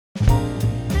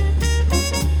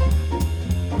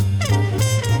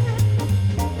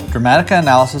Dramatica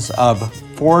analysis of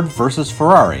Ford versus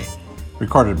Ferrari,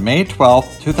 recorded May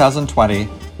 12, 2020,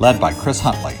 led by Chris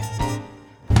Huntley.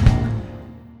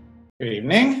 Good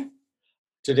evening.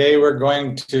 Today we're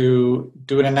going to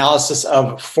do an analysis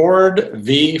of Ford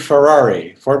v.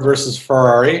 Ferrari, Ford versus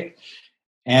Ferrari.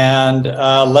 And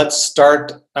let's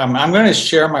start. I'm going to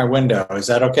share my window. Is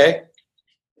that okay?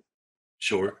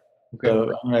 Sure. Okay.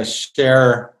 So I'm going to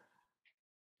share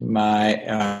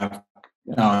my,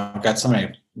 I've got so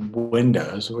many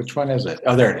windows. Which one is it?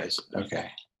 Oh, there it is. Okay.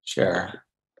 Share.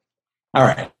 All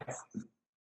right.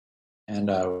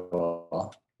 And I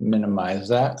will minimize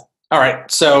that. All right.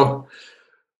 So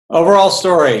overall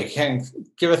story. Can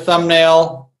give a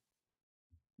thumbnail,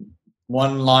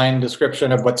 one line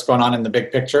description of what's going on in the big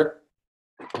picture.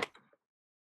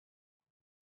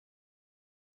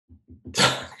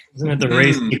 Isn't it the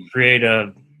race to create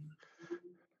a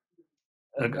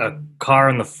car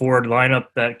in the Ford lineup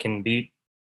that can beat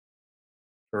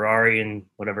Ferrari in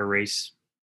whatever race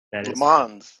that is? Le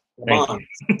Mans. Thank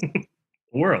you.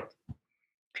 World.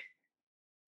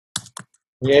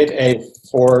 Create a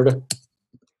Ford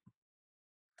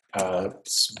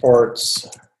sports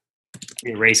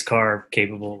A race car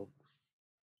capable.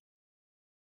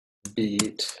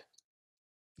 beat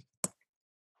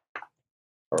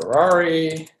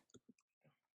Ferrari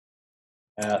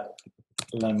at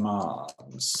Le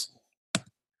Mans.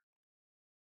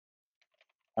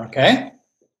 Okay.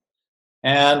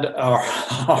 And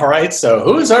all right, so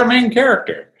who's our main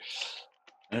character?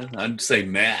 I'd say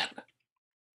Matt.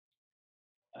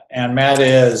 And Matt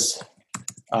is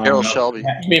Carroll Shelby.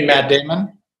 You mean Matt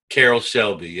Damon? Carroll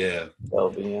Shelby, yeah.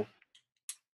 Shelby, yeah.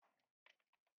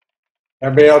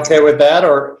 Everybody okay with that,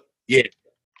 or? Yeah.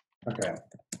 Okay.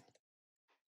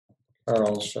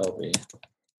 Carroll Shelby.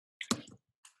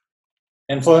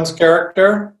 Influence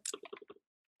character?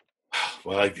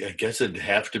 Well, I guess it'd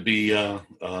have to be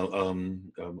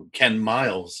Ken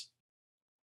Miles.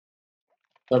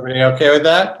 Everybody okay with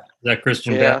that? Is that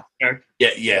Christian Yeah. Bale?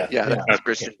 Yeah. Yeah, that's a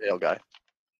Christian Bale guy.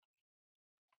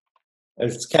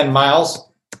 It's Ken Miles.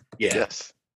 Yeah.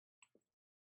 Yes.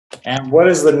 And what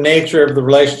is the nature of the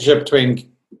relationship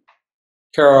between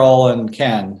Carol and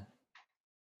Ken?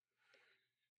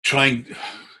 Trying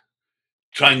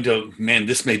to, man,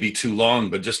 this may be too long,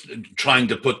 but just trying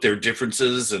to put their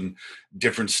differences and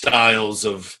different styles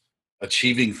of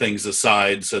achieving things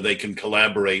aside so they can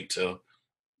collaborate to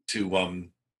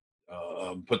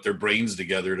put their brains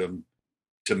together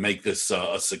to make this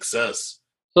a success.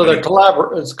 So they're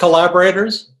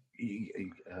collaborators?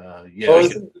 Yeah. Well,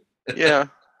 Yeah.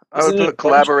 I would Isn't it put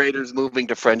collaborators moving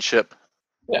to friendship.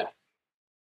 Yeah.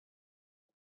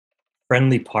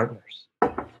 Friendly partners.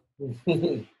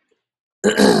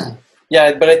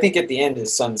 Yeah, but I think at the end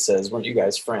his son says, "Weren't you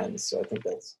guys friends?" So I think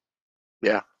that's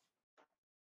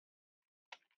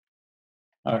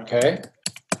Okay.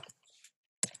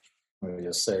 Let me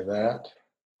just say that.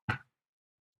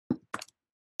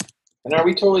 And are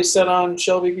we totally set on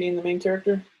Shelby being the main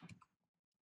character?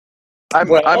 I'm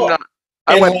Well, not.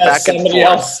 I went Unless back and somebody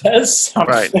forth. else says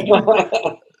something.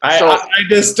 Right. I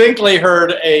distinctly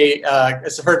heard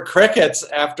heard crickets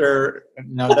after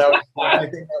that was the only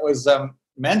thing that was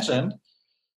mentioned.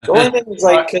 The only thing is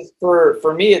like, because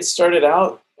for me it started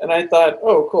out and I thought,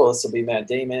 oh cool, this will be Matt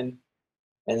Damon,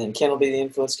 and then Ken will be the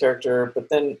influence character. But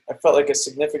then I felt like a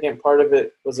significant part of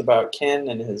it was about Ken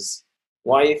and his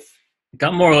wife. It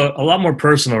got a lot more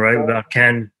personal, right? About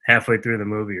Ken halfway through the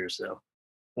movie or so.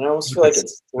 And I almost feel like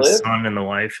it's The flipped. son and the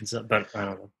wife and stuff, but I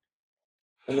don't know.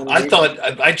 And then I thought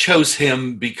I chose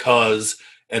him because,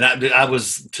 and I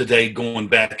was today going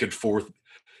back and forth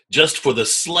just for the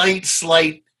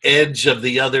slight edge of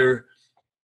the other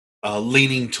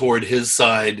leaning toward his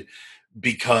side,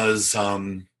 because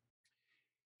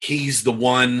he's the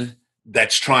one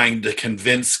that's trying to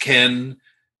convince Ken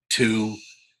to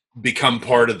become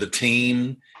part of the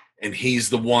team, and he's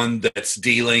the one that's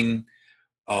dealing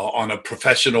on a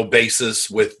professional basis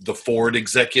with the Ford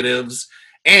executives,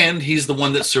 and he's the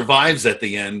one that survives at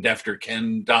the end after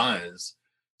Ken dies.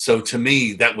 So to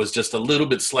me, that was just a little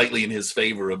bit slightly in his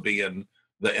favor of being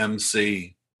the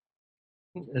MC.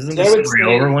 Isn't So the I would story say-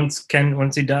 over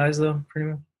once he dies though, pretty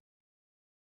much?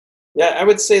 Yeah, I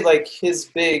would say like his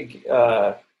big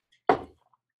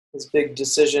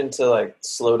decision to like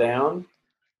slow down,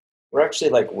 we're actually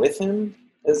like with him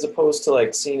as opposed to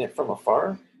like seeing it from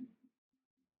afar.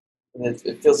 And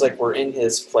it feels like we're in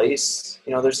his place.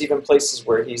 You know, there's even places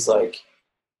where he's like,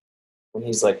 when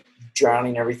he's like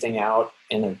drowning everything out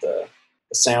and the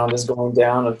sound is going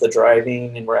down of the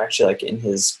driving and we're actually like in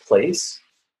his place.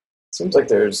 Seems like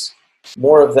there's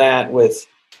more of that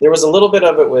there was a little bit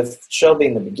of it with Shelby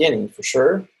in the beginning for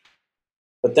sure.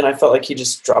 but then I felt like he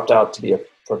just dropped out to be a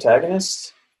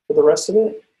protagonist for the rest of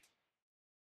it,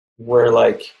 where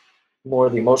like more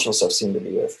of the emotional stuff seemed to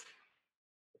be with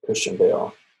Christian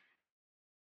Bale.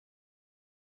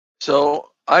 So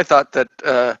I thought that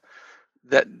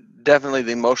that definitely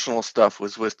the emotional stuff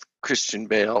was with Christian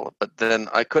Bale, but then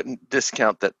I couldn't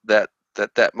discount that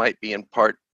might be in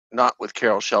part not with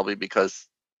Carroll Shelby because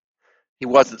he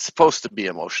wasn't supposed to be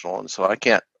emotional, and so I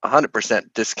can't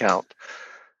 100% discount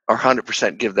or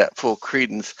 100% give that full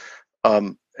credence.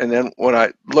 And then when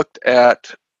I looked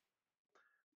at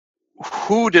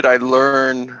who did I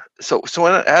learn,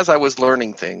 as I was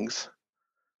learning things,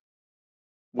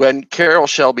 when Carroll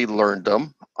Shelby learned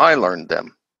them, I learned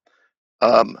them.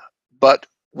 But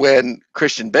when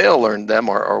Christian Bale learned them,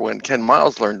 or when Ken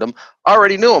Miles learned them, I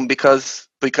already knew them because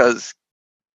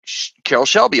Carroll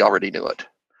Shelby already knew it.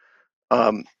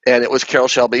 And it was Carroll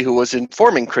Shelby who was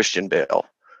informing Christian Bale.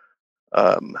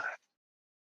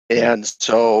 And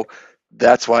so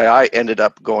that's why I ended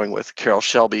up going with Carroll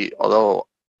Shelby, although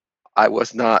I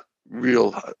was not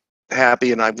real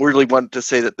happy, and I really wanted to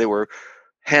say that they were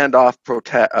handoff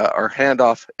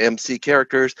MC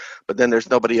characters, but then there's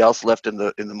nobody else left in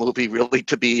the movie really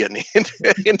to be an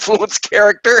influence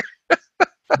character.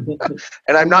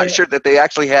 And I'm not sure that they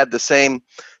actually had the same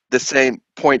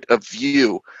point of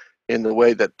view in the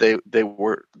way that they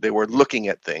were looking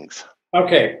at things.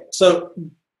 Okay, so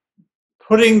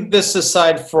putting this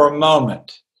aside for a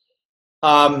moment,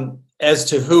 as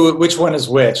to which one is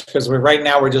which, because right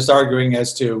now we're just arguing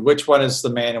as to which one is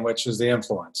the main and which is the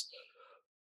influence.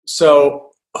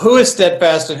 So who is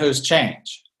steadfast and who's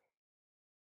change?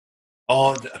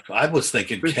 Oh, I was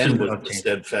thinking Christian Ken was Bale the changed.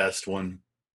 steadfast one.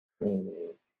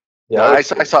 Yeah, I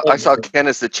saw Ken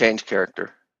as the change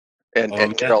character, and Yeah.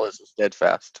 Carroll as the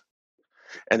steadfast.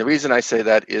 And the reason I say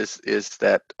that is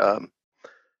that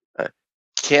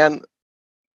Ken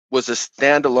was a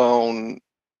standalone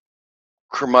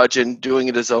curmudgeon doing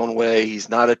it his own way. He's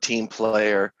not a team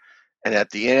player, and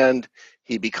at the end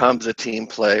he becomes a team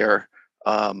player,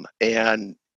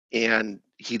 and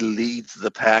he leads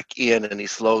the pack in, and he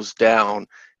slows down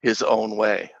his own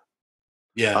way.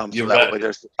 Yeah, So you're that right. way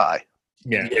there's the tie.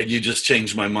 Yeah. Yeah, you just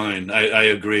changed my mind. I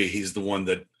agree. He's the one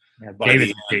that, Yeah, by David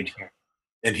the end, Cage.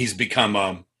 and he's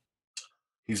become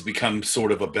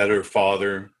sort of a better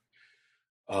father,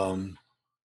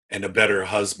 and a better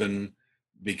husband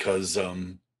because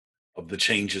of the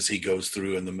changes he goes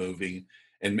through in the movie.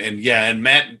 And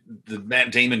the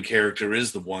Matt Damon character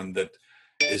is the one that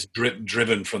is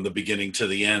driven from the beginning to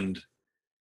the end,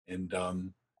 and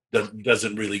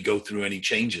doesn't really go through any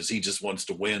changes. He just wants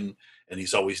to win, and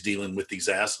he's always dealing with these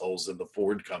assholes in the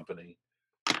Ford company.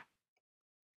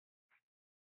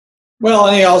 Well,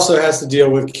 and he also has to deal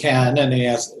with Ken, and he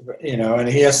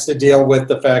has to deal with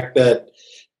the fact that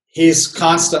he's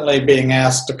constantly being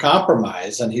asked to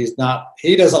compromise, and he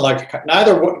doesn't like to,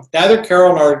 neither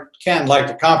Carroll nor Ken like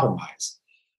to compromise.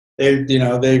 They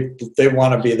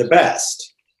want to be the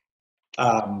best.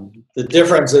 The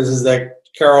difference is that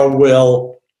Carroll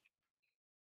will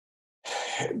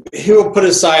put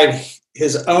aside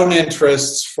his own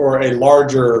interests for a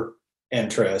larger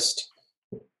interest.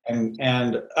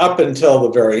 And up until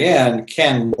the very end,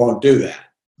 Ken won't do that,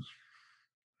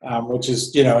 which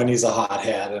is, and he's a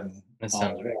hothead and That all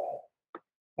sounds of right.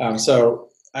 that. So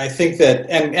I think that,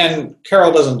 and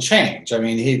Carroll doesn't change. I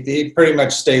mean, he pretty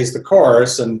much stays the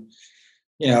course, and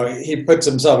he puts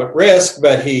himself at risk,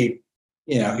 but he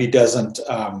doesn't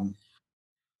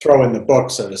throw in the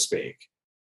book, so to speak,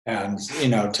 and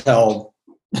tell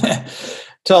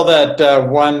tell that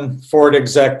one Ford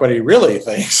exec what he really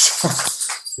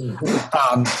thinks.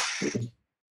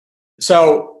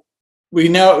 So we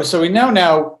know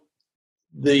now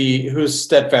who's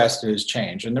steadfast and who's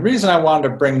change. And the reason I wanted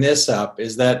to bring this up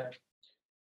is that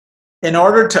in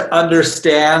order to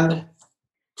understand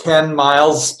Ken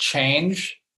Miles'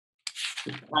 change,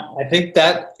 I think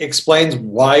that explains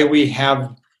why we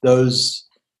have those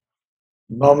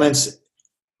moments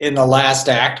in the last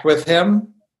act with him.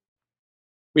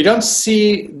 We don't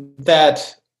see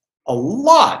that a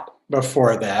lot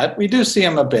before that. We do see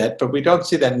him a bit, but we don't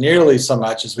see that nearly so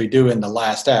much as we do in the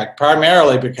last act,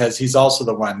 primarily because he's also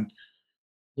the one,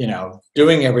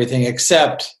 doing everything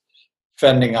except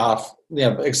fending off,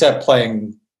 except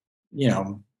playing,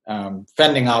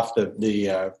 fending off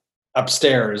the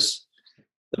upstairs,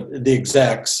 the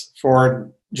execs,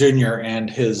 Ford Jr. and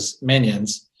his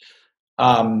minions,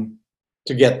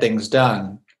 to get things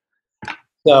done.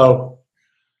 So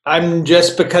I'm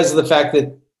just, because of the fact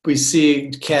that we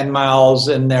see Ken Miles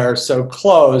in there so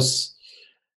close,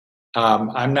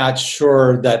 I'm not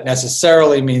sure that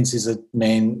necessarily means he's a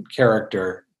main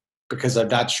character because I'm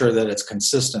not sure that it's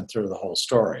consistent through the whole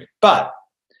story. But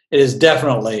it is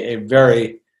definitely a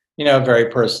very,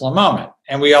 very personal moment.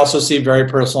 And we also see very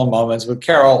personal moments with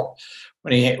Carol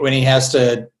when he has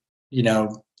to,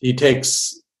 he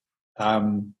takes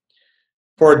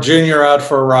Ford Jr. out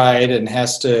for a ride and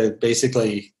has to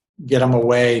basically get him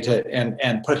away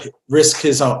and risk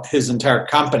his entire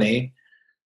company.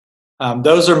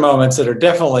 Those are moments that are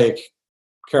definitely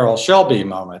Carroll Shelby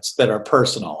moments that are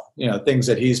personal, things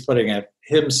that he's putting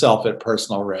himself at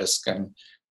personal risk. And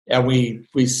we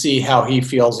see how he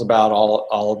feels about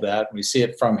all of that. We see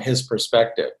it from his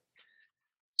perspective.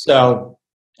 So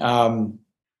I'm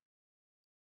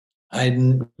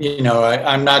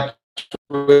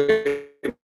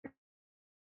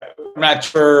not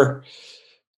sure,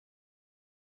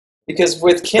 because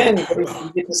with Ken,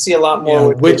 you get to see a lot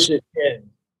more.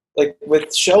 Like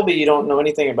with Shelby, you don't know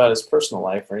anything about his personal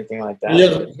life or anything like that.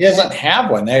 He doesn't have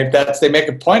one. They make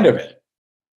a point of it.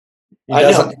 I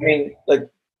know. I mean, like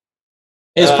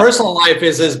his personal life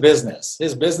is his business.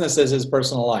 His business is his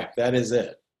personal life. That is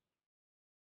it.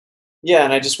 Yeah,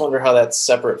 and I just wonder how that's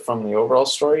separate from the overall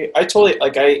story. I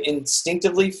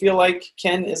instinctively feel like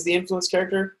Ken is the influence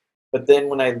character, but then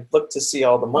when I look to see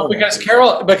all the moments,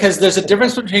 because there's a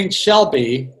difference between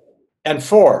Shelby and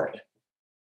Ford,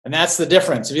 and that's the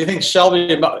difference. If you think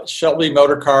Shelby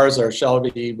Motor Cars or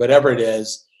Shelby whatever it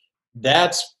is,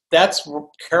 that's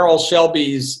Carroll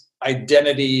Shelby's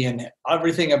identity, and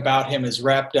everything about him is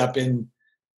wrapped up in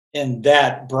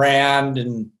that brand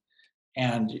and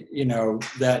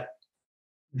that.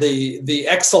 The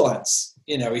excellence,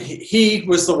 he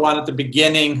was the one at the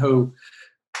beginning who,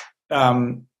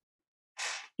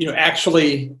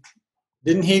 actually,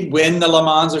 didn't he win the Le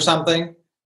Mans or something?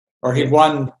 Or he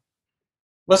won,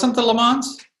 wasn't the Le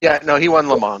Mans? Yeah, no, he won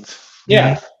Le Mans.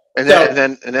 Yeah. And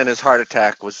then his heart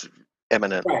attack was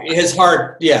imminent. Right. His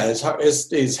health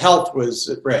was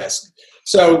at risk.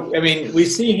 So, I mean, we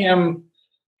see him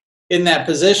in that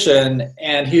position,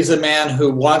 and he's a man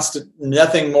who wants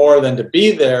nothing more than to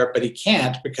be there, but he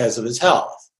can't because of his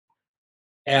health.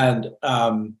 And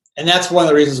that's one of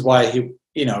the reasons why he,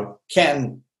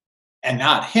 Ken and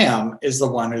not him is the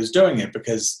one who's doing it,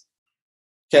 because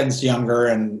Ken's younger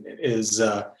and is,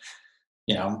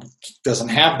 doesn't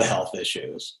have the health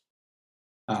issues,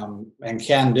 and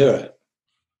can do it.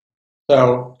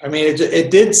 So, I mean,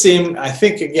 it did seem, I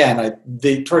think, again,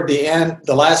 toward the end,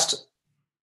 the last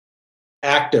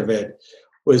act of it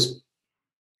was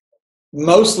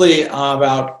mostly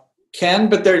about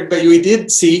Ken, but we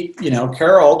did see,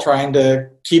 Carol trying to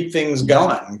keep things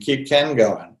going and keep Ken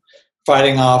going,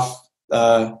 fighting off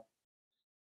the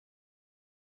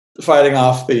Ford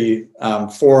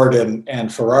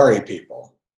and Ferrari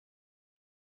people.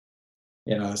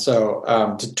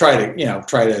 To try to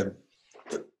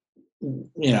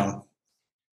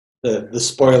the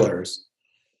spoilers.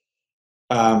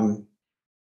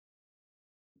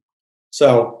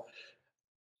 So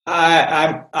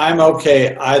I'm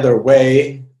okay either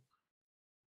way,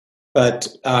 but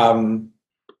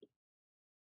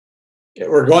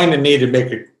we're going to need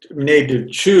to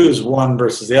choose one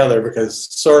versus the other,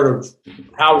 because sort of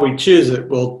how we choose it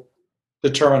will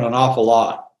determine an awful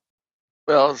lot.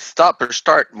 Well, stop or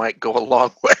start might go a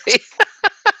long way.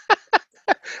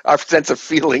 Our sense of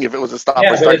feeling, if it was a stop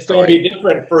or start, but it's going to be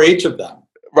different for each of them.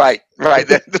 Right.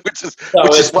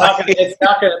 It's not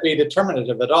going to be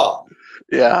determinative at all.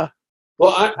 Yeah.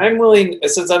 Well, I'm willing,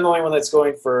 since I'm the only one that's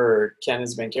going for Ken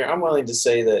as main character, I'm willing to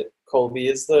say that Colby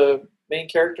is the main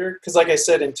character, because, like I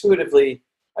said, intuitively,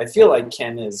 I feel like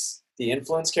Ken is the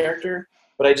influence character,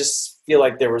 but I just feel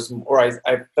like there was, or I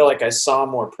felt like I saw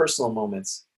more personal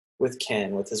moments with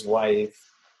Ken, with his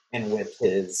wife, and with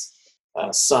his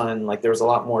son. Like, there was a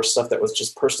lot more stuff that was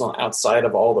just personal outside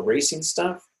of all the racing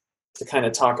stuff, to kind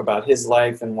of talk about his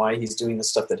life and why he's doing the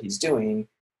stuff that he's doing,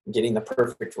 getting the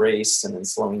perfect race and then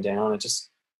slowing down. I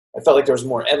felt like there was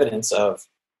more evidence of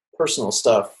personal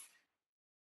stuff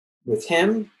with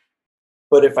him.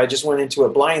 But if I just went into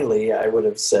it blindly, I would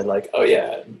have said, like, oh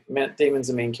yeah, Matt Damon's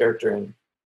the main character and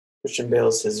Christian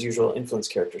Bale's his usual influence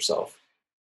character self.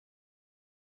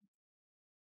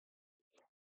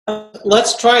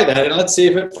 Let's try that, and let's see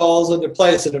if it falls into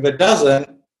place. And if it doesn't,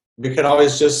 we can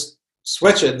always just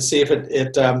switch it and see if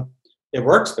it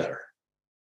works better.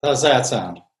 How's that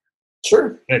sound?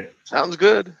 Sure. Good. Sounds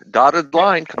good. Dotted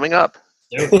line coming up.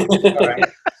 All right.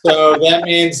 So that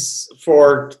means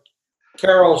for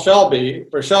Shelby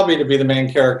to be the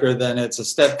main character, then it's a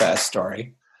Steadfast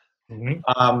story.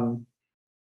 Mm-hmm.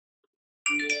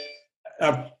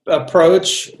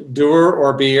 Approach, doer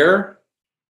or beer?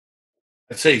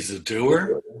 I'd say he's a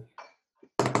doer.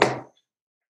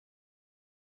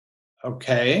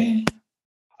 Okay.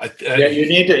 I, Yeah,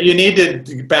 you need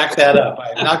to back that up.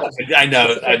 I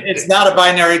know. It's not a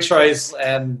binary choice,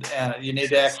 and you need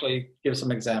to actually give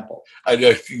some examples. I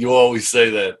know you always say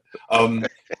that. I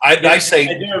I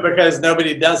say do because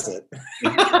nobody does it.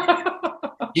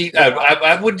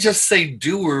 I would just say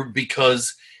doer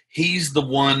because he's the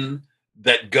one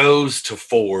that goes to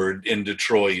Ford in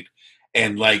Detroit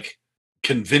and like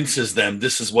convinces them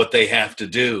this is what they have to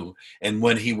do. And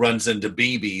when he runs into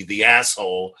BB, the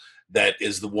asshole that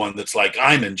is the one that's like,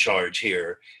 I'm in charge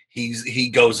here, he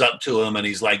goes up to him and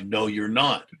he's like, no, you're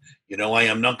not. You know, I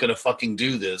am not going to fucking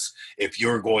do this if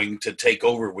you're going to take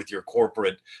over with your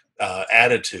corporate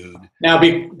attitude. Now,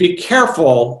 be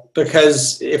careful,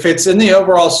 because if it's in the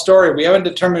overall story, we haven't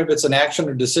determined if it's an action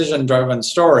or decision-driven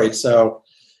story. So,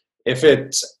 if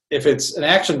it's an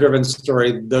action-driven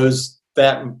story,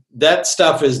 that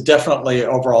stuff is definitely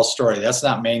overall story. That's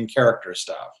not main character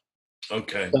stuff.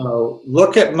 Okay. So,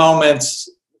 look at moments.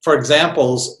 For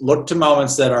examples, look to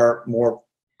moments that are more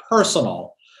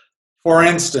personal. For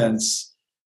instance,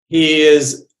 he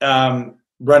is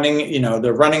running.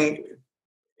 They're running.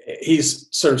 He's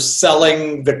sort of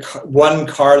selling the one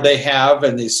car they have,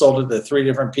 and he sold it to 3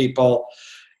 different people.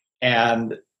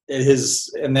 And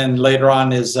then later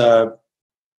on, his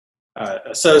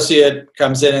associate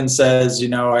comes in and says,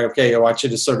 okay, I want you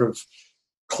to sort of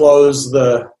close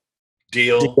the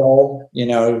deal.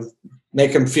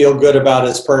 Make him feel good about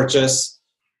his purchase.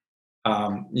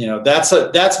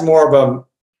 That's more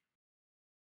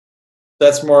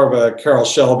of a Carroll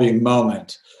Shelby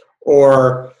moment.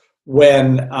 Or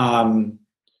when I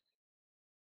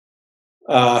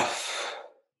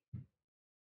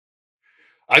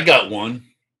got one.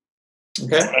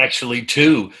 Okay. Actually,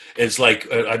 2. It's like,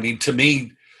 to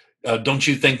me, don't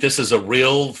you think this is a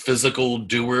real physical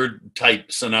doer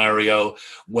type scenario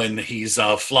when he's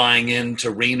flying into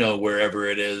Reno, wherever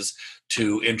it is,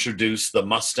 to introduce the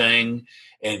Mustang,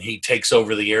 and he takes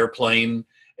over the airplane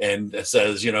and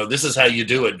says, this is how you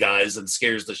do it, guys, and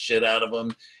scares the shit out of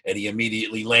them. And he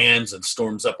immediately lands and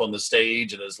storms up on the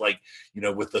stage and is like,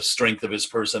 with the strength of his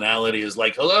personality, is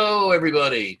like, hello,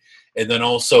 everybody. And then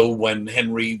also when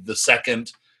Henry II.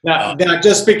 Now,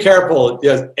 just be careful.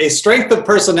 A strength of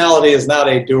personality is not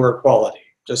a doer quality.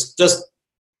 Just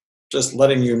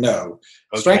letting you know.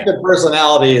 Okay. Strength of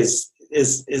personality is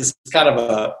kind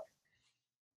of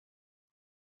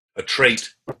a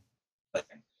trait.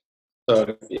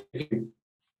 So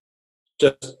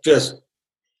just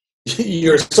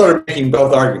you're sort of making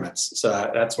both arguments. So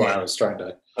that's why I was trying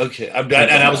to. Okay, and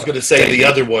I was going to say the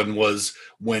other one was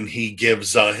when he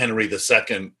gives Henry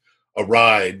II a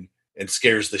ride and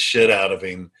scares the shit out of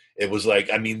him. It was like,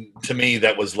 to me,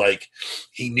 that was like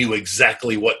he knew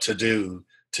exactly what to do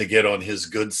to get on his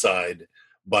good side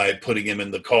by putting him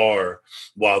in the car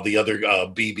while the other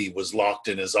BB was locked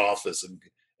in his office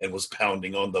and was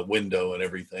pounding on the window and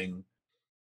everything.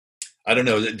 I don't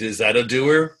know. Is that a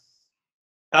doer?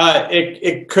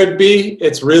 It could be.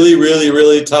 It's really, really,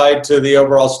 really tied to the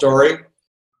overall story.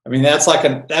 That's like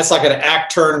an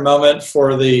act turn moment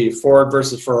for the Ford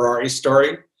versus Ferrari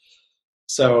story.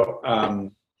 So,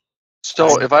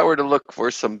 if I were to look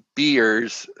for some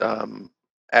beers,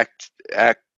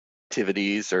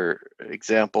 activities or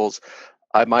examples,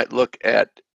 I might look at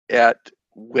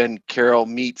when Carroll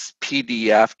meets PD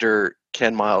after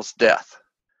Ken Miles' death,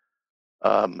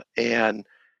 and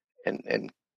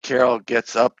Carroll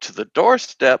gets up to the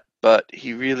doorstep, but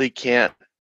he really can't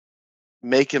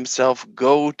make himself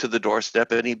go to the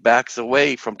doorstep, and he backs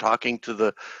away from talking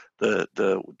to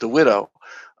the widow,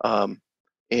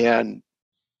 and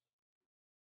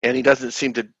he doesn't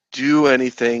seem to do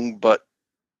anything but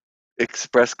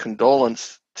express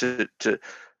condolence to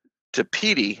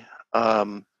Petey,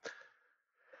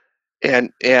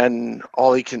 and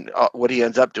all he can, what he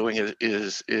ends up doing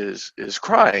is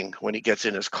crying when he gets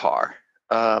in his car.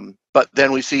 But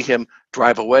then we see him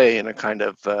drive away in a kind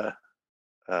of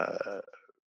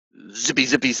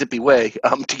zippy way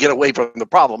to get away from the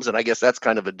problems, and I guess that's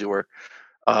kind of a doer.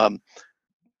 And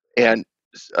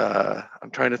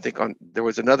I'm trying to think there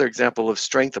was another example of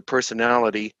strength of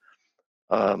personality,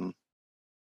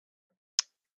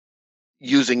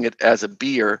 using it as a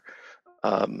beer.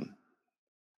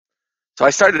 So I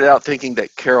started out thinking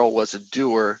that Carroll was a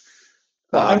doer.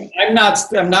 I'm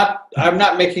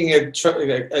not making it.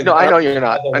 No, I know you're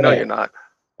not. I know you're not.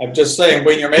 I'm just saying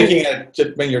when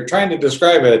you're trying to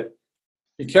describe it,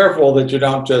 be careful that you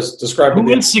don't just describe it. Who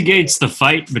instigates the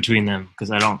fight between them? Because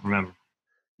I don't remember.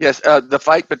 Yes, the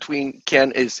fight between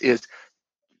Ken is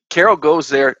Carroll goes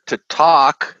there to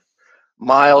talk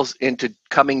Miles into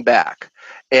coming back,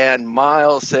 and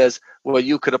Miles says, "Well,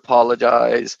 you could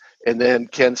apologize and then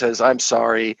Ken says, "I'm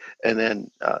sorry," and then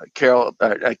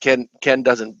Ken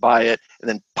doesn't buy it, and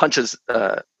then punches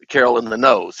Carol in the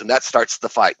nose, and that starts the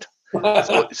fight.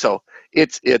 So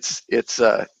it's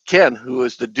Ken who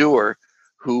is the doer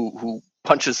who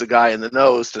punches the guy in the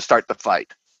nose to start the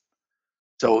fight.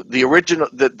 So the original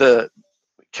the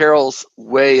Carol's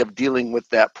way of dealing with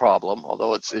that problem,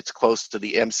 although it's close to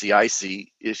the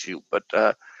MCIC issue, but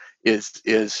is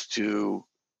to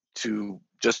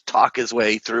just talk his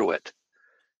way through it,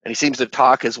 and he seems to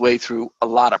talk his way through a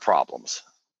lot of problems.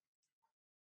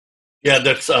 Yeah,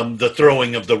 that's the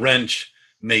throwing of the wrench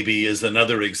maybe is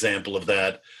another example of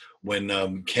that,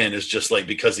 when Ken is just like,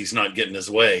 because he's not getting his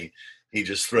way, he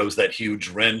just throws that huge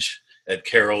wrench at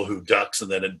Carol, who ducks,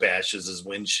 and then it bashes his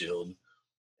windshield.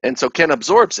 And so Ken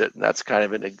absorbs it, and that's kind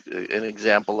of an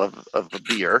example of a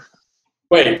beer.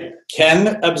 Wait,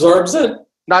 Ken absorbs it?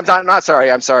 Not sorry.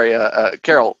 I'm sorry.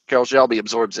 Carol Shelby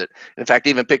absorbs it. In fact,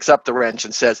 even picks up the wrench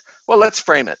and says, "Well, let's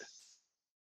frame it."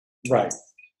 Right.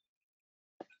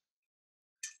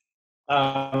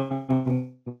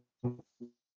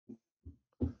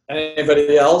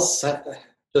 Anybody else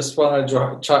just want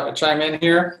to chime in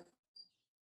here?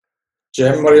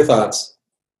 Jim, what are your thoughts?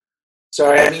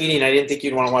 Sorry, I'm eating. I didn't think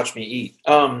you'd want to watch me eat.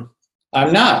 I'm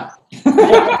not.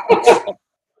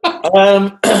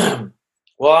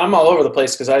 Well, I'm all over the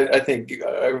place because I think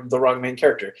I'm the wrong main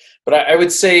character. But I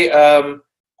would say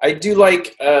I do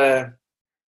like Carol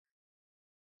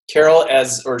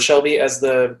or Shelby as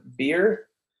the beer,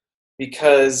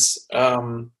 because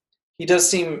he does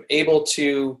seem able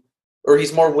to, or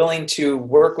he's more willing to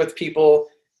work with people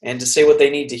and to say what they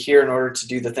need to hear in order to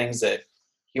do the things that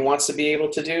he wants to be able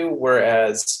to do,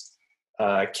 whereas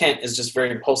Kent is just very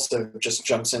impulsive, just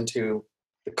jumps into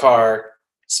the car,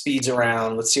 speeds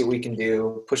around, let's see what we can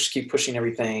do, keep pushing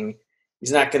everything.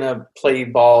 He's not going to play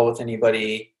ball with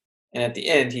anybody, and at the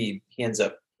end, he ends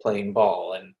up playing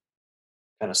ball and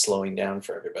kind of slowing down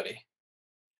for everybody.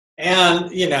 And,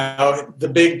 the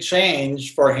big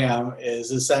change for him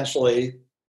is essentially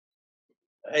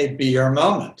a beer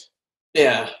moment.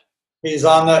 Yeah. He's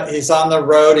on the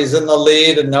road, he's in the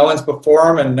lead, and no one's before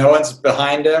him and no one's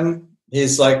behind him.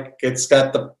 He's like, it's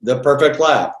got the perfect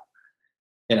lap.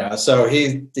 So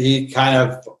he kind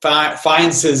of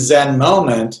finds his Zen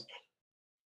moment,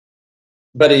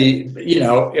 but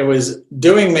it was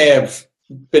doing may have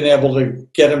been able to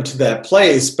get him to that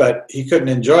place, but he couldn't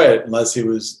enjoy it unless he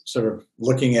was sort of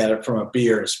looking at it from a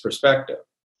beer's perspective.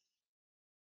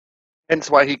 Hence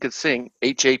why he could sing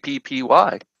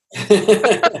HAPPY.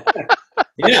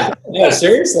 Yeah,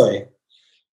 seriously.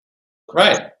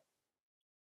 Right.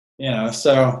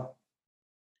 So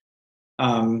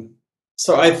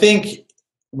I think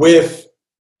with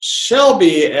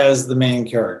Shelby as the main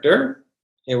character,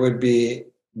 it would be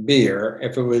beer.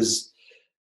 If it was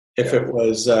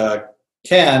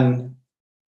Ken,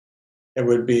 it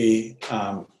would be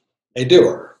a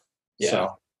doer. Yeah.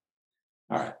 So,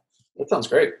 all right. That sounds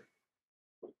great.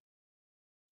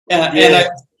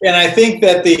 And I think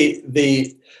that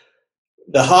the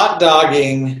hot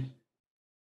dogging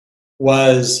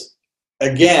was,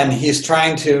 again, he's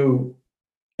trying to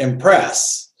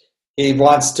impress. He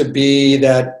wants to be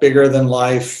that bigger than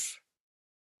life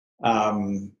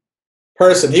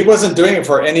person. He wasn't doing it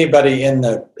for anybody in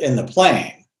the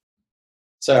plane.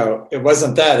 So it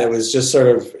wasn't that. It was just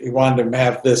sort of, he wanted to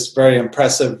have this very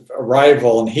impressive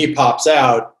arrival, and he pops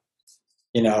out,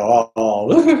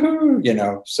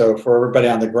 so for everybody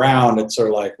on the ground, it's sort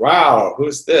of like, wow,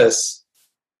 who's this?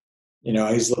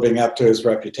 He's living up to his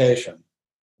reputation.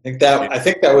 I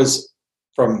think that was,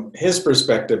 from his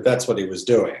perspective, that's what he was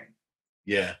doing.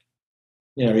 Yeah.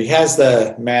 He has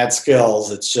the mad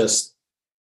skills. It's just,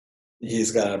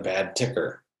 he's got a bad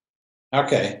ticker.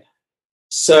 Okay.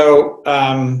 So,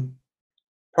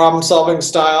 problem solving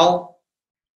style,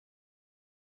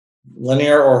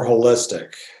 linear or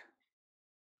holistic?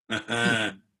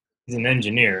 He's an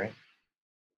engineer, right?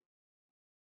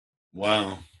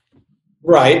 Wow.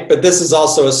 Right, but this is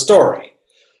also a story.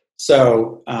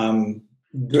 So,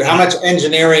 how much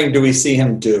engineering do we see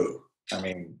him do? I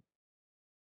mean,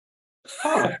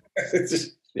 it's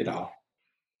just, I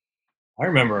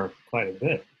remember quite a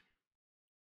bit.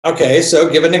 Okay, so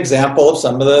give an example of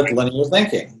some of the linear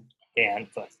thinking. Yeah,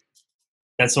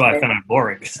 that's why I found it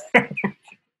boring.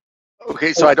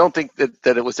 Okay, so I don't think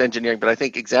that it was engineering, but I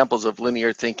think examples of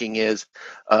linear thinking is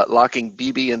locking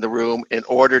BB in the room in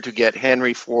order to get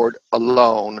Henry Ford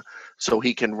alone so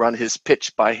he can run his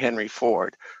pitch by Henry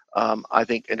Ford. I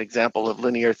think an example of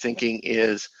linear thinking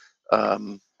is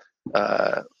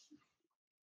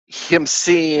him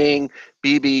seeing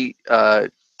BB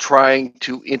trying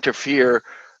to interfere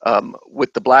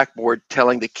with the blackboard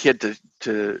telling the kid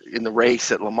to in the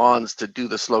race at Le Mans to do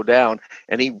the slow down,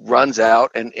 and he runs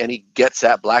out and he gets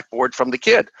that blackboard from the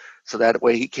kid, so that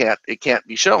way it can't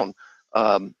be shown.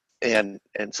 And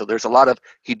so there's a lot of,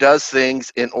 he does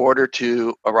things in order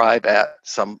to arrive at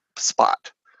some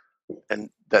spot, and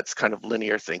that's kind of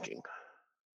linear thinking.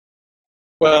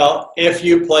 Well, if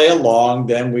you play along,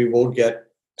 then we will get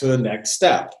to the next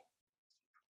step.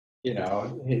 You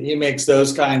know, he makes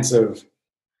those kinds of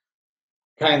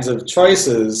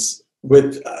choices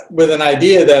with an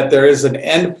idea that there is an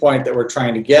end point that we're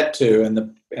trying to get to, and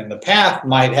the path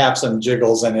might have some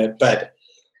jiggles in it, but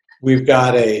we've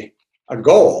got a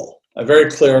goal, a very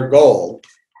clear goal,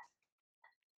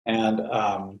 and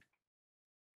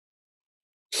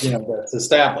you know, that's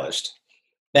established.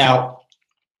 Now,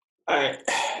 I'm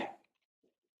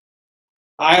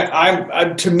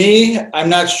to me, I'm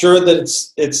not sure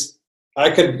that it's. I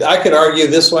could argue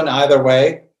this one either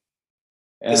way.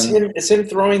 And Is him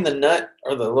throwing the nut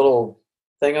or the little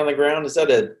thing on the ground, is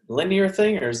that a linear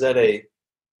thing or is that a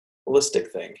holistic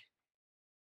thing?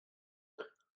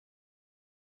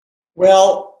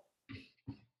 well,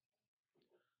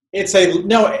 it's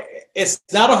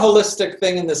not a holistic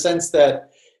thing in the sense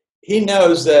that he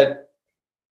knows that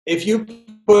if you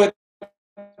put,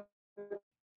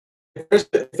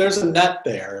 if there's a nut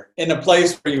there in a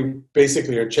place where you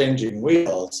basically are changing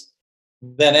wheels,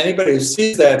 then anybody who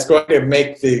sees that is going to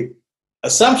make the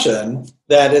assumption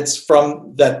that it's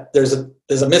from, that there's a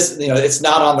miss, you know, it's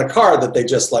not on the car that they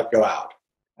just let go out.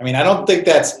 I mean, I don't think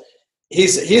that's,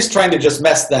 he's trying to just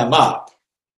mess them up.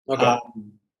 Okay.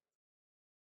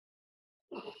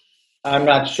 I'm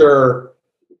not sure.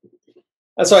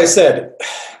 That's why I said,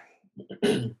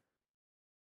 you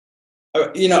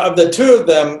know, of the two of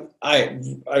them, I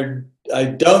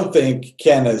don't think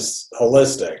Ken is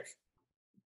holistic.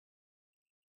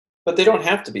 But they don't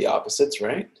have to be opposites,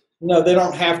 right? No, they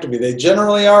don't have to be. They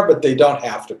generally are, but they don't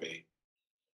have to be.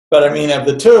 But I mean, of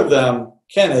the two of them,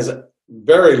 Ken is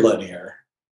very linear.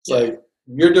 It's like,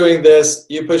 you're doing this,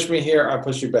 you push me here, I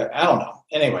push you back. I don't know.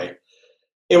 Anyway,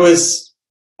 it was,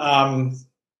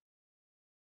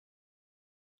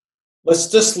 let's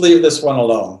just leave this one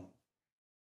alone.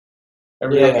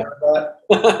 Everybody Yeah. heard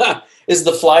that? Is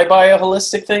the flyby a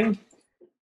holistic thing?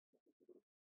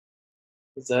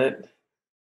 Is that?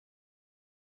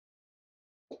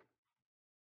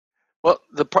 Well,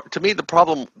 to me, the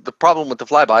problem with the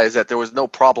flyby is that there was no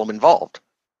problem involved.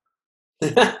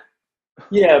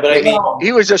 Yeah, but I mean,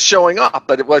 He was just showing up,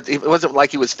 but it wasn't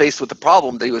like he was faced with the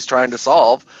problem that he was trying to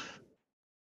solve.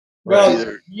 Well,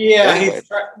 Either. yeah, Anyway.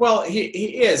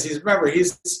 he is. Remember,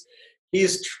 he's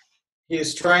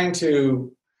trying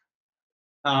to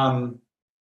yeah,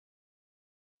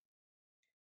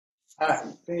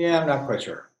 I'm not quite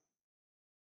sure.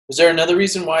 is there another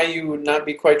reason why you would not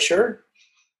be quite sure?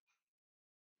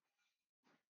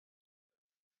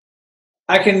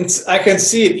 I can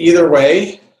see it either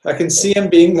way. I can see him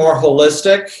being more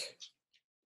holistic,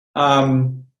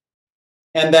 and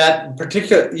that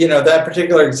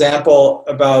particular example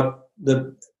about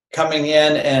the coming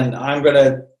in and I'm going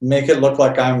to make it look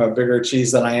like I'm a bigger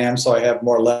cheese than I am, so I have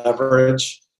more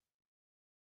leverage.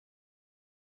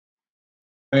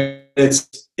 I mean,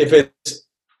 it's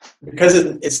because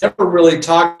it's never really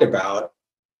talked about.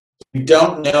 We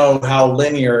don't know how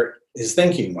linear his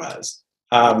thinking was.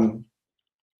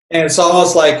 And it's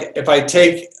almost like if I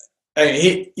take,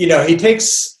 he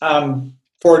takes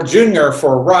Ford Jr.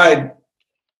 for a ride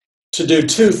to do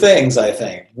two things, I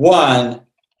think. One,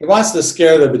 he wants to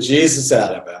scare the bejesus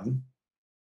out of him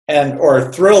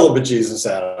or thrill the bejesus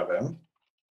out of him,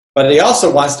 but he also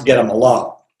wants to get him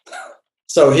alone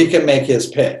so he can make his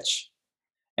pitch.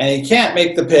 And he can't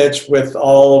make the pitch with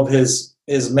all of his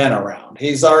men around.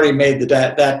 He's already made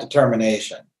that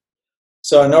determination.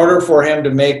 So in order for him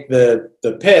to make the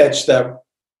pitch that,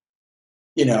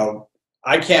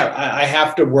 I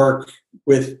have to work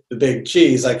with the big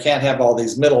cheese. I can't have all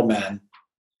these middlemen.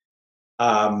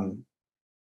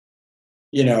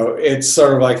 It's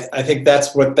sort of like, I think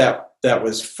that's what that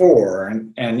was for.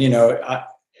 And he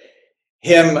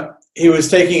was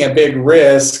taking a big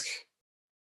risk,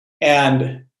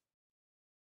 and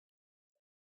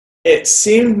it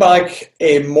seemed like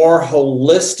a more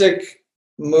holistic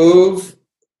move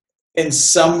in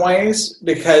some ways,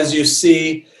 because you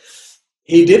see,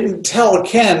 he didn't tell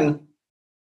Ken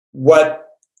what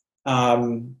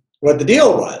the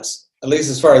deal was, at least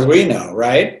as far as we know,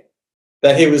 right?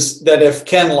 That if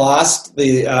Ken lost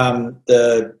the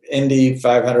Indy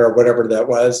 500 or whatever that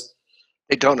was,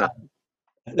 Daytona,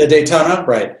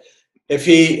 right? If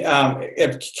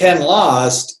Ken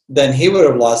lost, then he would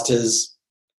have lost his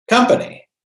company.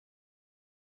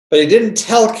 but he didn't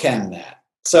tell Ken that.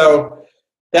 So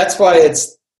that's why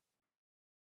it's.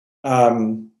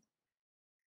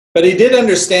 But he did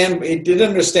understand. He did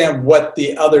understand what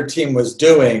the other team was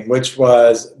doing, which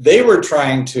was they were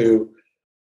trying to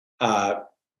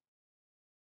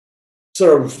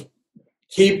sort of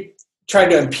trying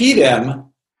to impede him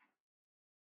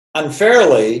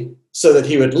unfairly so that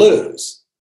he would lose.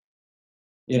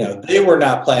 You know, they were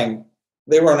not playing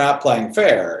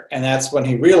fair, and that's when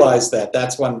he realized that.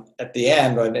 That's when at the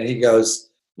end when he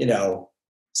goes,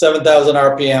 7,000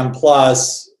 RPM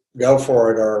plus, go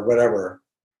for it or whatever.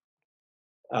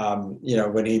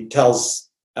 When he tells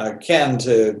Ken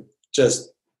to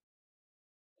just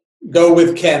go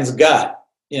with Ken's gut.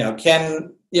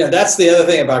 Ken. That's the other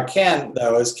thing about Ken,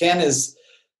 though, is Ken has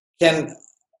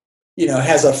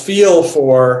a feel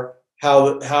for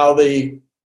how the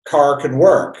car can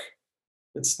work.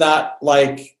 It's not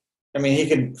like, he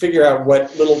can figure out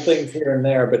what little things here and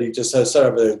there, but he just has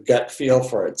sort of a gut feel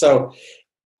for it. So,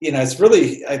 it's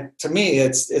really, to me,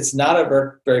 it's not a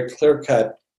very, very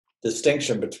clear-cut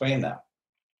distinction between them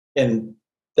in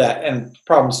that and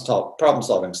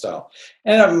problem-solving style.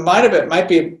 And it might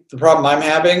be the problem I'm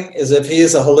having is if he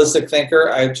is a holistic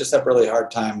thinker, I just have a really hard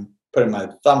time putting my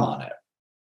thumb on it.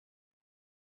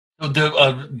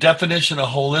 The definition of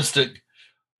holistic,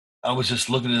 I was just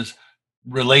looking at this,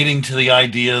 relating to the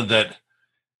idea that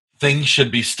things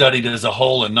should be studied as a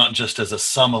whole and not just as a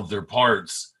sum of their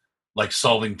parts, like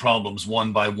solving problems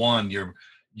one by one.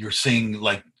 You're seeing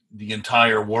like the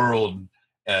entire world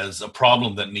as a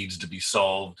problem that needs to be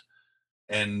solved,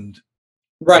 and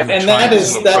right, and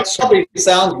that probably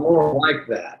sounds more like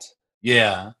that.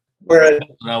 Yeah, whereas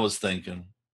that's what I was thinking.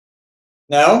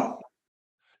 No,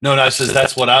 I says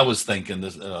that's what I was thinking.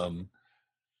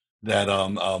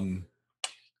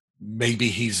 Maybe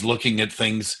he's looking at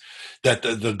things that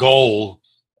the goal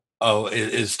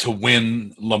is to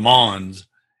win Le Mans,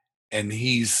 and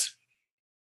he's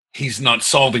not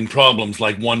solving problems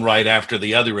like one right after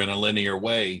the other in a linear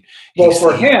way. Well,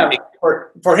 for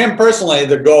him personally,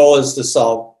 the goal is to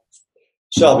solve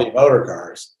Shelby motor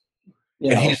cars.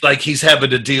 And he's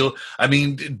having to deal.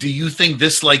 Do you think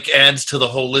this adds to the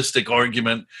holistic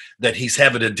argument that he's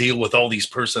having to deal with all these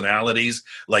personalities,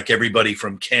 like everybody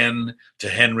from Ken to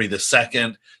Henry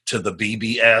II to the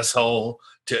BB asshole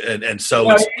and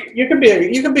so you can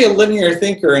be a linear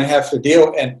thinker and have to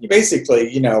deal and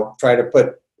basically try to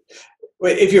put.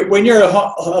 When you're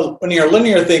a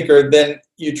linear thinker, then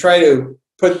you try to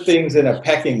put things in a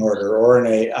pecking order or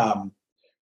in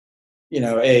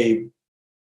a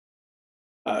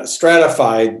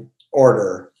stratified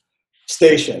order,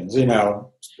 stations,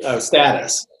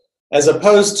 status, as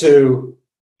opposed to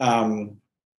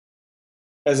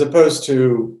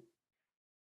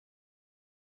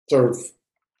sort of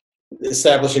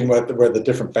establishing where the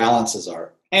different balances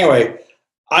are. Anyway,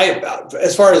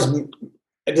 as far as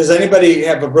does anybody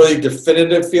have a really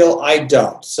definitive feel? I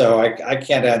don't, so I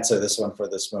can't answer this one for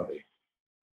this movie.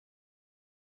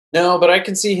 No, but I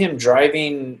can see him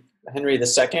driving Henry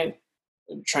II,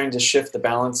 trying to shift the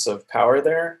balance of power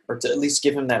there, or to at least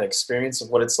give him that experience of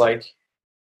what it's like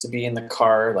to be in the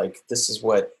car. Like, this is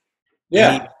what.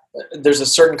 Yeah. There's a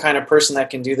certain kind of person that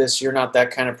can do this. You're not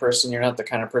that kind of person. You're not the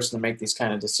kind of person to make these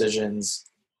kind of decisions.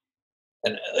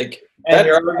 And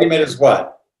your argument is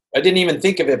what? I didn't even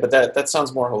think of it, but that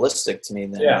sounds more holistic to me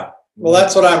than. Yeah. Well,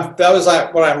 that's what I'm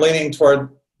leaning toward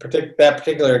that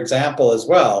particular example as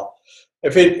well.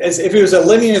 If he was a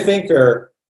linear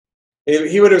thinker,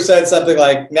 he would have said something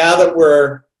like, now that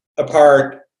we're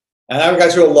apart and I've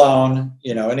got you alone,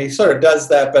 and he sort of does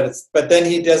that, but then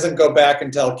he doesn't go back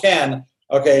and tell Ken,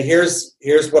 okay, here's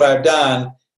what I've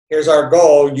done. Here's our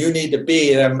goal. You need to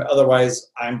beat him.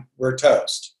 Otherwise we're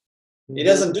toast. He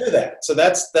doesn't do that. So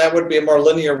that would be a more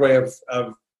linear way of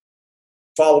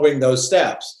following those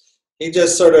steps. He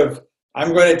just sort of,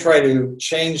 I'm going to try to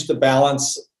change the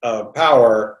balance of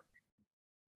power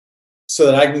so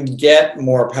that I can get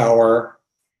more power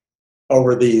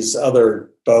over these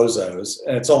other bozos.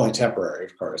 And it's only temporary,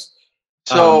 of course.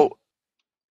 So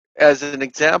as an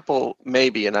example,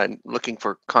 maybe, and I'm looking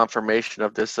for confirmation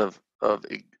of this, of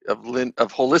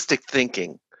holistic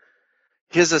thinking,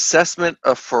 his assessment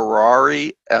of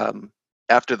Ferrari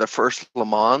after the first Le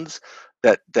Mans,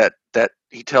 that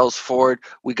he tells Ford,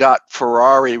 we got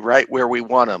Ferrari right where we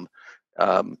want them.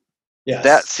 Yes.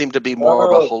 That seemed to be more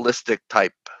of a holistic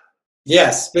type.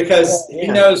 Yes, because he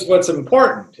knows what's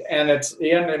important, and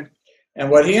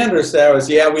and what he understood was,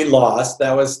 we lost.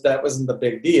 That wasn't the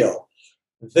big deal.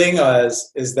 The thing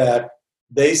is that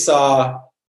they saw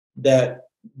that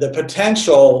the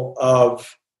potential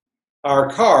of our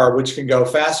car, which can go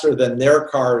faster than their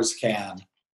cars can,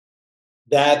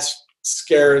 that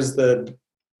scares the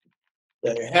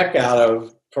heck out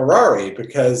of Ferrari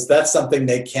because that's something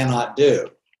they cannot do.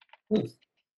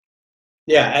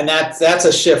 Yeah, and that's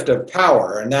a shift of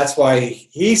power, and that's why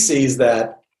he sees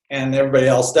that and everybody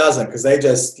else doesn't, because they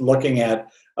just looking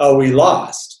at, oh, we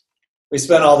lost. We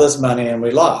spent all this money and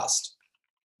we lost.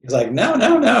 He's like, no.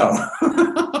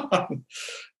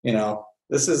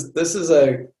 This is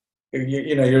a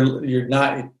you're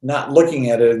not looking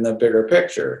at it in the bigger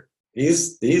picture.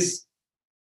 He's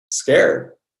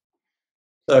scared.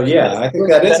 So yeah, I think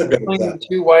that is a good example.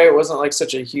 Too, why it wasn't like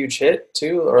such a huge hit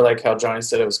too, or like how Johnny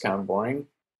said it was kind of boring.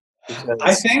 Because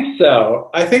I think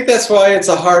so. I think that's why it's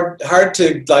hard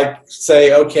to like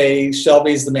say, okay,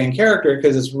 Shelby's the main character,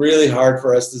 because it's really hard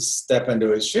for us to step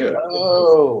into his shoes.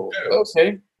 Oh,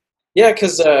 okay. Yeah,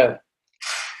 because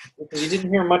you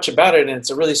didn't hear much about it, and it's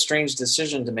a really strange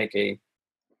decision to make a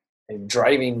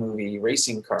driving movie,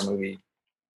 racing car movie,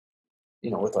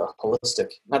 with a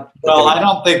holistic. Well, I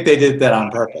don't think they did that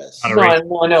on purpose. No,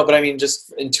 I know, but I mean,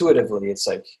 just intuitively, it's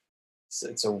like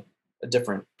it's a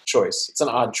different choice. It's an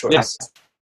odd choice. Yes.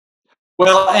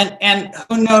 Well, and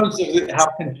who knows how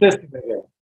consistent it is.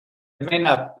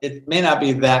 It may not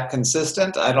be that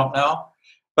consistent. I don't know,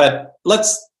 but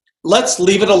let's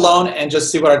leave it alone and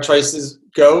just see what our choices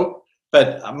go.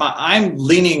 But I'm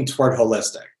leaning toward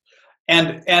holistic,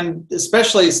 and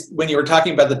especially when you were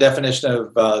talking about the definition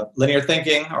of linear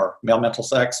thinking or male mental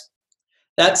sex,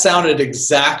 that sounded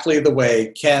exactly the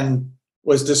way Ken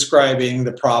was describing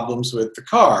the problems with the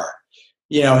car.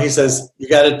 He says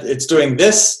it's doing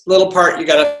this little part you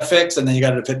got to fix, and then you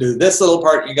got to do this little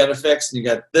part you got to fix, and you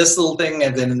got this little thing,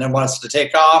 and then it wants to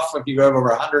take off if you go over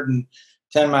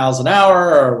 110 miles an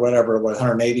hour or whatever,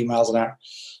 180 miles an hour.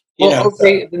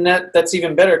 Okay, then that's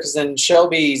even better, because then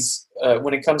Shelby's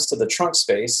when it comes to the trunk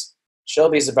space,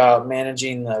 Shelby's about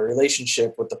managing the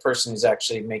relationship with the person who's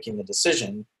actually making the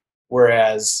decision,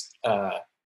 whereas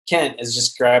Kent is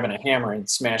just grabbing a hammer and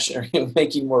smashing,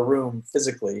 making more room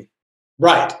physically.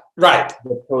 Right.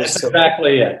 That's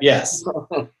exactly it. Yes.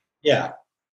 Yeah.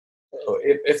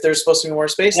 If there's supposed to be more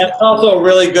space, that's also a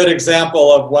really good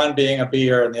example of one being a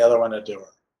beer and the other one a doer.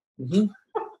 Mm-hmm.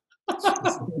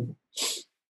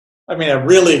 I mean, a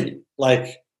really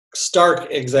stark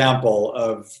example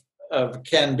of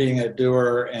Ken being a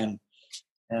doer and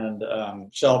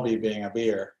Shelby being a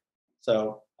beer.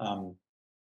 So I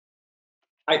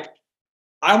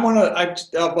want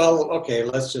to. Well, okay.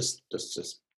 Let's just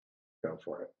go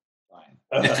for it.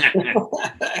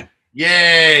 Fine.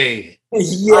 Yay!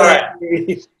 Yeah. All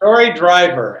right. Story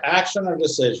driver, action or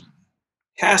decision?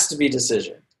 Has to be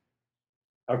decision.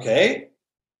 Okay.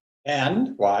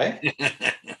 And why?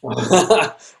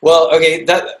 Well, okay,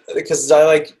 that because I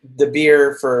like the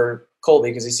beer for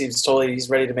Colby, because he seems he's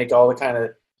ready to make all the kind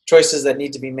of choices that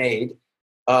need to be made.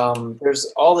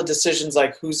 There's all the decisions,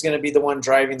 like who's going to be the one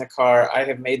driving the car. I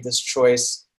have made this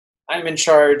choice. I'm in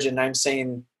charge, and I'm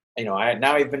saying, now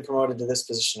I've been promoted to this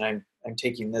position. I'm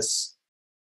taking this.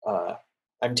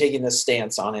 I'm taking this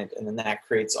stance on it, and then that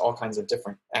creates all kinds of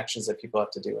different actions that people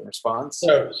have to do in response.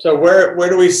 So where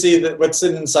do we see that? What's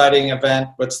an inciting event?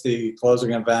 What's the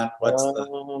closing event? What's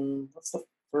the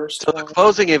first? So the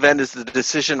closing event is the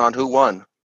decision on who won.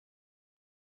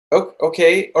 Oh,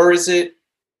 okay, or is it?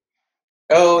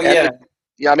 Oh, yeah.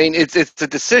 Yeah, I mean it's a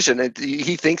decision.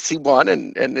 He thinks he won,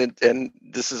 and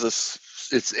this is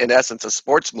it's in essence a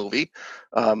sports movie.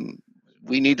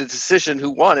 We need a decision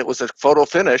who won. It was a photo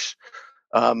finish,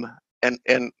 and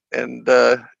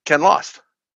Ken lost,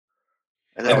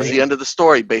 and that was the end of the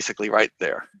story, basically, right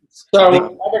there. So I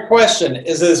have a question: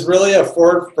 is this really a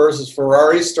Ford versus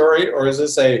Ferrari story, or is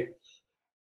this a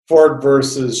Ford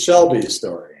versus Shelby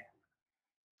story?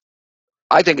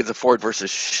 I think it's a Ford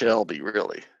versus Shelby,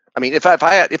 really. I mean, if I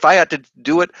had to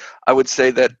do it, I would say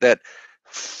that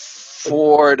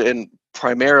Ford and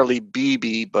primarily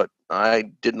BB, but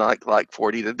I did not like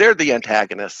Ford either. They're the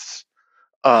antagonists.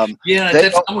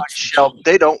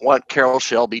 They don't want Carroll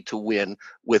Shelby to win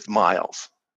with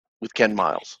Ken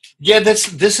Miles. Yeah,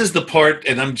 this is the part,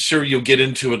 and I'm sure you'll get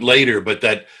into it later, but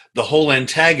that the whole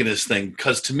antagonist thing,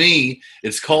 because to me,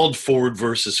 it's called Ford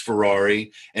versus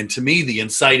Ferrari, and to me, the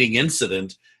inciting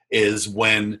incident is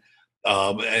when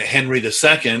Henry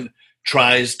II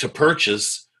tries to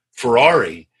purchase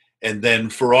Ferrari. And then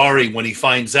Ferrari, when he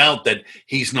finds out that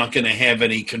he's not going to have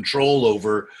any control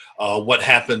over what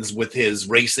happens with his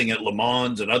racing at Le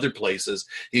Mans and other places,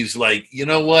 he's like, you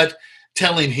know what?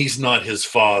 Tell him he's not his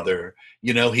father.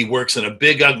 He works in a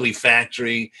big, ugly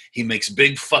factory. He makes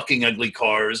big, fucking ugly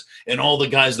cars. And all the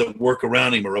guys that work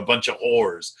around him are a bunch of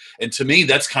whores. And to me,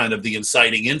 that's kind of the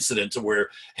inciting incident to where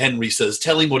Henry says,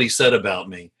 tell him what he said about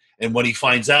me. And when he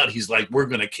finds out, he's like, we're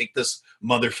going to kick this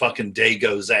motherfucking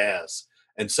Dago's ass.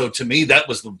 And so to me, that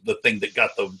was the thing that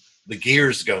got the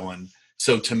gears going.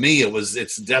 So to me,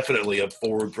 it's definitely a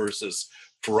Ford versus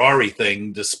Ferrari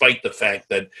thing, despite the fact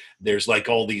that there's like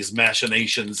all these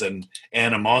machinations and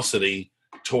animosity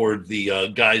toward the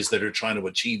guys that are trying to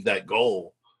achieve that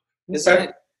goal. Is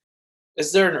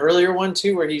there an earlier one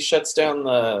too where he shuts down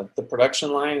the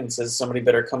production line and says somebody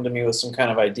better come to me with some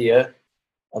kind of idea,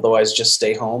 otherwise just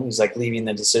stay home? He's like leaving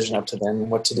the decision up to them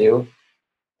what to do.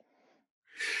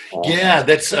 Yeah,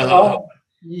 that's.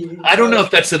 I don't know if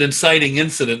that's an inciting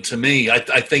incident to me. I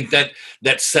think that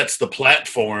sets the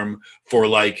platform for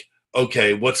like,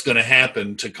 okay, what's going to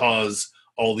happen to cause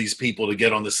all these people to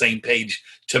get on the same page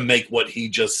to make what he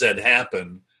just said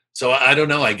happen. So I don't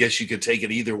know. I guess you could take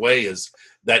it either way, as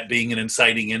that being an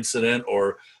inciting incident,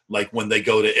 or like when they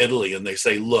go to Italy and they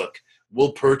say, look,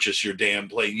 we'll purchase your damn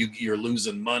plane. You're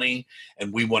losing money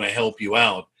and we want to help you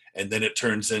out. And then it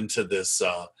turns into this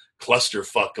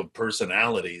clusterfuck of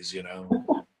personalities, you know?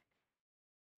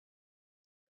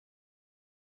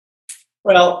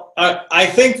 Well, I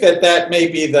think that may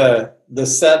be the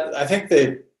set. I think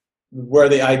where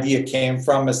the idea came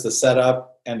from is the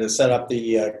setup, and to set up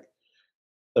the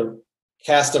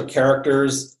cast of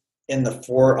characters on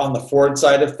the Ford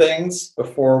side of things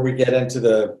before we get into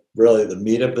the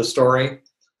meat of the story.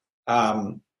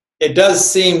 It does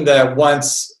seem that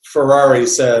once Ferrari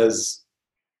says,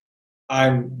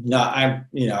 I'm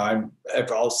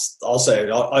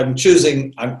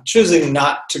choosing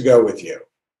not to go with you.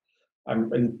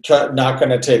 I'm not going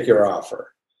to take your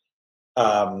offer.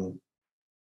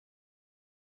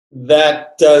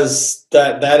 That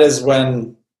is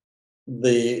when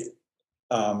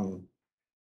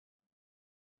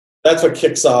that's what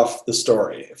kicks off the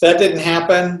story. If that didn't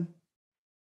happen,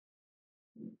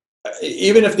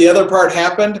 even if the other part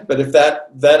happened, but if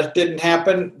that didn't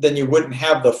happen, then you wouldn't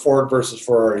have the Ford versus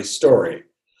Ferrari story.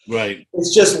 Right.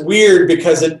 It's just weird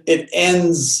because it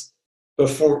ends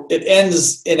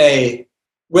in a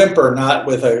whimper, not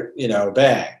with a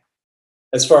bang.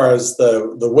 As far as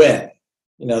the win,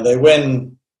 they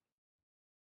win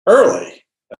early,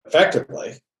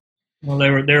 effectively. Well, they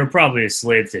were probably a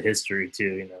slave to history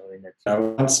too,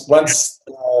 Once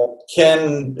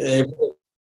Ken,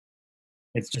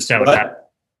 it's just how it happened.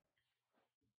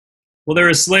 Well, they're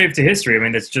a slave to history. I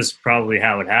mean, that's just probably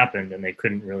how it happened, and they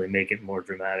couldn't really make it more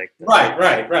dramatic.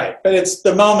 Right. But it's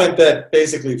the moment that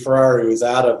basically Ferrari was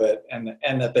out of it, and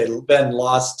that they then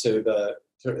lost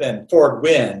and Ford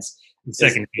wins. The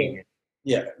second team.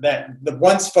 Yeah,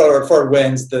 once Ford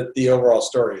wins, the overall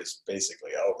story is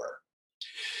basically over.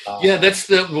 Yeah, that's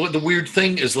the weird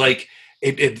thing is like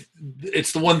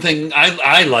it's the one thing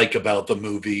I like about the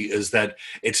movie is that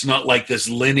it's not like this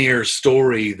linear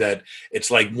story that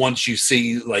it's like once you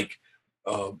see like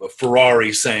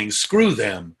Ferrari saying screw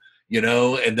them,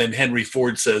 and then Henry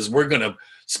Ford says we're going to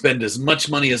spend as much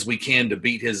money as we can to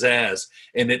beat his ass,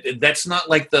 and that's not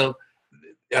like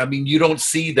you don't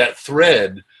see that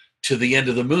thread to the end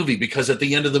of the movie, because at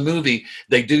the end of the movie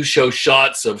they do show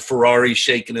shots of Ferrari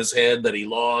shaking his head that he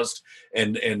lost,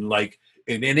 and like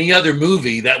in any other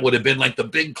movie that would have been like the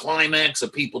big climax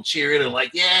of people cheering and like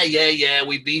yeah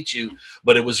we beat you,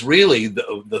 but it was really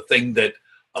the thing that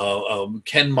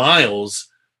Ken Miles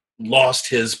lost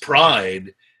his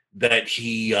pride, that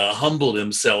he humbled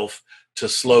himself to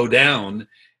slow down,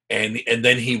 and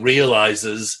then he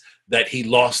realizes that he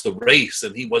lost the race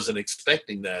and he wasn't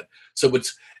expecting that. So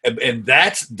and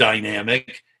that's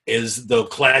dynamic, is the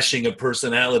clashing of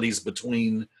personalities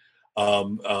between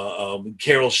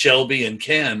Carroll Shelby and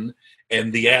Ken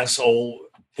and the asshole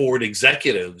Ford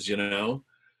executives, So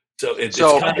it's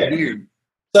kind of weird.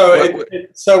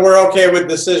 So we're okay with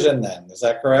decision then, is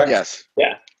that correct? Yes.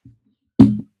 Yeah.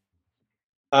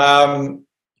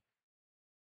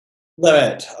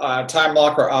 Limit, time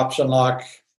lock or option lock,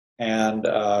 and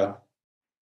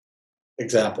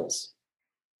examples.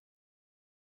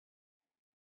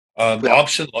 The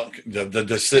option lock, the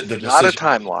decision. Not a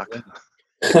time lock.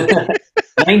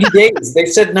 90 days. They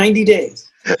said 90 days.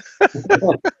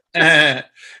 The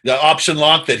option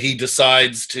lock that he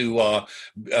decides to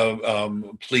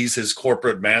please his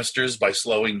corporate masters by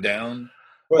slowing down.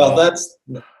 Well, that's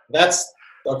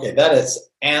okay. That is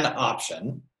an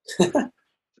option.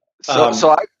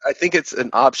 So I think it's an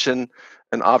option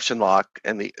lock,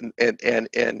 and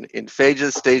in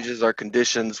phases, stages, or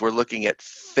conditions, we're looking at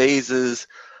phases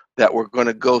that we're going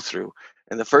to go through.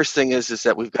 And the first thing is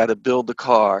that we've got to build the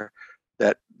car,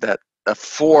 that a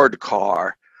Ford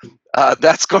car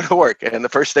that's going to work. And the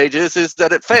first stage is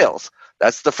that it fails.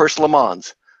 That's the first Le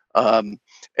Mans. And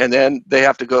then they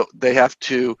have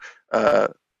to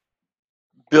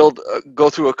go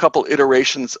through a couple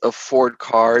iterations of Ford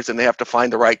cars, and they have to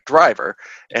find the right driver,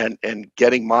 and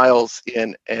getting Miles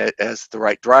in as the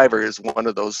right driver is one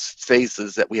of those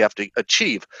phases that we have to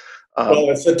achieve. Well,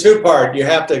 it's a two-part. You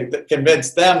have to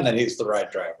convince them that he's the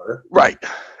right driver. Right.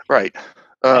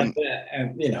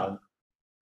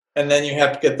 And then you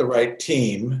have to get the right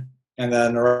team, and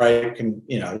then the right,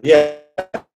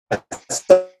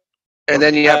 And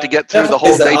then you have to get through the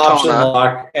whole Daytona.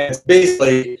 Lock, and it's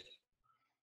basically.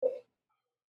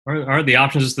 Are the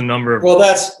options just the number of? Well,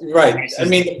 that's right. I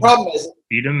mean, the problem is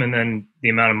beat them, and then the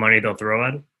amount of money they'll throw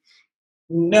at it.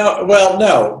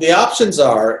 No. The options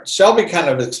are, Shelby kind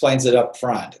of explains it up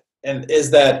front, and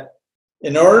is that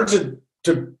in order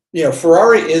to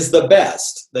Ferrari is the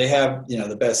best. They have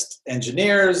the best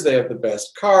engineers, they have the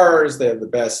best cars, they have the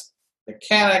best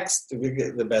mechanics,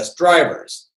 the best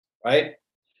drivers, right?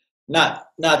 Not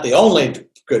the only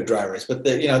good drivers, but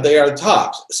they are the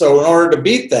tops. So in order to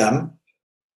beat them,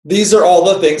 these are all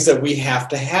the things that we have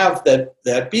to have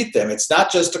that beat them. It's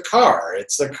not just a car.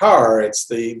 It's the car. It's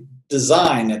the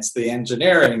design. It's the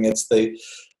engineering. It's the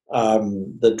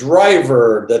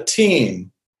driver, the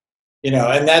team.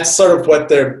 And that's sort of what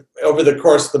they're, over the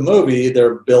course of the movie,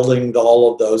 they're building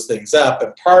all of those things up.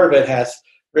 And part of it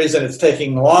reason it's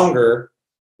taking longer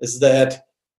is that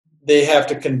they have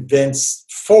to convince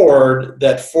Ford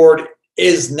that Ford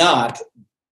is not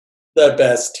the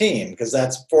best team, because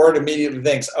that's Ford immediately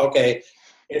thinks, okay,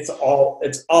 it's all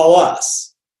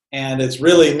us, and it's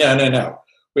really no.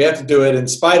 We have to do it in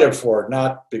spite of Ford,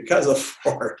 not because of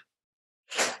Ford.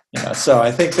 So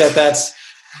I think that's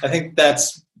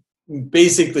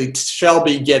basically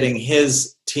Shelby getting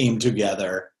his team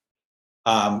together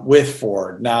with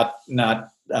Ford, not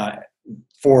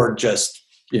Ford just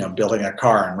building a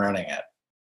car and running it.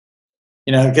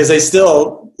 Because they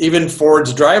still, even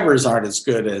Ford's drivers aren't as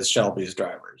good as Shelby's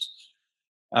drivers.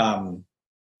 So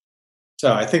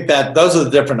I think that those are the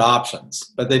different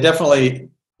options, but they definitely,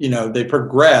 they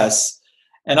progress,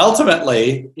 and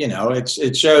ultimately,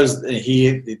 it shows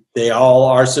that they all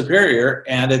are superior,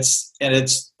 and it's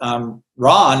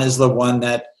Ron is the one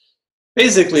that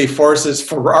basically forces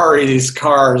Ferrari's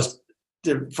drivers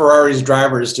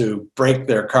to break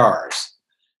their cars.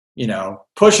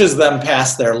 Pushes them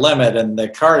past their limit, and the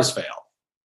cars fail.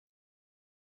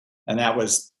 And that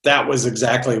was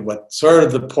exactly what sort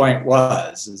of the point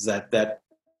was, is that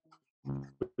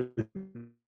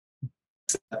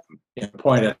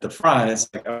point at the front. It's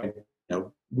like,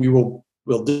 we'll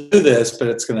do this, but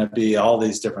it's going to be all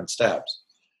these different steps.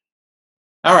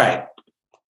 All right.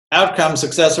 Outcome: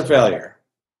 success or failure?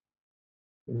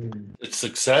 It's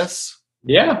success.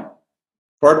 Yeah.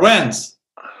 Ford wins.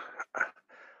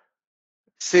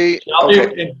 See,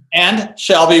 and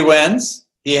Shelby wins.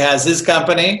 He has his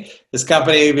company. His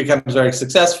company becomes very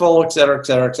successful, et cetera, et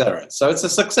cetera, et cetera. So it's a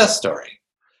success story.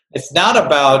 It's not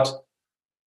about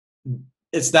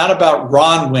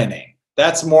Ron winning.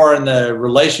 That's more in the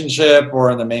relationship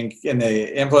or in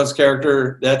the influence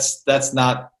character. That's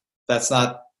not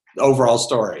the overall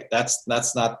story. That's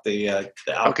not the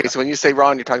outcome. Okay, so when you say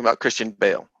Ron, you're talking about Christian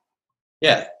Bale.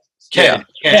 Yeah. Ken.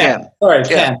 Sorry,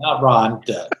 Ken, not Ron.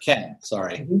 Ken.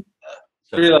 Sorry.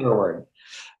 3-letter word.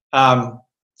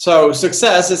 So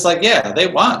success is like, yeah, they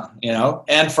won,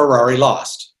 and Ferrari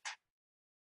lost.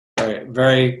 Very,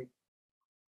 very,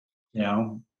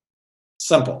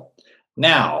 simple.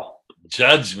 Now,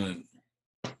 Judgment.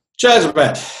 Good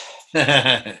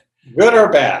or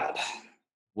bad?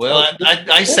 Well,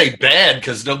 I say bad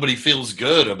because nobody feels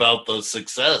good about the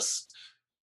success.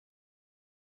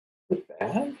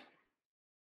 Bad?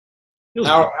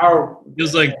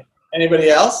 Feels like anybody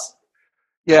else?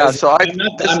 Yeah, so I just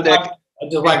want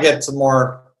to get some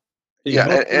more.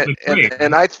 Yeah,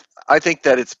 and I think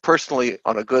that it's personally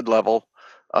on a good level.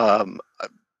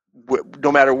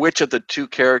 No matter which of the two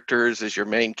characters is your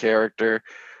main character,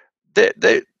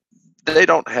 they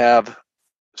don't have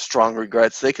strong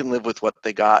regrets. They can live with what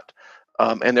they got,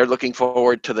 and they're looking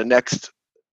forward to the next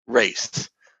race.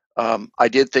 I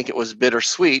did think it was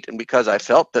bittersweet, and because I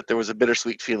felt that there was a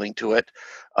bittersweet feeling to it,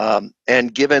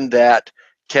 and given that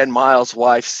Ken Miles'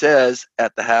 wife says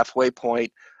at the halfway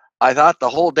point, I thought the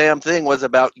whole damn thing was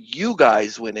about you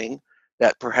guys winning,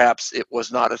 that perhaps it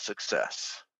was not a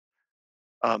success.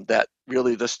 That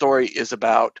really the story is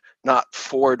about not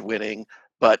Ford winning,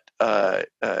 but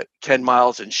Ken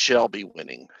Miles and Shelby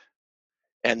winning.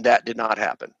 And that did not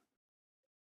happen.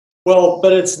 Well,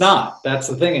 but it's not. That's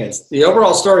the thing is, the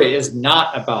overall story is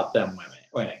not about them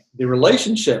winning. The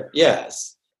relationship,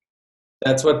 yes.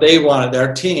 That's what they wanted.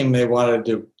 Their team, they wanted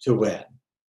to win.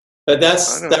 But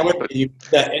that's I know, that would but- be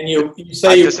that, and you say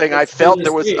I'm you just saying I it's felt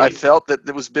there was bittersweet.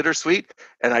 it was bittersweet,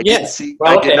 and I Yes, didn't see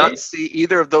well, I did okay. not see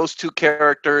either of those two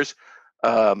characters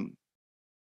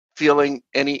feeling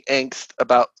any angst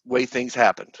about way things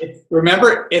happened.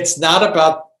 Remember, it's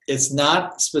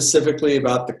not specifically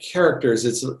about the characters.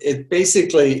 It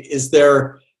basically is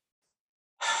there.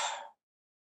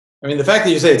 I mean, the fact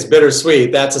that you say it's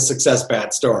bittersweet, that's a success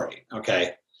bad story,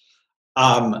 okay?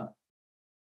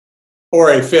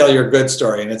 Or a failure good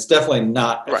story, and it's definitely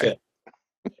not a Right.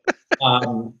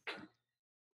 failure.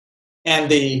 And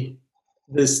the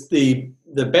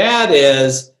bad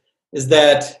is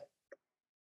that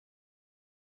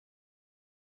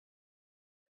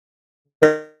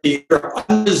there are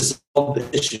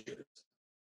unresolved issues.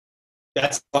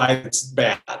 That's why it's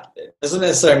bad. It doesn't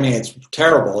necessarily mean it's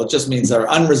terrible. It just means there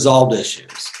are unresolved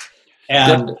issues.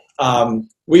 And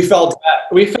we felt,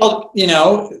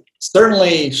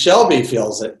 certainly Shelby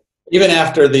feels it, even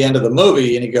after the end of the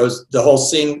movie, and the whole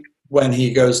scene when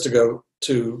he goes to go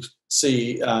to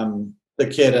see the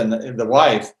kid and the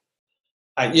wife,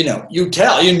 he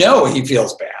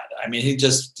feels bad. I mean, he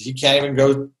can't even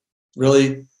go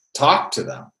really talk to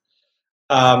them.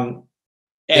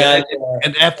 And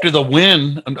after the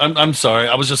win, I'm sorry,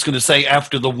 I was just going to say,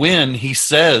 after the win, he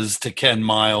says to Ken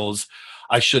Miles,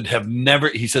 I should have never,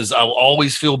 he says, I'll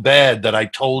always feel bad that I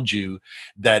told you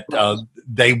that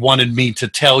they wanted me to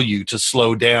tell you to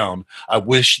slow down. I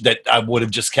wish that I would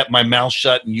have just kept my mouth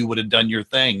shut and you would have done your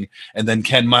thing. And then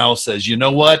Ken Miles says, you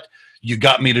know what? You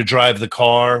got me to drive the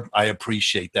car. I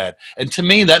appreciate that. And to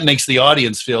me, that makes the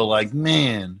audience feel like,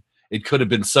 man, it could have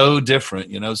been so different,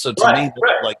 So to me,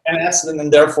 like,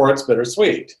 and therefore it's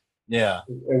bittersweet. yeah,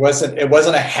 It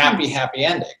wasn't a happy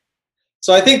ending.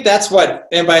 So I think that's where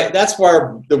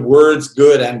the words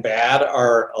good and bad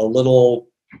are a little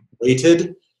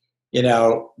weighted.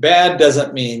 Bad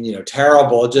doesn't mean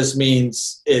terrible. It just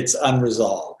means it's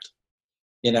unresolved.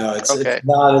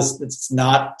 It's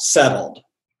not settled.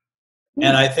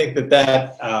 And I think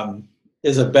that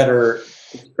is a better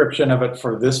description of it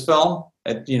for this film.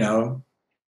 And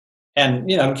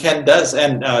Ken does,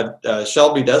 and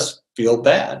Shelby does feel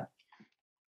bad.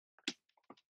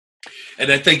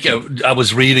 and I think I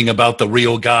was reading about the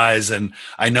real guys, and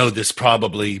I know this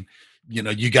probably,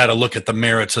 you got to look at the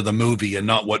merits of the movie and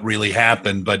not what really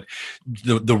happened. But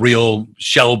the real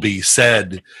Shelby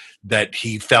said that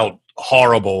he felt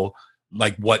horrible,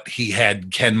 like what he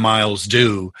had Ken Miles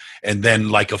do. And then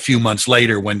like a few months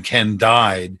later when Ken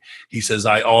died, he says,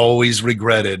 I always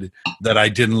regretted that I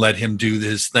didn't let him do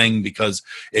this thing because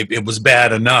it was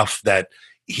bad enough that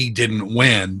he didn't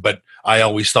win. But I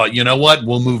always thought, you know what,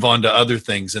 we'll move on to other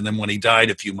things. And then when he died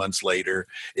a few months later,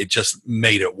 it just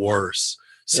made it worse.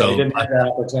 So he didn't have that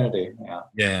opportunity.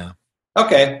 Yeah.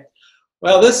 Okay.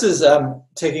 Well, this is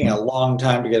taking a long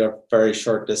time to get a very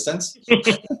short distance.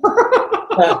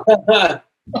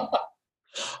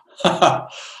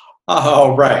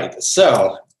 All right.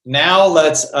 So now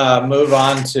let's move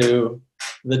on to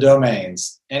the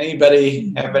domains.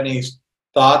 Anybody have any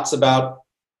thoughts about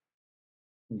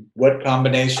what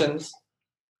combinations?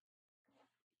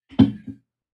 Can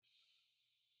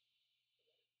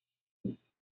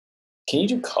you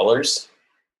do colors?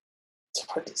 It's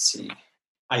hard to see.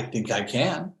 I think I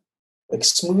can. Like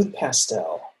smooth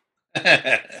pastel.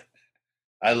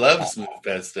 I love smooth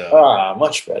pastel. Ah,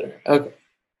 much better. Okay.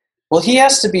 Well, he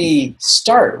has to be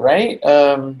start, right?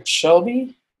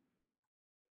 Shelby?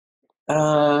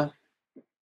 And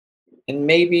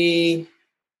maybe,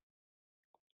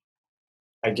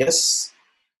 I guess,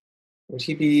 would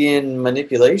he be in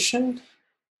manipulation?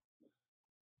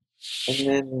 And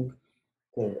then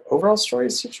the overall story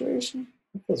situation?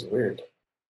 That feels weird.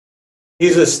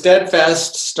 He's a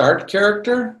steadfast start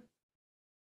character.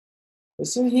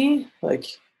 Isn't he? Like,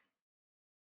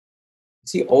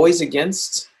 is he always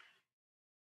against?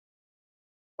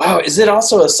 Wow, is it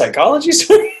also a psychology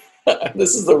story?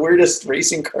 This is the weirdest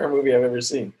racing car movie I've ever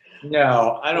seen.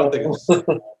 No, I don't think it's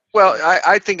Well,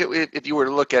 I think if you were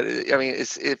to look at it, I mean,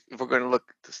 if we're going to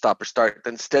look to stop or start,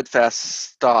 then steadfast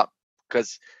stop,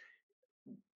 because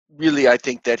really I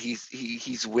think that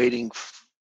he's waiting,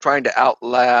 trying to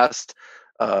outlast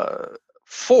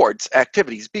Ford's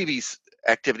activities, BB's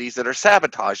activities that are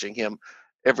sabotaging him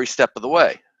every step of the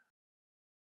way.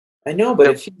 I know, but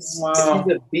if he's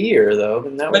a beer, though,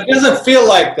 then that But it doesn't feel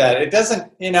like that. It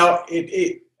doesn't,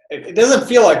 it doesn't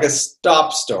feel like a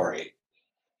stop story.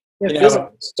 it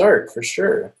doesn't start for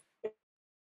sure.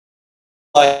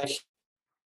 Like,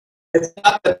 it's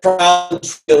not the trials and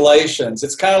tribulations.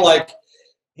 It's kind of like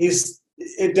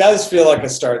it does feel like a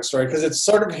start story because it's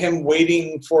sort of him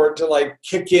waiting for it to like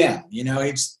kick in.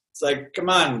 It's like, come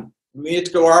on, we need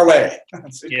to go our way.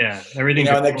 Yeah, everything.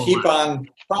 And they keep on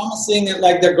promising it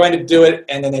like they're going to do it,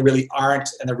 and then they really aren't,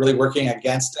 and they're really working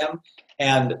against him.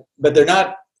 But they're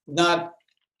not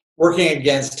working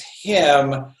against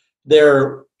him.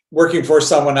 They're working for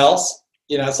someone else.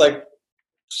 It's like,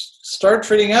 start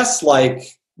treating us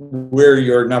like we're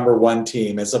your number one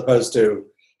team as opposed to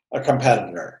a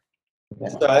competitor. Yeah.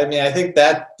 So I think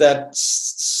that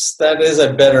is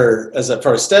a better,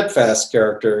 for a Steadfast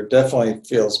character, definitely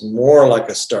feels more like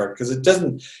a start, because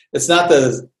it's not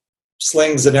the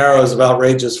slings and arrows of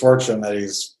outrageous fortune that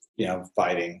he's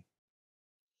fighting.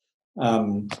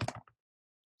 So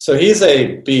he's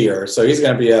a B'er, so he's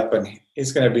going to be up, and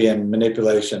he's going to be in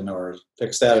manipulation or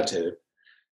fixed attitude.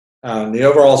 The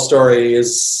overall story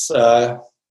is, okay.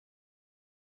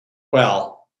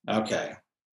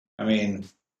 I mean,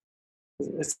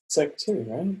 it's like 2,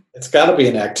 right? It's got to be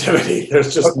an activity.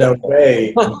 There's just no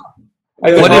way.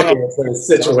 It's a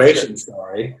situation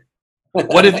story.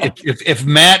 What if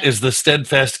Matt is the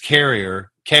Steadfast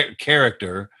character?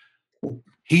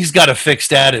 He's got a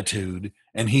fixed attitude,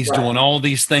 and he's doing all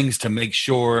these things to make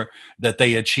sure that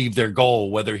they achieve their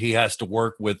goal, whether he has to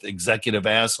work with executive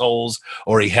assholes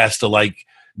or he has to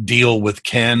deal with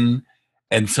Ken.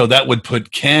 And so that would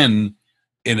put Ken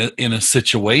in a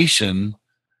situation,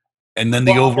 and then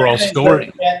the overall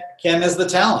story. Ken is the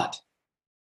talent.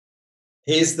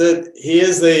 He is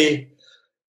the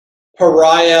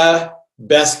pariah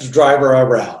best driver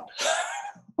around.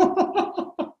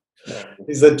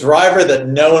 He's the driver that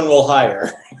no one will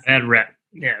hire. Bad rep.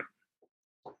 Yeah.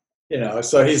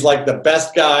 So he's like the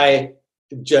best guy,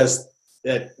 just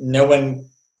that no one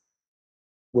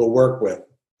will work with.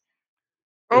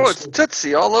 Oh, it's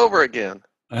Tootsie all over again.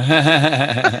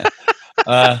 And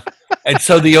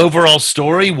so the overall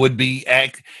story would be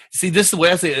See, this is the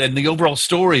way I say it. And the overall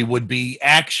story would be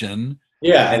action.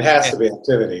 Yeah, it has to be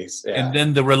activities. Yeah. And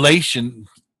then the relationship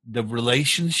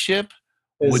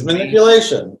is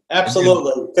manipulation.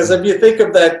 Absolutely. Because if you think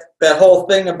of that whole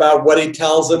thing about what he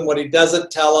tells him, what he doesn't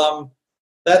tell him,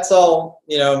 that's all,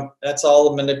 that's all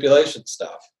the manipulation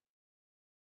stuff.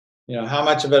 How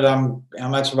much am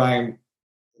I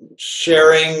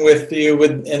sharing with you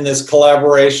in this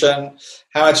collaboration?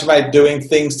 How much am I doing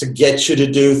things to get you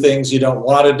to do things you don't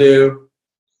want to do?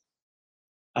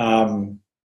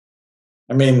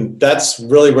 That's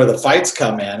really where the fights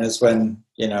come in, is when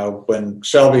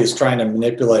Shelby is trying to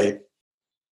manipulate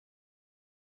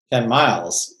Ken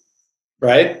Miles,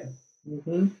 right?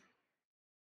 Mm-hmm.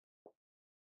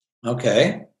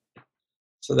 Okay.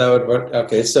 So that would work.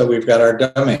 Okay, so we've got our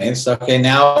domains. Okay,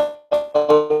 now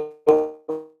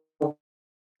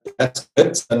that's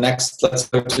good. So next, let's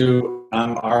go to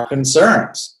our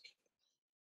concerns.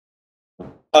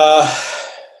 Oh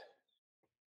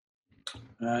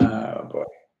boy.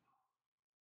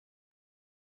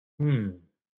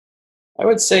 I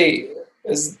would say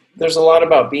there's a lot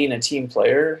about being a team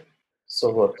player.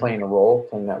 So playing that role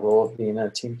of being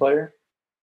a team player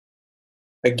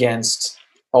against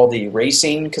all the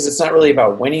racing, because it's not really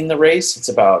about winning the race. It's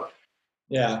about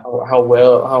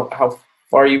how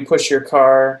far you push your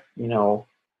car.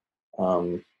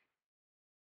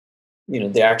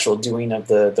 The actual doing of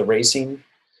the racing.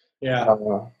 Yeah.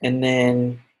 And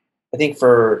then I think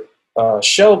for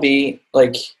Shelby,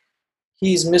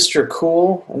 he's Mr.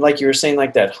 Cool, and like you were saying,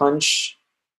 that hunch,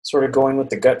 sort of going with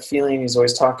the gut feeling. He's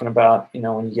always talking about,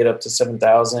 when you get up to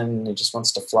 7,000, he just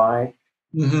wants to fly.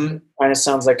 Mm-hmm. Kind of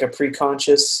sounds like a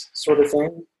pre-conscious sort of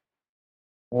thing.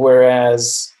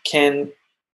 Whereas Ken,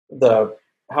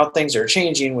 how things are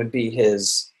changing would be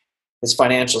his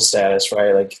financial status,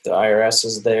 right? Like the IRS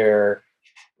is there,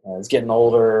 he's getting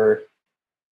older.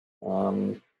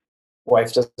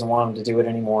 Wife doesn't want him to do it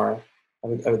anymore. I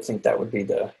would think that would be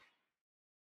the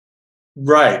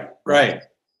right. That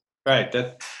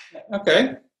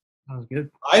okay. Sounds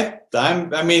good.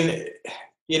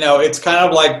 It's kind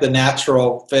of like the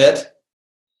natural fit.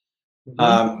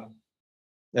 Mm-hmm.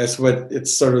 That's what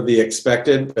it's sort of the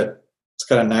expected, but it's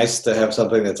kind of nice to have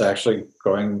something that's actually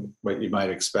going what you might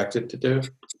expect it to do.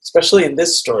 Especially in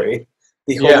this story,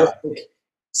 the holistic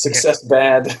success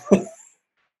bad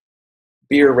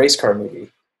beer race car movie.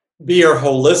 Beer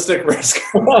holistic race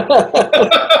car.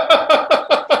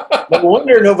 No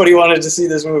wonder nobody wanted to see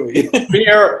this movie.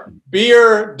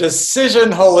 Beer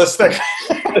decision holistic.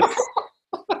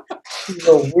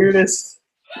 The weirdest.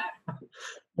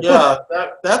 Yeah,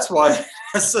 that's why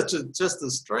it's just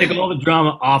a strange. Take all the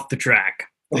drama off the track.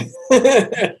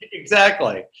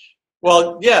 Exactly.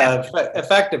 Well, yeah,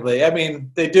 effectively.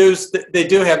 They do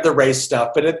have the race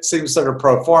stuff, but it seems sort of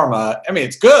pro forma.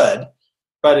 It's good,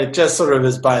 but it just sort of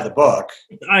is by the book.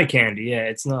 It's eye candy. Yeah,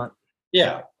 it's not.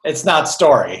 Yeah, it's not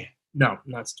story, No,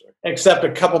 not story. except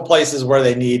a couple places where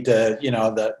they need to,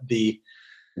 the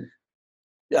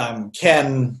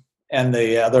Ken and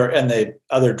the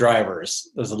other drivers.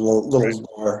 There's a little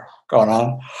more going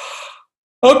on.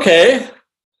 Okay,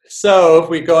 so if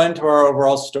we go into our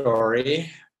overall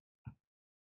story,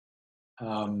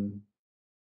 Oh,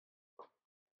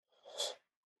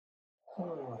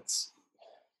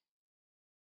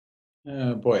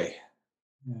 oh boy,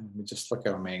 let me just look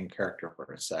at our main character for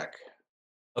a sec.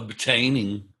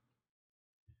 Obtaining.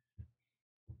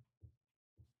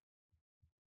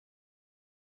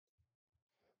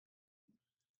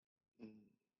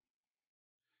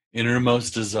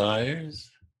 Innermost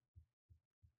desires.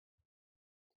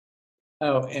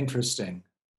 Oh, interesting.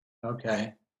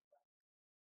 Okay.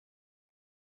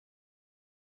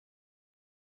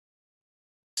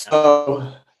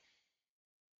 So,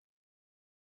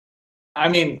 I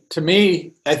mean, to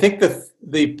me, I think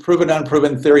the proven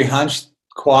unproven theory hunch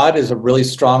quad is a really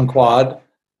strong quad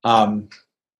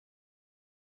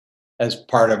as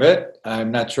part of it.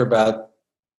 I'm not sure about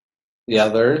the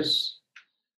others.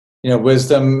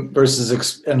 Wisdom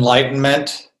versus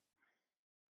enlightenment.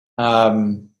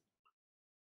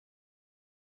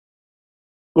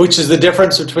 Which is the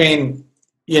difference between,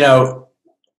 I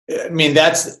mean,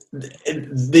 that's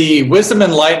the wisdom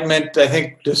enlightenment, I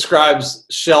think, describes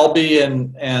Shelby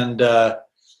and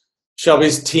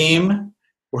Shelby's team,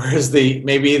 whereas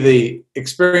maybe the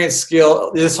experience,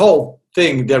 skill, this whole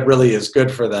thing that really is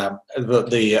good for them,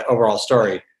 the overall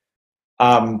story.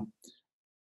 The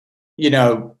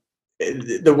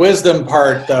wisdom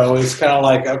part though is kind of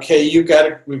like, okay,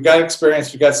 we've got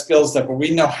experience, we've got skill stuff, but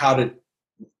we know how to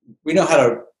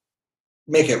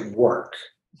make it work.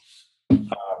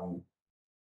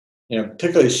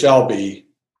 Particularly Shelby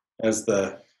as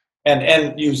and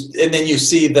then you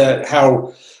see that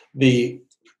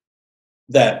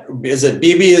is it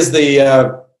BB is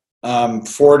the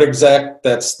Ford exec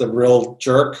that's the real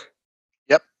jerk.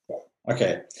 Yep.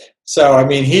 Okay, so I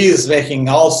mean he's making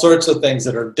all sorts of things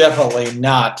that are definitely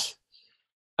not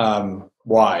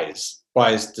wise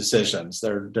decisions.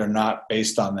 They're not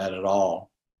based on that at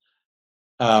all.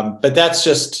 But that's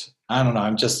just, I don't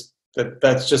know.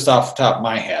 That's just off the top of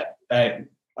my head.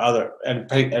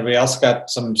 Anybody else got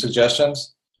some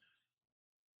suggestions?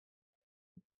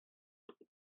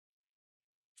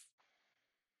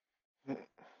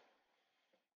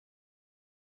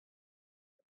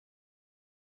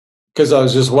 Because I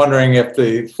was just wondering if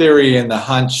the theory and the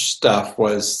hunch stuff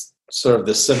was sort of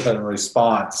the symptom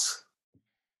response,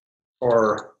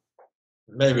 or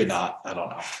maybe not. I don't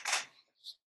know.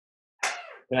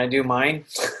 can I do mine?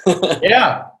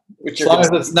 Yeah, Which as long as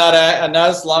it's not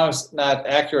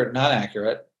accurate, not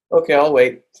accurate. Okay, I'll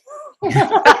wait. It's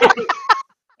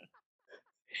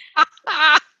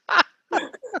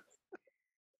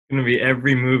gonna be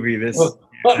every movie this.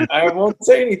 I won't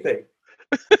say anything.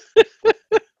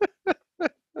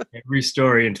 Every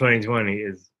story in 2020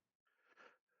 is.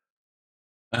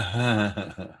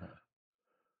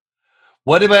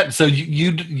 What about, so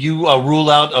you rule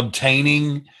out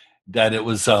obtaining, that it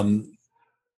was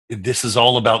this is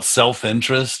all about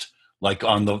self-interest, like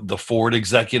on the Ford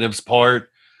executives part,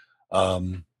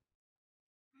 Ken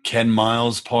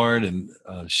Miles part, and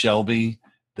Shelby,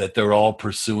 that they're all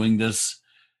pursuing this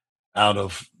out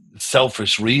of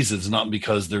selfish reasons, not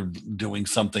because they're doing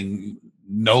something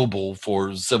noble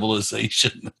for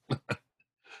civilization.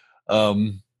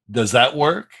 Does that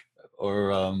work,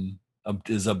 or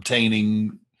is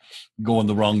obtaining going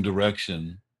the wrong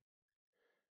direction?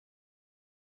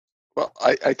 Well,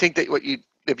 I think that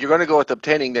if you're going to go with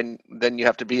obtaining, then you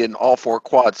have to be in all four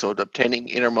quads. So obtaining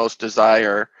innermost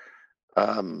desire,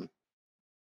 and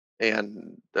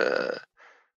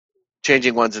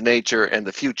changing one's nature and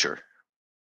the future.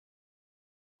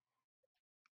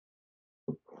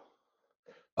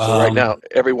 So right now,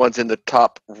 everyone's in the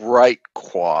top right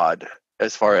quad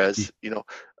as far as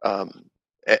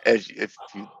as if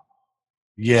you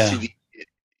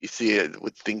you see it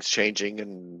with things changing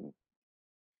and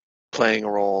playing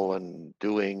a role and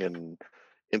doing and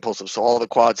impulsive. So all the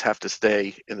quads have to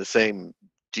stay in the same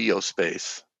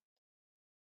geospace.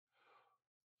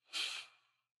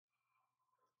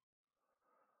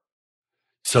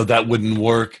 So that wouldn't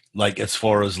work, like as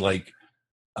far as like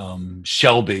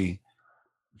Shelby,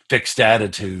 fixed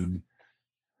attitude,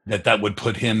 that would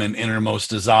put him in innermost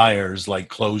desires, like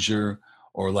closure,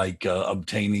 or like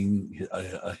obtaining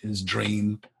his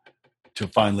dream to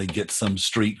finally get some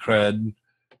street cred.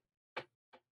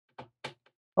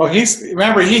 Oh,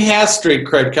 remember he has street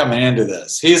cred coming into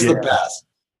this. He's the best.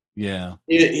 Yeah.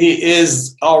 He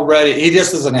is already. He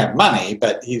just doesn't have money,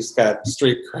 but he's got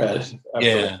street cred.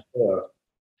 Yeah.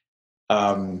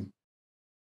 Um,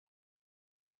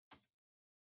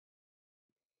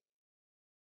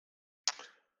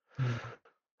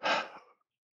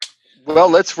 Well,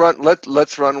 let's run.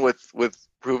 Let's run with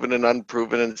proven and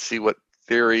unproven and see what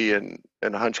theory and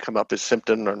hunch come up as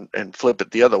symptom, and flip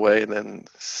it the other way, and then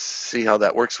see how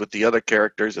that works with the other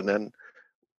characters, and then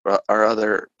our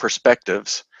other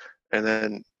perspectives,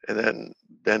 and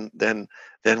then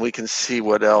we can see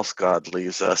what else God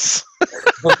leaves us.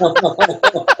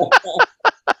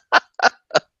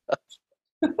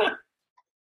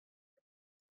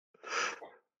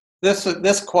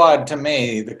 this quad, to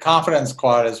me, the confidence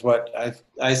quad, is what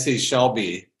I see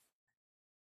Shelby.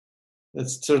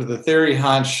 It's sort of the theory,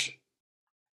 hunch,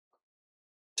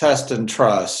 test, and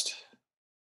trust.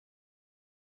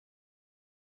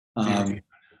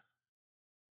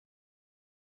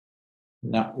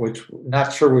 Not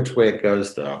sure which way it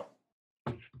goes though.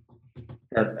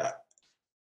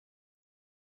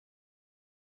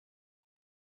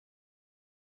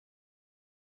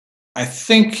 I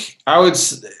think I would,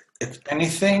 if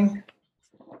anything.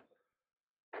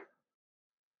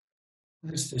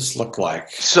 What does this look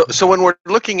like? So when we're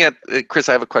looking at Chris,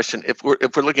 I have a question. If we're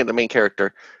looking at the main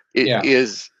character,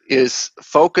 is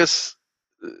focus.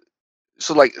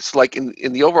 So like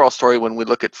in the overall story, when we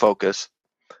look at focus,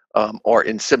 or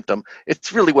in symptom,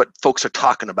 it's really what folks are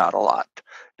talking about a lot.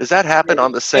 Does that happen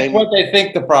on the same? What they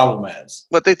think the problem is.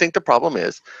 What they think the problem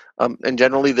is, and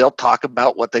generally they'll talk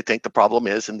about what they think the problem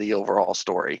is in the overall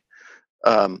story.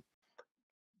 But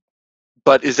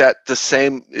is that the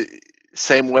same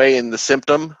way in the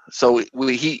symptom? So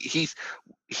we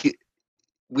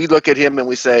look at him and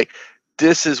we say,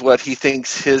 this is what he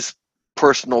thinks his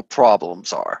personal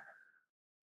problems are.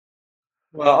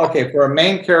 Well, okay, for a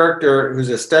main character who's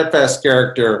a steadfast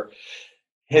character,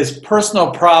 his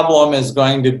personal problem is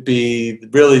going to be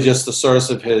really just the source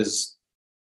of his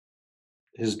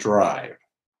drive.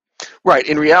 Right,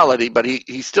 in reality, but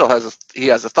he still has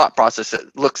a thought process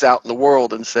that looks out in the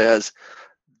world and says,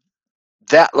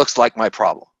 that looks like my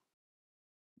problem.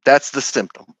 That's the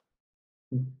symptom.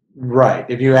 Right.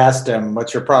 If you asked him,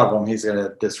 what's your problem, he's going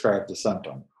to describe the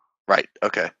symptom. Right,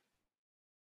 okay.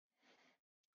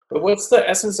 But what's the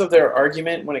essence of their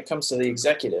argument when it comes to the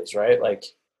executives, right? Like,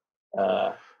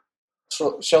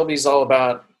 Shelby's all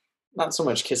about not so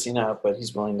much kissing up, but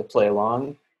he's willing to play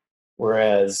along.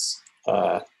 Whereas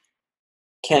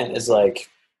Kent is like,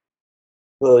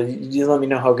 well, you let me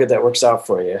know how good that works out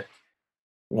for you.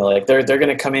 You know, like they're going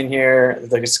to come in here.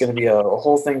 There's going to be a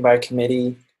whole thing by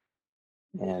committee,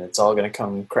 and it's all going to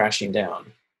come crashing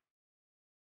down.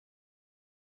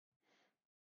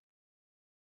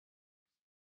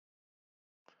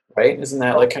 Right? Isn't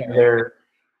that like kind of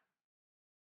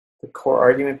the core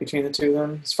argument between the two of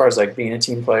them, as far as like being a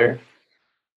team player?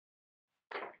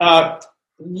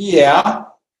 Yeah.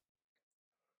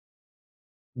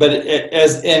 But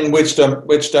as in which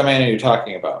domain are you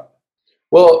talking about?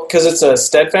 Well, because it's a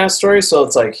steadfast story, so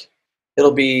it's like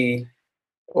it'll be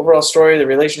overall story, the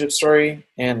relationship story,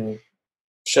 and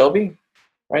Shelby,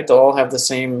 right? They'll all have the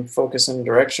same focus and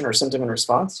direction or symptom and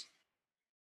response.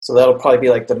 So that'll probably be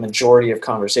like the majority of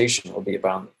conversation will be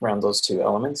about around those two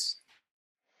elements.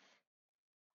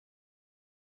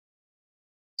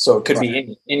 So it could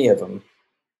be any of them.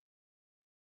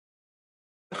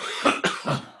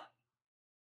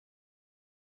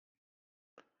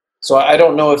 So I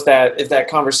don't know if that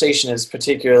conversation is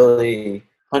particularly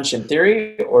hunch and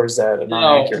theory, or is that a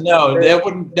non-accurate? No,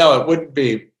 it wouldn't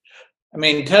be. I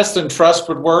mean, test and trust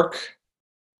would work.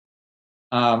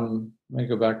 Let me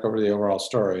go back over the overall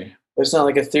story. But it's not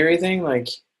like a theory thing. Like,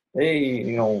 hey,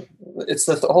 you know, it's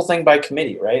the whole thing by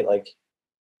committee, right? Like,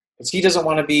 because he doesn't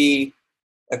want to be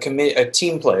a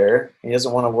team player. He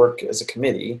doesn't want to work as a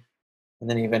committee, and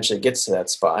then he eventually gets to that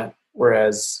spot.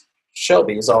 Whereas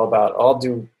Shelby is all about, I'll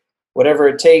do whatever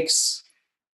it takes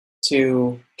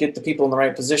to get the people in the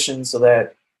right position so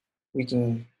that we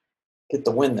can get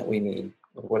the win that we need,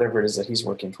 or whatever it is that he's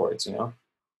working towards, you know?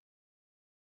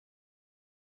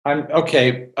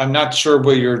 I'm not sure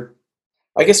where you're.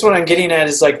 I guess what I'm getting at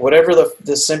is like whatever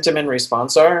the symptom and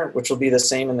response are, which will be the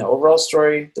same in the overall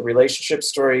story, the relationship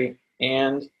story,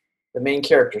 and the main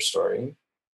character story.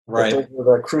 Right. Those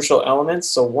are the crucial elements.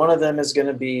 So one of them is going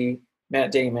to be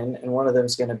Matt Damon, and one of them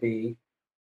is going to be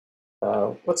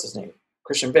what's his name?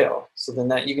 Christian Bale. So then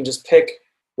that you can just pick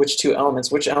which two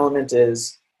elements, which element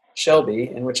is Shelby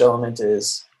and which element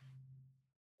is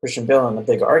Christian Bale in the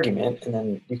big argument, and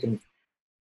then you can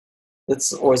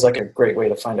It's always like a great way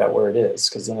to find out where it is,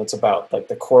 because then it's about like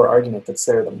the core argument that's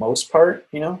there the most part,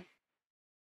 you know?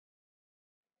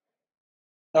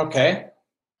 Okay.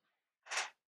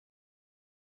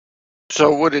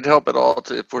 So would it help at all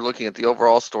to, if we're looking at the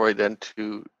overall story, then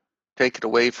to take it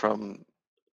away from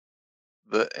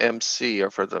the MC or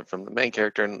from the main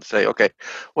character and say, okay,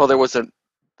 well, there was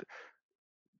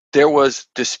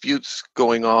disputes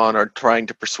going on or trying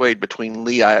to persuade between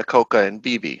Lee Iacocca and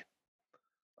Bibi.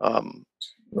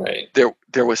 Right.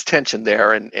 There was tension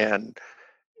there, and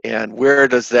where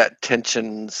does that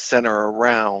tension center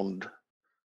around,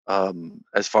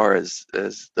 as far as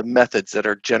the methods that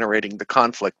are generating the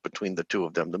conflict between the two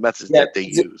of them, the methods that they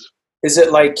use? Is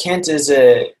it like Kent is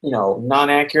a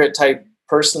non-accurate type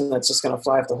person that's just going to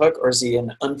fly off the hook, or is he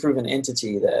an unproven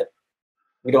entity that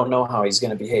we don't know how he's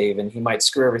going to behave, and he might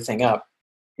screw everything up,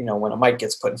 when a mic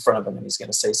gets put in front of him and he's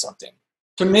going to say something?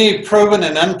 To me, proven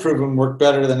and unproven work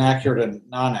better than accurate and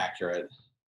non-accurate.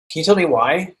 Can you tell me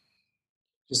why?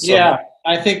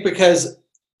 I think because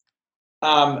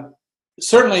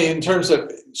certainly in terms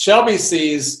of Shelby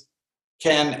sees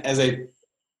Ken as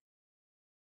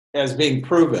being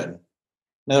proven.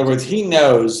 In other words, he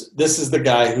knows this is the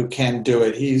guy who can do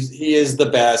it. He is the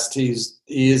best. He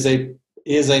is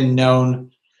a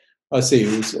known. Let's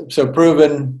see. So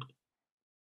proven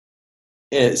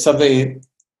is something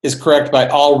is correct by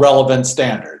all relevant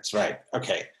standards, right?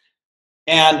 Okay.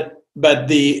 But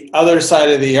the other side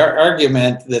of the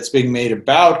argument that's being made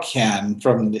about Ken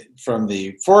from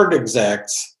the Ford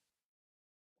execs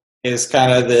is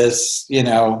kind of this,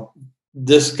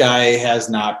 this guy has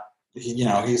not,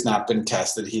 he's not been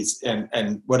tested.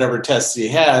 And whatever tests he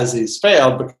has, he's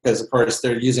failed because, of course,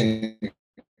 they're using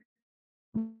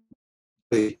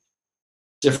a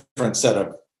different set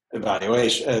of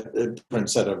evaluations.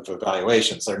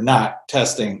 They're not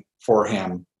testing for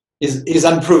him. He's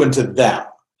unproven to them.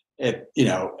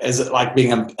 As it like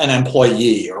being an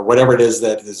employee or whatever it is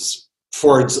that his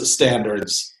Ford's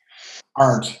standards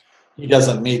aren't. He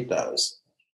doesn't meet those.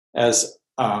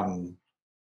 And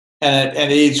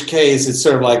in each case, it's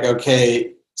sort of like,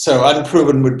 okay, so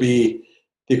unproven would be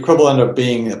the equivalent of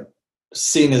being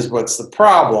seen as what's the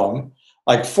problem.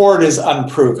 Like Ford is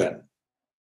unproven,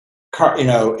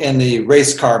 in the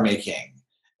race car making,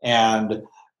 and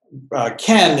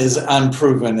Ken is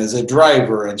unproven as a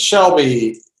driver, and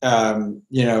Shelby,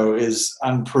 is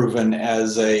unproven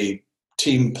as a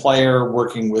team player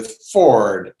working with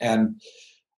Ford. And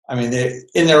I mean,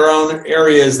 in their own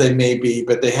areas they may be,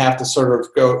 but they have to sort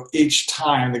of go each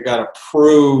time. They got to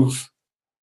prove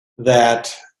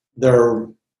that they're,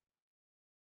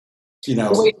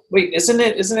 Wait, isn't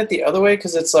it the other way?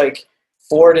 Because it's like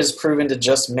Ford is proven to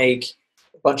just make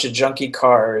a bunch of junky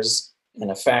cars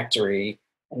in a factory,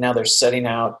 and now they're setting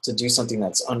out to do something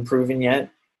that's unproven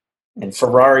yet. And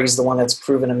Ferrari's the one that's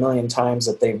proven a million times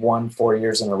that they've won 4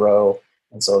 years in a row.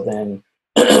 And so then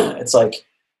it's like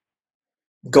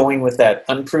going with that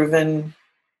unproven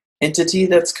entity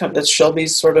that's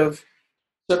Shelby's sort of.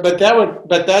 But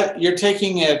you're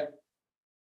taking it.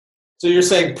 So you're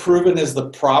saying proven is the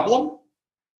problem?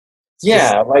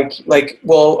 Yeah,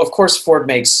 well, of course Ford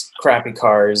makes crappy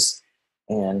cars,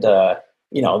 and they're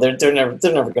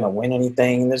never going to win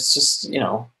anything. There's just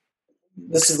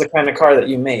this is the kind of car that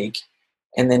you make.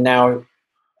 And then now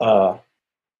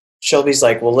Shelby's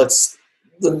like, well, he's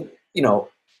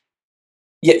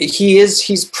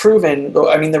proven.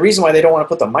 I mean, the reason why they don't want to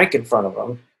put the mic in front of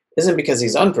him isn't because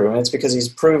he's unproven. It's because he's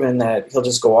proven that he'll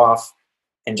just go off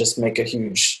and just make a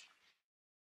huge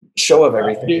show of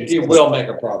everything. He will make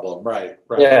a problem, right?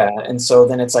 Yeah, and so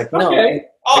then it's like, no. Okay.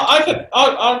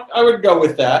 I would go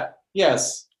with that.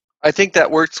 Yes. I think that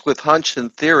works with hunch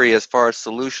and theory as far as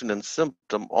solution and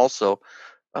symptom also,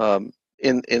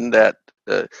 in that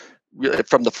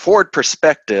from the Ford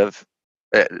perspective.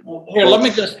 Here, let me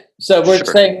just. So we're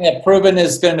saying that proven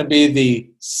is going to be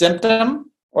the symptom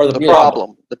or the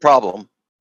problem. The problem.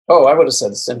 Oh, I would have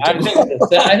said symptom. I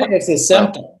think it's the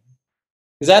symptom,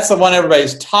 because that's the one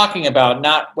everybody's talking about,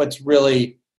 not what's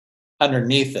really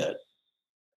underneath it.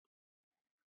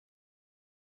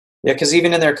 Yeah, because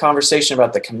even in their conversation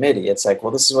about the committee, it's like,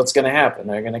 well, this is what's going to happen.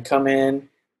 They're going to come in.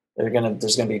 There's going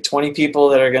to be 20 people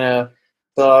that are going to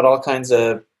fill out all kinds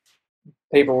of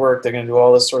paperwork. They're going to do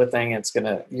all this sort of thing.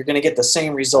 You're going to get the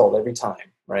same result every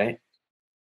time, right?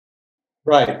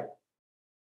 Right.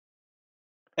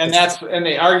 And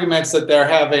the arguments that they're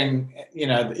having,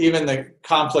 even the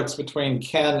conflicts between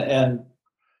Ken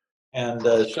and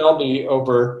Shelby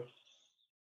over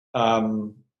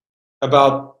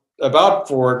about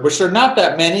Ford, which are not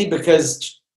that many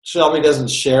because Shelby doesn't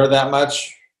share that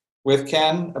much with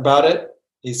Ken about it.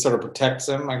 he sort of protects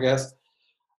him, I guess.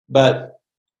 But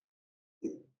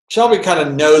Shelby kind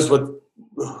of knows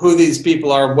who these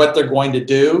people are, what they're going to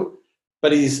do,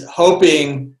 but he's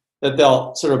hoping that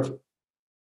they'll sort of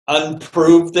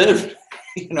unprove them.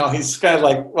 He's kind of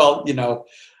like, well, these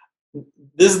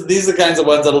are the kinds of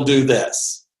ones that'll do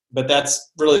this, but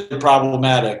that's really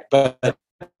problematic. But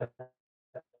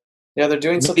Yeah, they're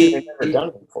doing something they've never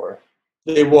done before.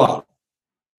 they won't.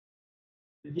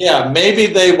 Yeah, maybe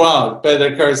they won't, but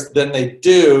of course then they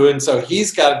do, and so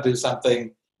he's got to do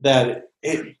something that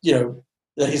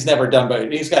that he's never done,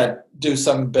 but he's got to do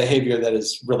some behavior that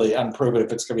is really unproven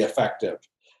if it's going to be effective.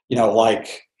 Toward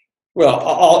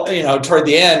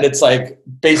the end, it's like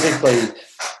basically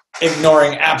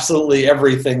ignoring absolutely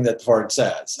everything that Ford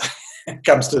says. It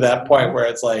comes to that point where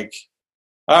it's like,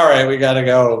 all right, we got to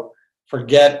go.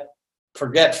 Forget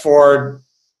Ford.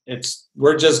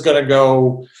 We're just going to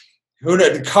go. Who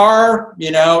knows? The car,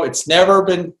 it's never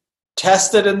been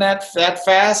tested in that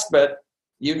fast, but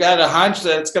you got a hunch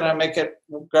that it's going to make it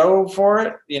go for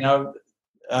it, and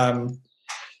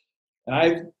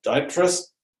I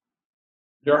trust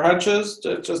your hunches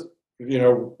to just,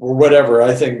 or whatever.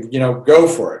 I think, go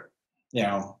for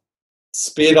it,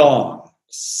 speed along,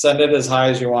 send it as high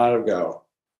as you want it to go.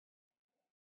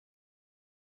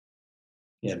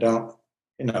 Yeah, don't,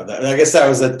 I guess that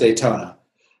was at Daytona,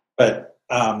 but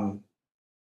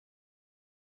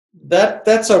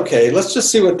that's okay. Let's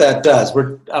just see what that does.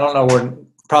 We're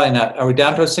probably not. Are we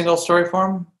down to a single story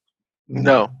form?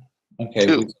 No. Okay.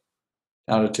 2.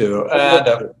 Down to 2. And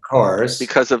of course.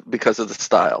 Because of the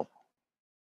style.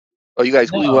 Oh, you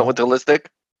guys we went with holistic?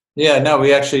 Yeah, no, we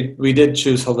did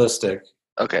choose holistic.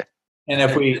 Okay. And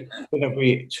if we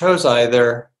chose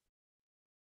either,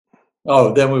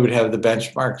 then we would have the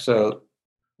benchmark. So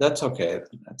that's okay.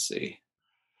 Let's see.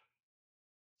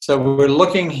 So we're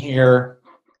looking here.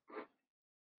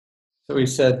 So we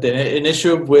said an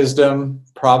issue of wisdom,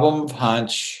 problem of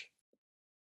hunch,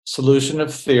 solution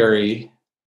of theory,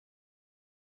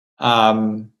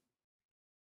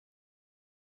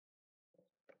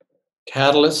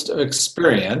 catalyst of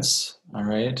experience, all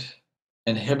right,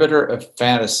 inhibitor of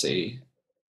fantasy.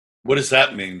 What does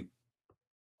that mean?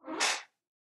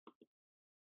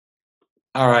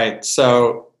 All right,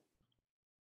 so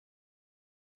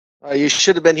you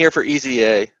should have been here for Easy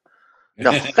A.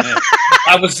 No.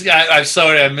 I'm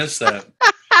sorry I missed that.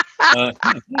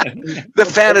 The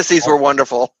fantasies were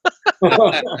wonderful.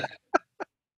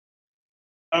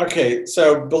 okay,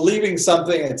 so believing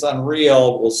something that's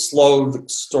unreal will slow the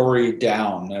story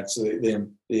down. That's the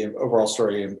overall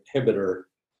story inhibitor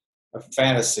of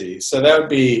fantasy. So that would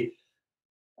be,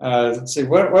 let's see,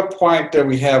 what point do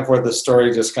we have where the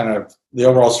story just the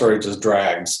overall story just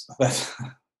drags?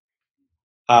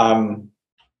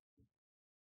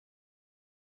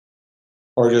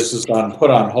 Or just is put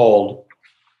on hold.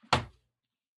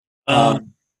 I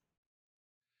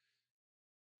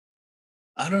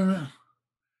don't know.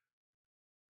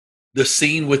 The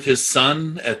scene with his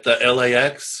son at the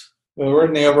LAX? We're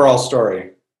in the overall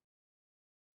story.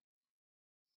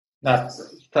 Not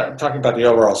talking about the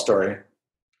overall story.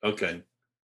 Okay.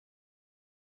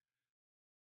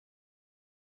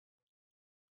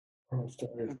 Overall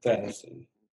story of fantasy.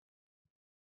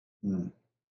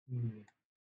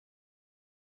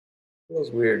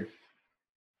 Feels weird.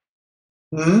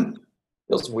 Hmm?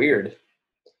 Feels weird.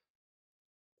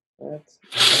 I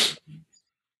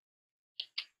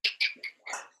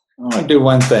want to do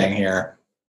one thing here.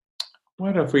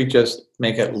 What if we just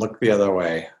make it look the other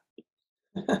way?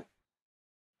 All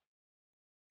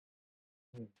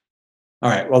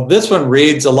right. Well, this one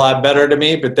reads a lot better to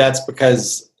me, but that's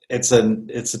because it's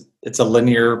a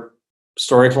linear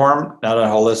story form, not a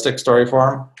holistic story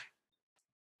form.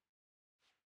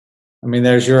 I mean,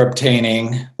 there's your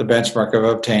obtaining, the benchmark of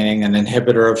obtaining, an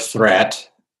inhibitor of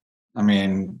threat. I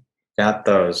mean, got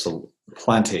those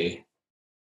plenty.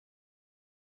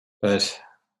 But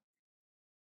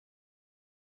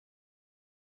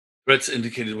Brett's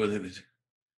indicated what it is.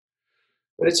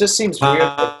 But it just seems weird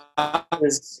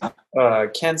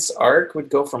that Kent's arc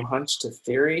would go from hunch to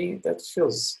theory. That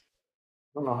feels,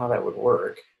 I don't know how that would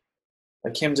work.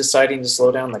 Like him deciding to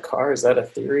slow down the car, is that a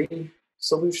theory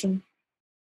solution?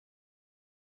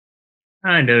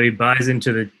 I know he buys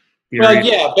into the theory. well,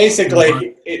 yeah,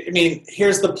 basically, I mean,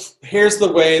 here's the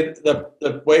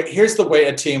way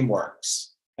a team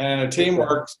works. And a team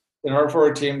works, in order for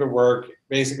a team to work,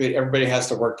 basically everybody has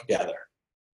to work together.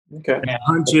 Okay.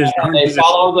 And they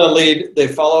follow the lead. They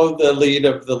follow the lead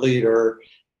of the leader,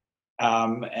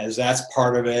 as that's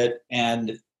part of it.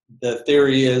 And the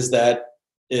theory is that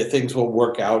things will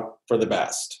work out for the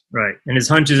best. Right. And his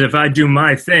hunch is if I do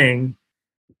my thing,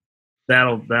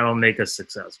 that'll make us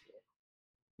successful,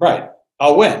 Right.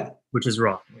 I'll win. which is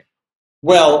wrong.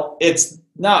 Well, it's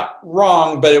not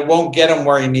wrong, but it won't get him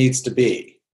where he needs to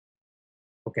be.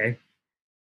 Okay.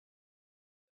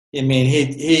 I mean,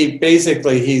 he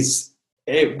basically he's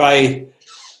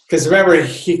because remember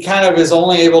he kind of is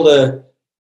only able to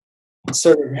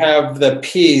sort of have the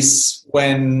peace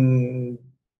when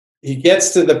he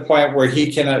gets to the point where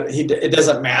he can it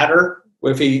doesn't matter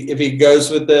if he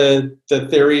goes with the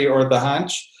theory or the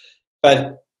hunch,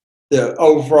 but the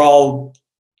overall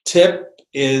tip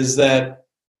is that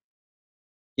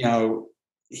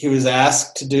he was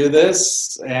asked to do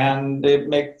this, and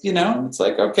it's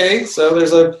like, okay, so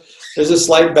there's a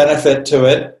slight benefit to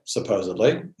it,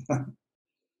 supposedly.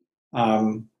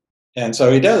 And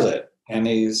so he does it, and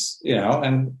he's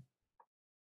and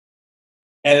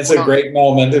it's a great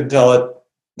moment until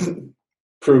it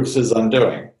proves his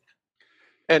undoing.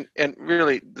 And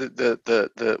really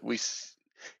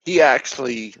he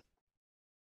actually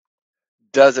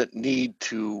doesn't need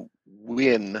to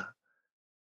win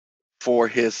for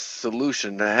his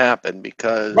solution to happen,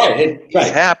 because he's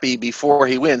happy before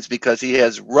he wins because he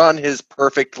has run his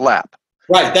perfect lap.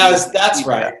 Right. That's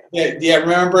right. Yeah.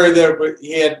 Remember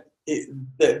that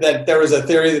that there was a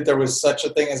theory that there was such a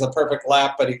thing as a perfect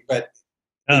lap, but he could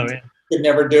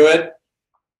never do it.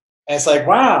 And it's like,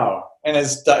 wow. And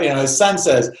his son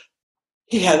says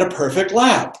he had a perfect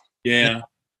lap. Yeah.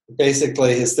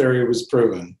 Basically, his theory was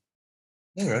proven.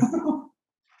 Okay.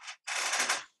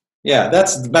 Yeah,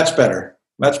 that's much better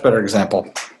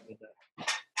example.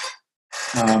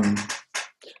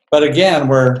 But again,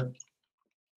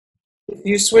 if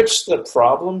you switch the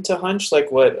problem to hunch,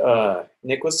 like what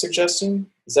Nick was suggesting,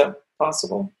 is that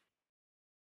possible?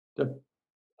 The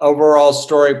overall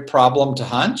story problem to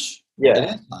hunch? Yeah. It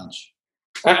is hunch.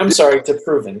 I'm sorry, to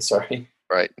proven, sorry.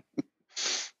 Right.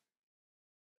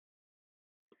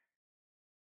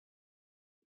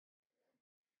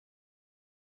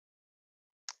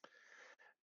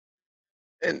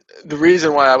 And the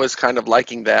reason why I was kind of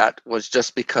liking that was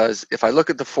just because if I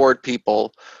look at the Ford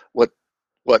people, what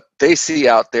they see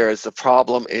out there as the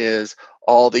problem is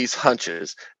all these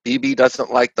hunches. BB doesn't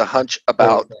like the hunch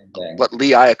about what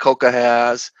Lee Iacocca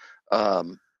has.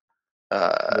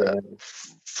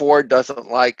 Ford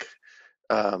doesn't like.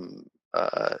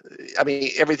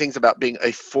 Everything's about being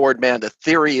a Ford man. The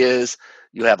theory is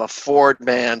you have a Ford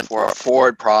man for a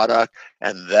Ford product,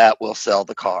 and that will sell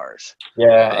the cars.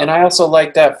 Yeah, and I also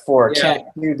like that for Kent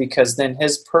too, because then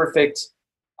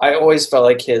I always felt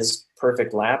like his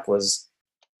perfect lap was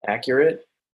accurate,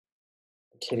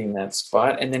 hitting that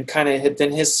spot, and then kind of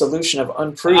his solution of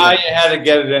unproven. I had to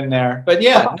get it in there, but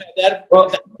yeah,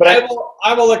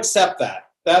 I will accept that.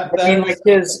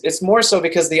 It's more so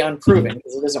because the unproven,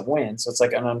 because it doesn't win, so it's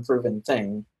like an unproven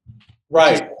thing.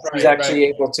 Right. He's actually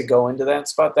able to go into that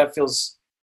spot. That feels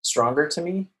stronger to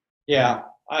me. Yeah,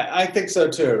 I think so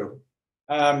too.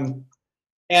 And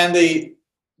the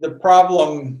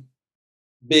problem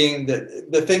being that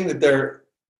the thing that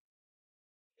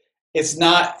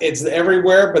it's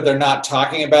everywhere, but they're not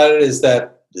talking about it, is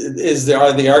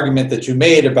the argument that you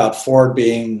made about Ford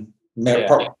being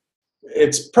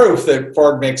it's proof that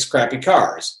Ford makes crappy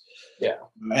cars. Yeah.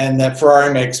 And that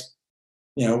Ferrari makes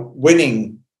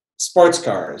winning sports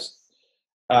cars,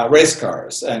 race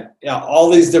cars, and all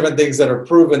these different things that are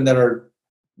proven that are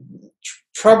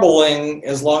troubling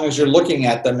as long as you're looking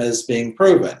at them as being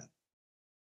proven.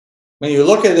 When you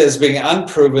look at it as being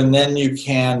unproven, then you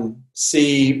can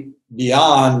see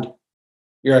beyond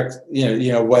your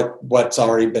what's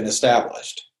already been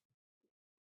established.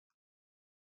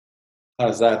 How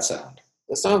does that sound?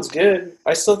 That sounds good.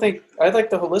 I still think I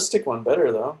like the holistic one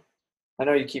better, though. I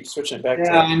know you keep switching it back.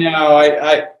 Yeah, I know.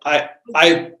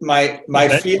 My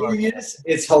feeling is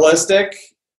it's holistic.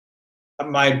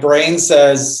 My brain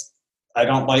says I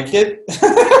don't like it.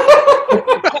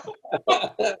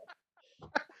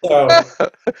 So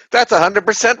that's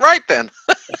 100% right then.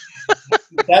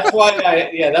 That's why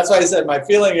I said my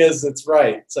feeling is it's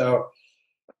right. So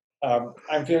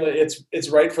I'm feeling it's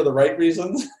right for the right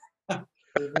reasons.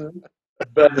 Mm-hmm.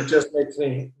 But it just makes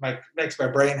my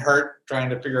brain hurt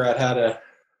trying to figure out how to.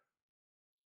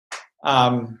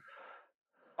 I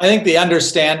think the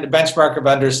benchmark of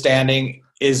understanding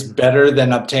is better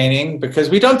than obtaining, because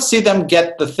we don't see them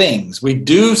get the things. We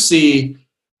do see,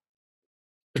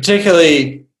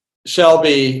 particularly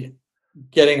Shelby,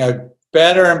 getting a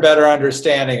better and better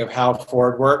understanding of how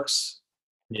Ford works.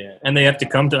 Yeah, and they have to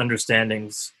come to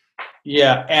understandings.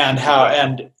 Yeah,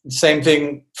 and same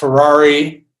thing,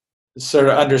 Ferrari, sort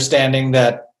of understanding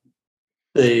that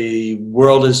the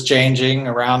world is changing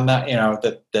around that,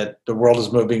 that the world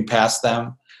is moving past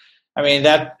them. I mean,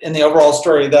 that in the overall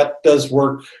story, that does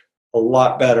work a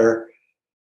lot better.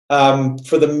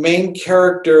 For the main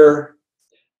character,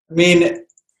 I mean,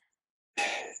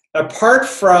 apart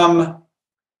from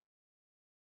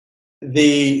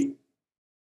the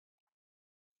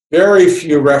very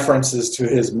few references to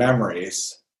his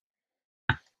memories,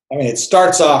 I mean, it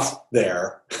starts off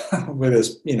there with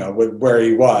his, with where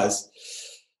he was,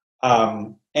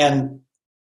 and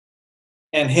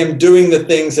him doing the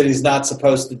things that he's not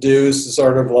supposed to do. Is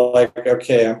sort of like,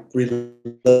 okay, I'm reliving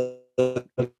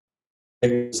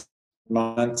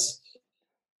moments.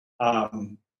 I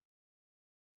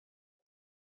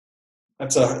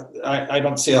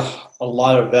don't see a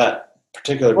lot of that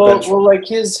particular benchmark. Well, like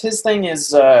his thing is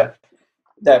that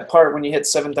part when you hit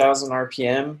 7,000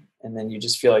 RPM and then you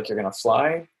just feel like you're gonna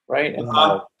fly, right? And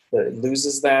it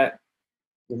loses that,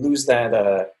 you lose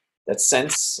that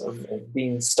sense of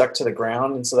being stuck to the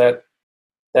ground, and so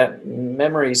that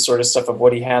memory sort of stuff of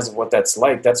what he has, of what that's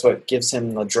like, that's what gives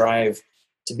him the drive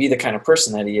to be the kind of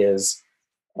person that he is,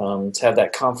 to have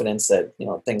that confidence that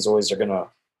things always are gonna.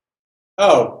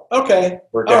 Oh, okay.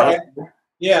 Work All out. right.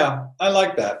 Yeah, I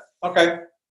like that. Okay.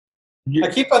 I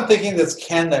keep on thinking that's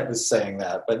Ken that was saying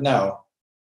that, but no.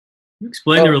 You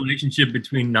explain the relationship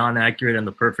between non-accurate and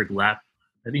the perfect lap.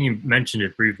 I think you mentioned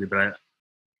it briefly, but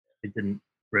it didn't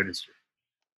register.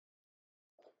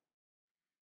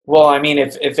 Well, I mean,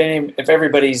 if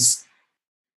everybody's,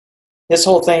 this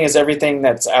whole thing is everything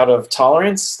that's out of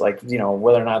tolerance, like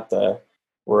whether or not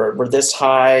we're this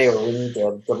high, or we need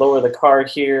to lower the car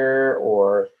here,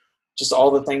 or just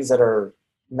all the things that are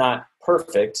not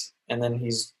perfect, and then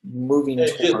he's moving. You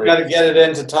just got to get it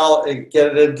into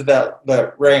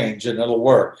that range, and it'll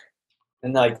work.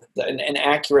 And like an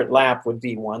accurate lap would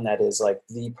be one that is like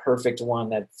the perfect one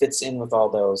that fits in with all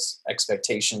those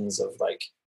expectations of like,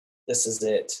 this is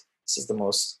it. This is the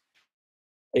most.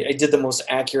 I did the most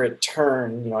accurate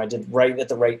turn. I did right at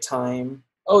the right time.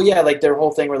 Oh yeah, like their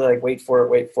whole thing where they're like, wait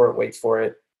for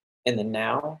it, in the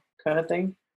now kind of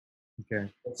thing.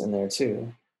 Okay, that's in there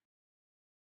too.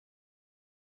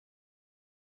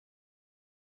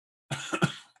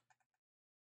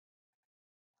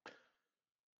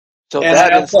 So And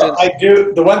that instance, I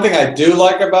do. The one thing I do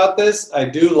like about this, I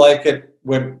do like it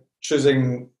when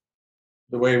choosing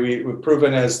the way we've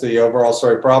proven as the overall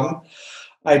story problem.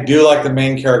 I do like the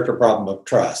main character problem of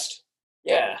trust.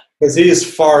 Yeah, because he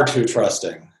is far too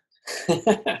trusting.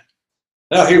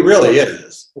 No, he really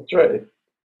is. That's right.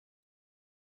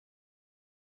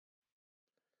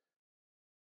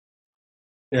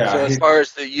 Yeah. So as far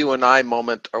as the you and I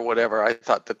moment or whatever, I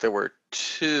thought that there were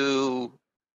two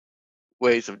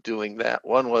ways of doing that.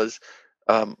 One was,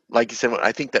 like you said,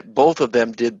 I think that both of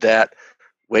them did that.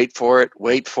 Wait for it.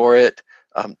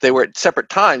 They were at separate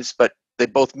times, but they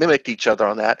both mimicked each other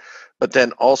on that. But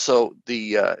then also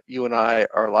the you and I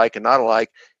are alike and not alike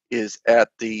is at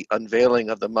the unveiling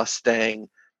of the Mustang,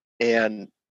 and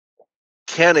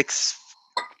Carroll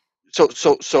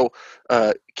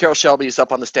Shelby is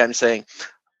up on the stand saying,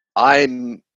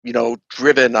 I'm,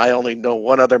 driven. I only know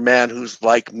one other man who's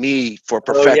like me for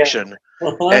perfection.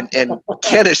 Oh, yeah. and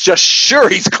Ken is just sure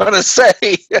he's going to say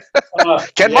Ken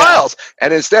yeah. Miles,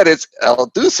 and instead it's El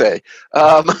Duce. Right.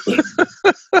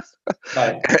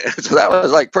 So that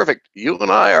was like perfect. You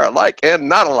and I are alike and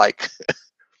not alike.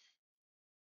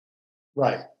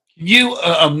 Right. You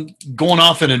going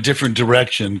off in a different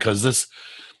direction, because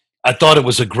I thought it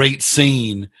was a great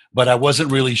scene, but I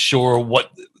wasn't really sure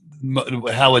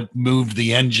how it moved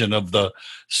the engine of the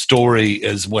story.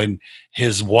 Is when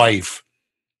his wife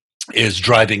is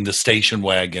driving the station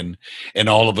wagon, and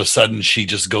all of a sudden she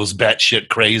just goes batshit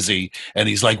crazy, and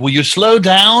he's like, "Will you slow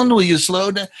down? Will you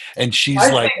slow down?" And she's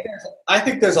I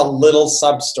think there's a little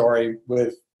sub story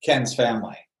with Ken's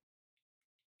family.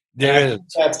 "There is."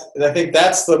 I think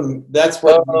that's what you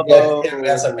get him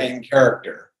as a main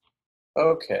character.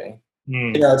 Okay.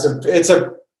 It's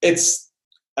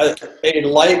a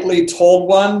lightly told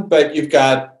one, but you've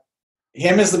got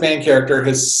him as the main character.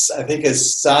 I think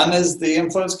his son is the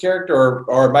influence character,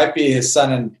 or it might be his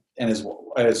son and his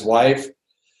wife.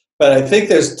 But I think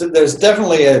there's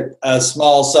definitely a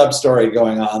small sub story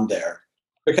going on there,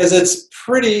 because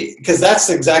that's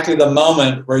exactly the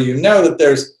moment where that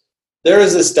there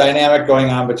is this dynamic going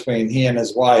on between he and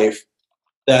his wife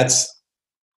that's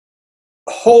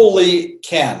wholly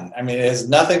Ken. I mean, it has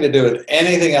nothing to do with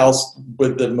anything else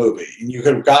with the movie. You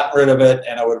could have gotten rid of it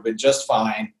and it would have been just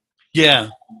fine. Yeah.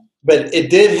 But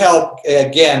it did help,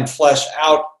 again, flesh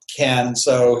out Ken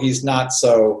so he's not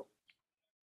so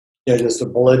just a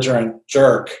belligerent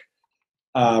jerk.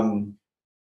 And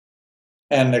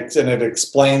it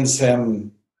explains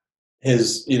him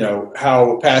his,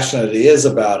 how passionate he is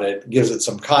about it, gives it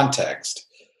some context.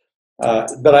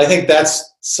 But I think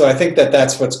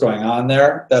that's what's going on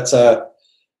there.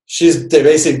 She's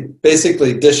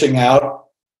basically dishing out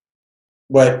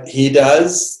what he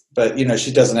does, but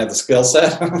she doesn't have the skill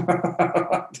set.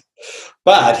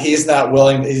 But he's not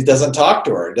willing. He doesn't talk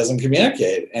to her. He doesn't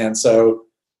communicate, and so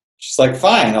she's like,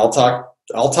 "Fine, I'll talk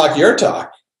your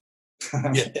talk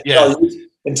Yeah.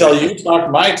 until you talk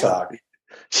my talk."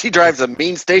 She drives a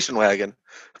mean station wagon.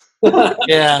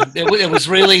 Yeah, it was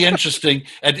really interesting,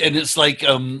 and it's like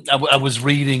I was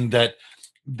reading that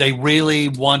they really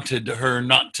wanted her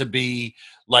not to be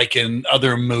like in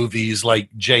other movies like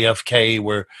JFK,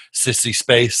 where Sissy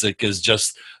Spacek is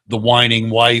just the whining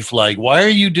wife, like, why are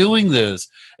you doing this?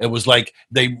 It was like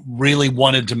they really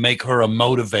wanted to make her a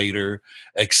motivator,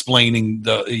 explaining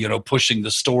pushing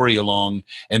the story along,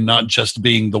 and not just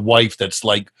being the wife that's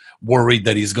like worried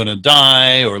that he's going to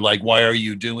die, or like, why are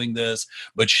you doing this?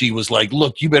 But she was like,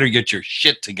 look, you better get your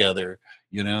shit together,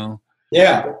 Yeah,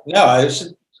 no, I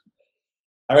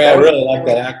really like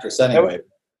that actress anyway.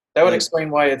 That would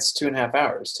explain why it's 2.5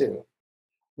 hours too.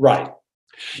 Right.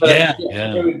 But Yeah.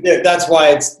 that's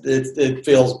why it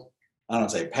feels, I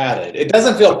don't say padded. It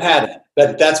doesn't feel padded,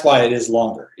 but that's why it is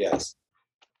longer. Yes.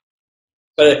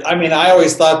 But I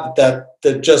always thought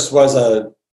that just was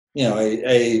a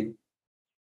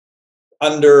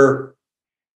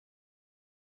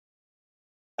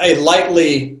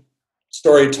lightly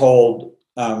story told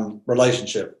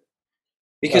relationship.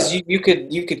 Because you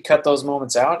could cut those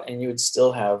moments out and you would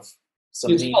still have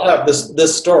some. You'd still have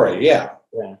this story, yeah.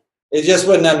 Yeah. It just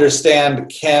wouldn't understand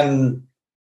Ken's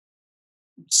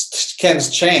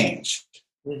change,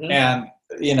 and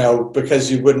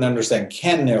because you wouldn't understand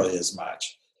Ken nearly as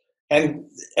much, and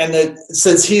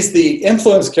since he's the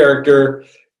influence character,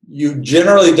 you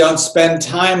generally don't spend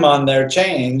time on their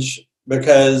change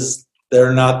because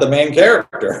they're not the main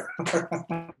character.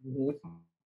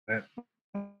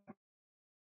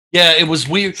 Yeah, it was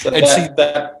weird. So And see,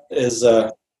 that is.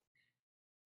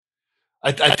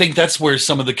 I think that's where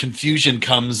some of the confusion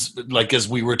comes, like as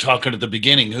we were talking at the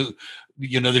beginning,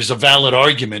 there's a valid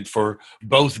argument for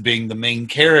both being the main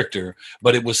character,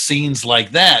 but it was scenes like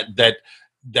that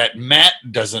Matt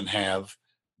doesn't have.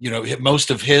 Most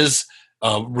of his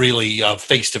really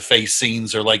face-to-face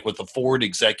scenes are like with the Ford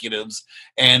executives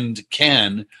and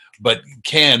Ken, but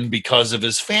Ken, because of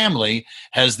his family,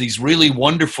 has these really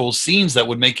wonderful scenes that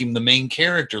would make him the main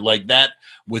character, like that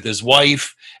with his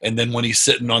wife, and then when he's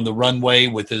sitting on the runway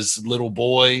with his little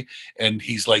boy, and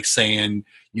he's like saying,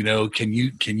 can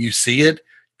you see it?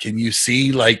 Can you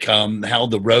see like how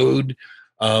the road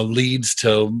leads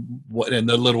to what? And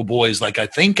the little boy is like, I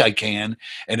think I can.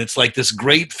 And it's like this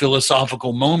great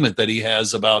philosophical moment that he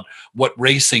has about what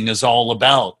racing is all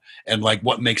about, and like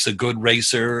what makes a good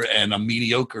racer and a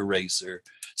mediocre racer.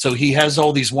 So he has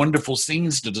all these wonderful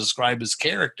scenes to describe his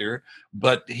character,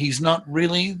 but he's not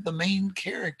really the main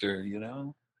character,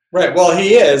 Right. Well,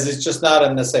 he is. He's just not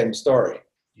in the same story.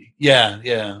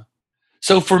 Yeah.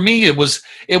 So for me, it was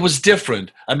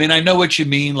different. I know what you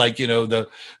mean, like the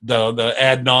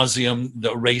ad nauseum,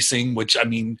 the racing, which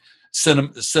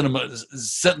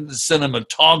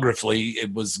cinematographically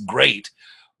it was great,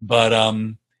 but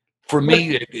for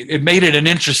me, it made it an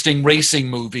interesting racing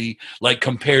movie, like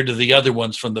compared to the other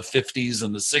ones from the 50s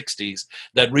and the 60s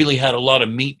that really had a lot of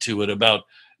meat to it about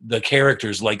the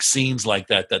characters, like scenes like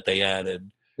that they added.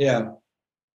 Yeah.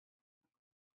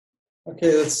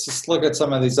 Okay, let's just look at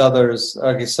some of these others.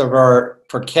 Okay, so for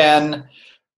Ken,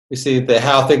 we see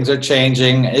how things are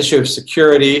changing. Issue of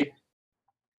security.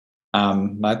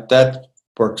 That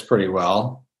works pretty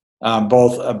well,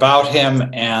 both about him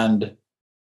and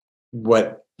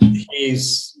what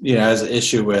he's has an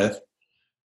issue with.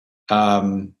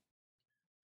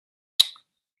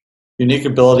 Unique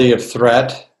ability of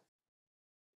threat,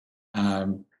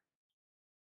 and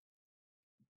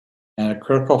a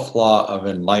critical flaw of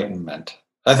enlightenment.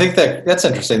 I think that's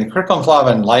interesting. The critical flaw of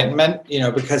enlightenment,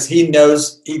 because he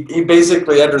knows, he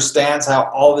basically understands how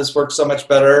all this works so much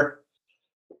better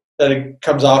that it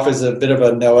comes off as a bit of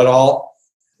a know-it-all,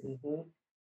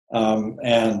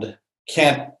 and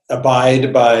can't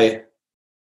abide by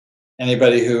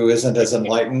anybody who isn't as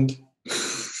enlightened.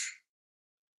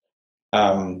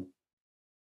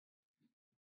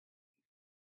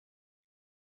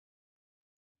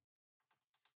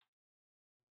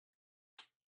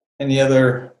 Any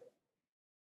other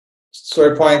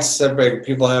story points that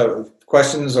people have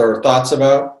questions or thoughts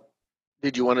about?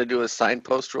 Did you want to do a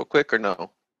signpost real quick or no?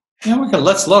 Yeah, we can.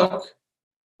 Let's look.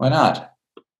 Why not?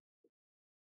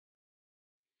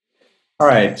 All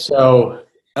right. So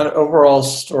An overall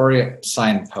story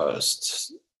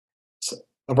signposts.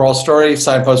 Overall story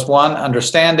signpost 1,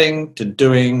 understanding to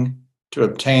doing to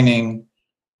obtaining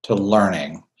to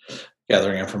learning,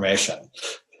 gathering information.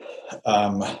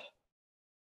 I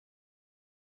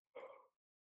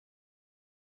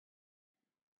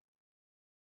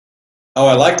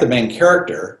like the main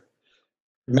character.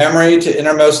 Memory to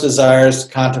innermost desires,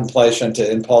 contemplation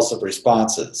to impulsive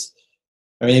responses.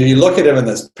 I mean, if you look at him in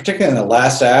this, particularly in the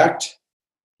last act,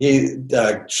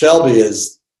 Shelby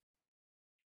is,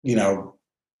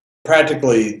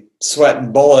 practically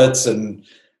sweating bullets and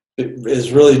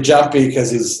is really jumpy because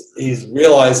he's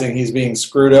realizing he's being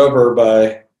screwed over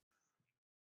by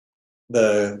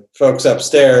the folks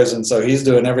upstairs, and so he's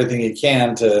doing everything he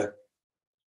can to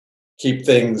keep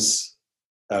things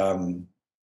going,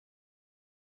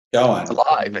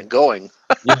 Alive and going.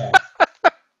 yeah,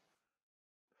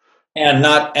 and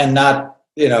not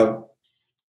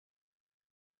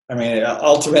I mean,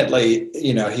 ultimately,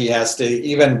 he has to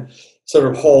even sort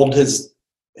of hold his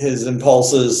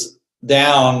impulses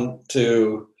down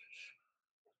to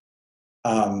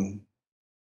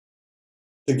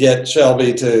get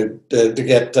Shelby to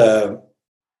get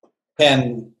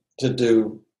Penn to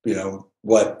do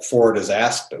what Ford has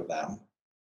asked of them.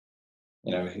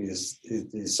 He's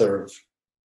sort of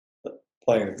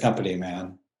playing a company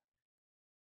man.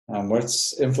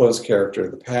 What's influence character?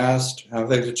 The past, how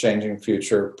things are changing,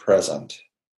 future, present.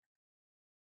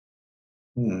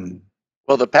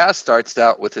 Well, the past starts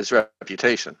out with his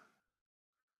reputation.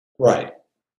 Right.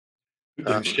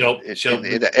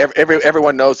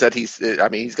 Everyone knows that he's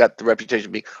got the reputation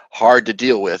of being hard to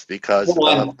deal with because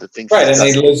of the things. Right, and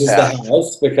he loses the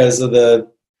house because of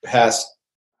the past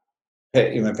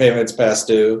payments past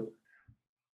due.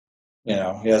 He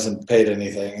hasn't paid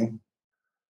anything.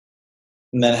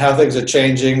 And then how things are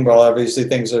changing. Well, obviously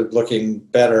things are looking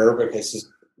better because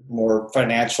he's more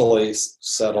financially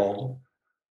settled.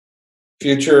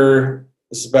 Future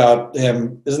is about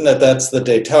him. Isn't that's the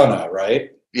Daytona,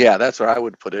 right? Yeah, that's where I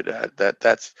would put it at.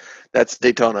 That's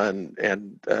Daytona,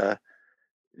 and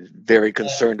very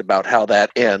concerned about how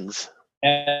that ends.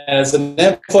 And as an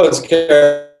influence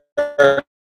character,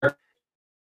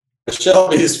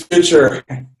 Shelby's future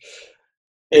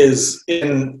is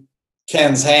in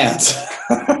Ken's hands.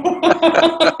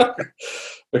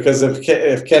 Because if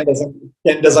Ken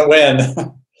doesn't win,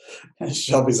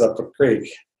 Shelby's up a creek.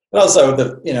 But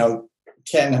also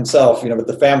Ken himself, with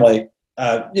the family,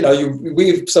 you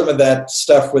weave some of that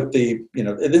stuff with the,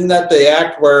 isn't that the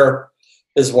act where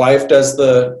his wife does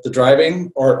the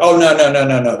driving? Or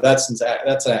no, that's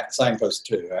signpost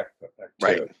 2, act 2.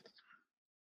 Right.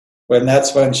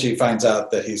 That's when she finds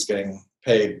out that he's getting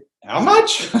paid how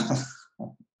much?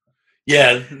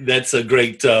 Yeah, that's a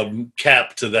great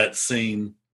cap to that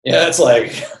scene. Yeah, it's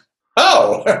like,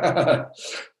 oh,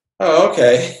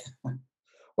 okay.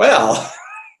 Well,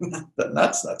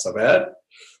 that's not so bad.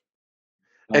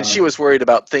 And she was worried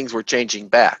about things were changing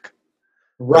back.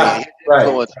 Right,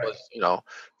 influence was,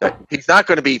 that he's not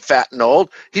going to be fat and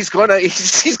old. He's going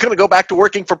to go back to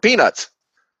working for peanuts.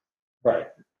 Right.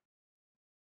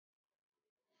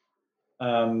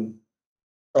 And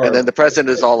then the president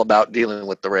is all about dealing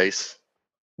with the race.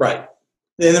 Right.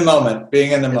 In the moment,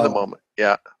 being in the moment.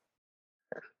 Yeah.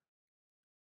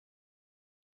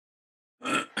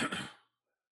 I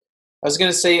was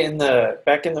going to say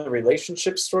back in the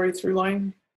relationship story through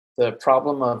line, the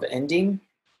problem of ending,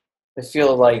 I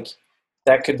feel like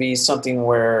that could be something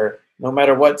where no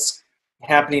matter what's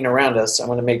happening around us, I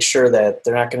want to make sure that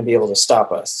they're not going to be able to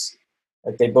stop us.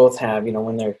 Like they both have,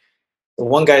 when the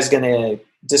one guy's going to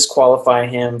disqualify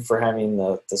him for having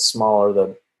the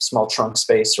small trunk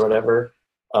space or whatever,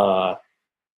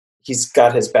 he's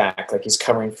got his back, like he's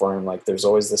covering for him. Like there's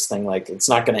always this thing, like it's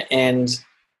not going to end.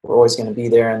 We're always going to be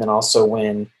there. And then also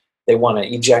when they want to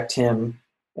eject him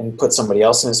and put somebody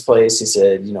else in his place, he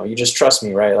said, you just trust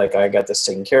me, right? Like I got this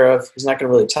taken care of. He's not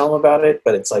going to really tell him about it,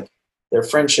 but it's like their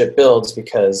friendship builds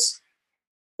because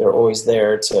they're always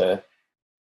there to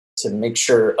make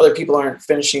sure other people aren't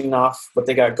finishing off what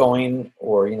they got going,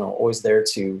 or, always there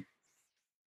to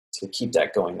keep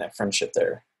that going, that friendship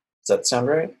there. Does that sound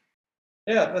right?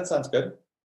 Yeah, that sounds good.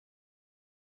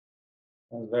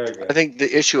 Very good. I think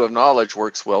the issue of knowledge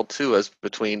works well too, as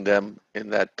between them in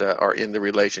that are in the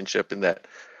relationship in that.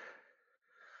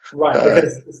 Right,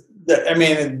 because I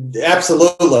mean,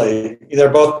 absolutely, they're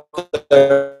both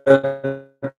the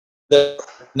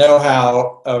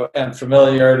know-how and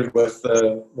familiarity with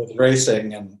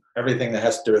racing and everything that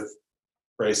has to do with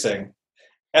racing,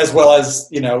 as well as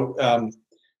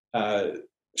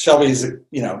Shelby's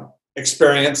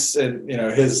experience, and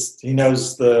he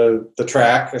knows the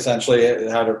track essentially,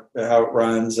 how it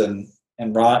runs, and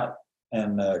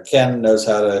Ken knows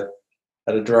how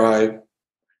to drive.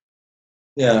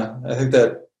 Yeah, I think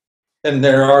that, and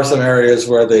there are some areas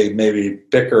where they maybe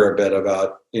bicker a bit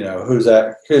about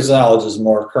whose knowledge is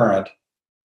more current,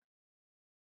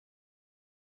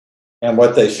 and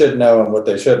what they should know and what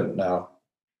they shouldn't know.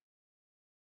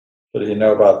 Should you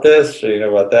know about this? Should you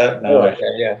know about that? No. Okay,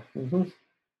 yeah. Mm-hmm.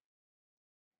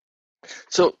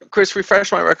 So, Chris,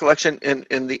 refresh my recollection.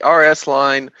 In the RS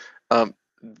line, the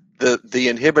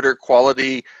inhibitor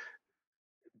quality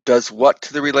does what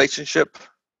to the relationship?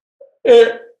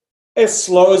 It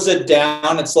slows it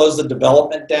down. It slows the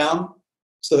development down.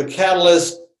 So the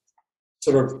catalyst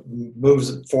sort of moves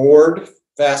it forward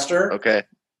faster. Okay.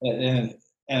 And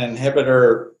an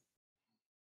inhibitor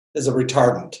is a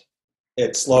retardant.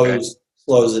 It slows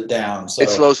it down. So it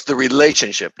slows the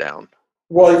relationship down.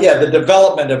 Well, yeah, the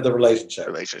development of the relationship.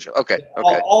 Okay.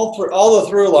 All the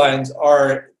through lines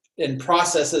are in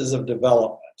processes of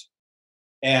development,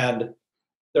 and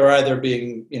they're either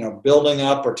being building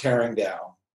up or tearing down,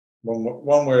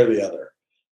 one way or the other,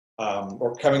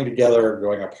 or coming together or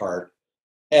going apart.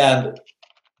 And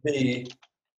this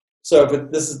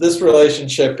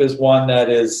relationship is one that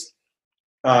is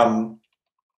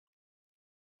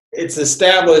it's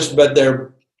established, but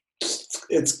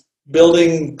it's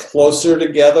building closer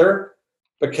together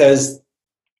because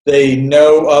they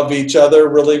know of each other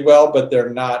really well, but they're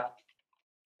not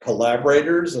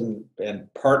collaborators and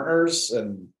partners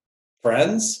and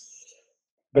friends.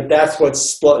 But that's what's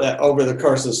split over the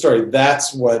course of the story.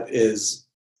 That's what is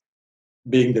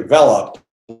being developed.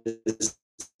 Is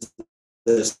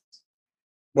this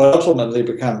what ultimately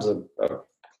becomes a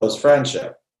close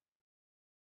friendship?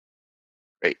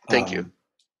 Great, thank you.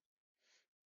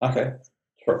 Okay,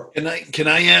 sure. Can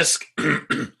I ask,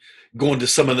 going to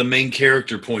some of the main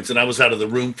character points, and I was out of the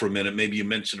room for a minute, maybe you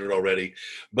mentioned it already,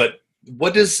 but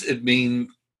what does it mean,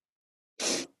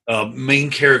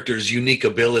 main character's unique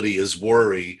ability is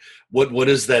worry? What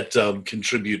does that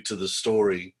contribute to the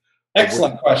story?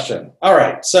 Excellent question. All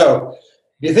right, so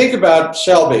if you think about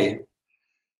Shelby,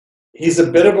 he's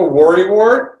a bit of a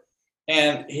worrywart,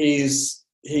 and he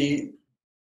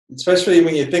especially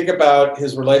when you think about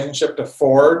his relationship to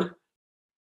Ford,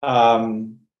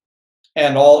 and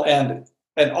all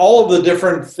of the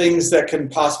different things that can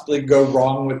possibly go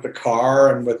wrong with the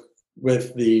car and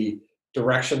with the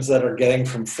directions that are getting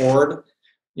from Ford.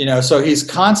 So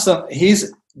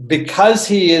because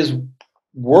he is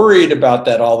worried about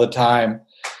that all the time,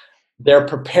 they're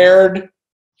prepared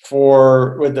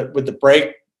with the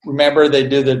brake. Remember, they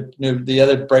do the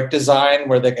other brake design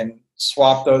where they can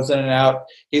swap those in and out.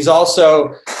 He's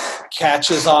also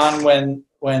catches on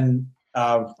when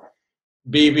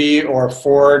BB or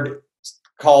Ford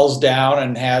calls down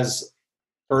and has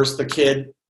first the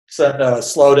kid send a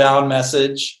slow down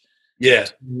message. Yeah.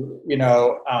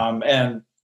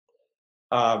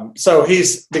 So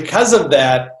because of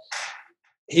that,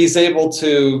 he's able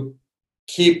to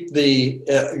keep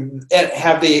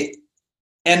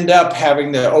end up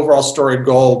having the overall story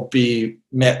goal be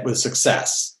met with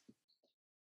success.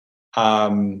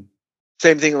 Same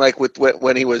thing like with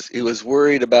when he was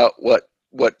worried about what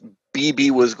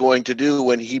BB was going to do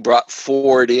when he brought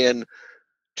Ford in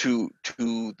to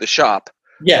the shop.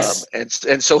 Yes.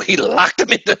 And so he locked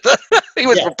him into he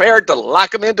was prepared to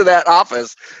lock him into that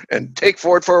office and take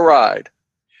Ford for a ride.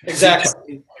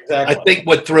 Exactly. I think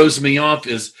what throws me off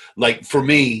is, like, for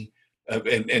me,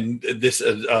 and this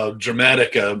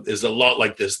Dramatica is a lot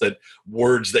like this, that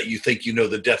words that you think you know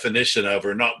the definition of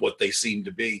are not what they seem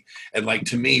to be. And like,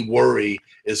 to me, worry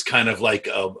is kind of like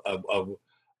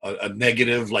a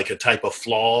negative, like a type of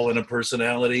flaw in a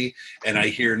personality. And I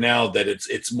hear now that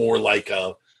it's more like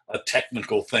a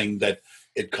technical thing, that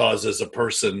it causes a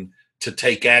person to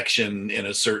take action in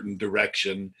a certain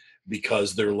direction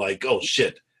because they're like, oh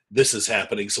shit, this is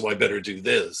happening, so I better do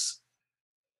this.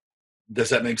 Does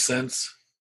that make sense?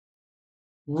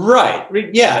 Right.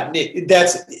 Yeah.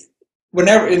 That's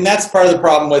part of the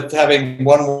problem with having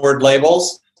one-word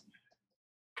labels.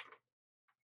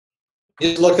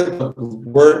 You look at the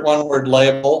one-word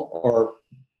label or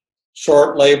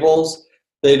short labels,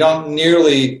 they don't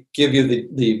nearly give you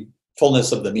the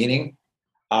fullness of the meaning.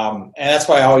 And that's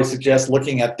why I always suggest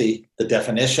looking at the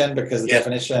definition, because the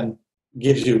definition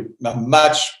gives you a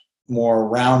much more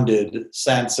rounded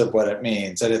sense of what it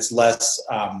means, and it's less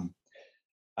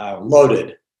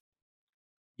loaded.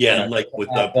 Yeah, like with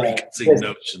the preconceived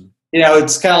notion.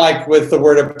 It's kind of like with the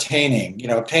word obtaining.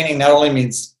 Obtaining not only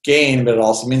means gain, but it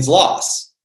also means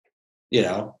loss.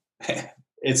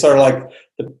 It's sort of like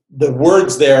the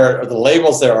words there, or the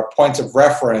labels there, are points of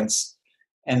reference,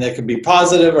 and they can be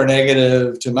positive or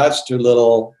negative, too much, too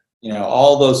little.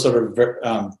 All those sort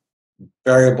of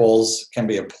variables can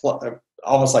be applied,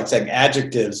 almost like saying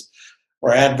adjectives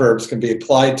or adverbs can be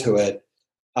applied to it.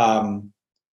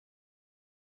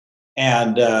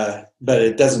 But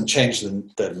it doesn't change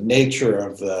the nature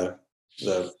of the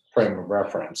frame of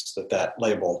reference that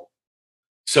label.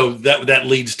 So that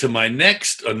leads to my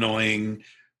next annoying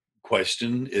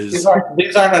question: is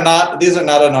these are not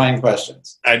annoying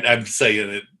questions. I'm saying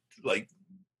it like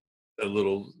a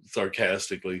little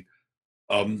sarcastically.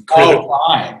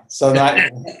 Fine. So not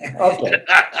okay.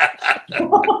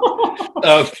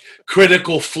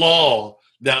 Critical flaw.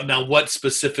 Now, what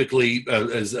specifically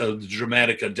is a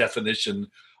dramatic definition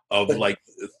of like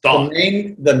thought?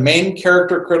 The main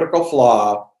character critical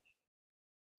flaw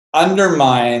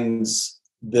undermines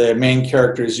the main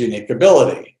character's unique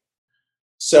ability.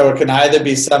 So it can either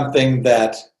be something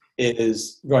that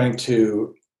is going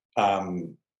to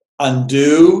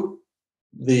undo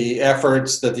the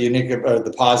efforts that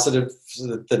the positive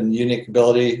that the unique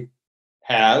ability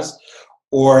has,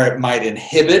 or it might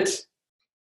inhibit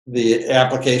the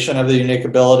application of the unique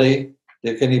ability.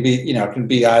 It can be, it can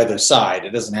be either side.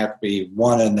 It doesn't have to be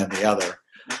one and then the other.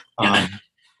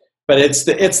 But it's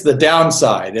the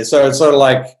downside. So it's sort of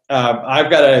like I've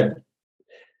got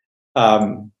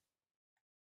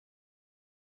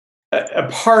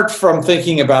apart from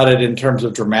thinking about it in terms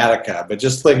of Dramatica, but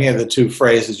just thinking of the two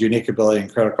phrases, unique ability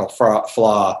and critical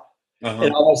flaw,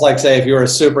 It almost like, say, if you're a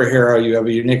superhero, you have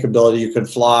a unique ability, you can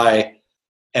fly,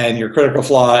 and your critical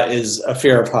flaw is a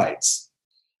fear of heights.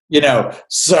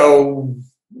 So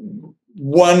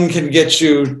one can get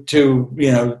you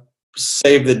to,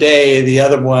 save the day. The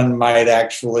other one might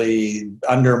actually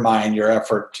undermine your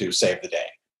effort to save the day.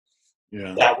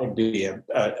 Yeah. That would be a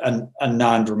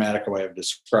non-dramatic way of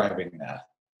describing that.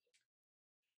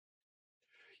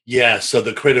 Yeah, so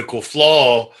the critical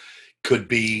flaw could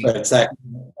be But it's that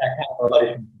kind of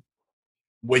relation.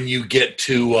 When you get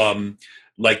to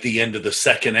like the end of the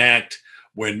second act,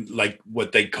 when like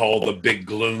what they call the big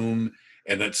gloom,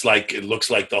 and it looks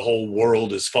like the whole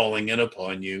world is falling in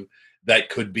upon you, that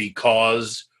could be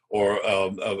cause or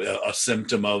a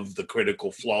symptom of the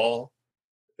critical flaw.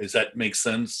 Does that make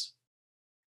sense?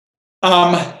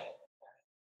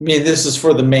 This is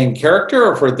for the main character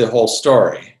or for the whole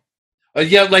story?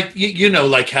 Yeah, like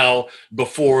like how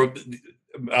before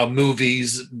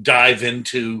movies dive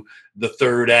into the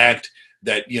third act,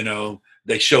 that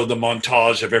they show the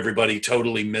montage of everybody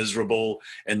totally miserable,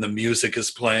 and the music is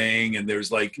playing, and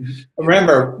there's like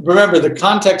remember the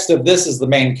context of this is the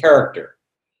main character.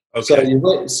 Okay.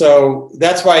 So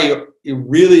that's why you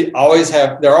really always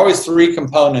have, there are always three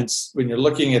components when you're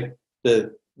looking at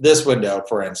this window,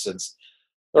 for instance.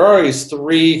 There are always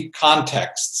three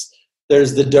contexts.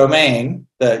 There's the domain,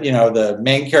 the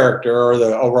main character or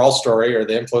the overall story or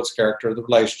the influence character of the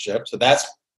relationship. So that's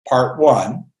part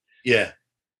one. Yeah.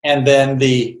 And then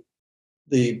the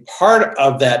part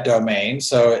of that domain,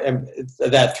 so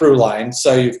that through line,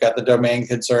 so you've got the domain,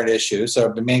 concern, issue,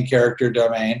 so the main character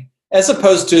domain, as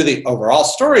opposed to the overall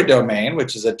story domain,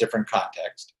 which is a different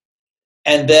context.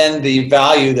 And then the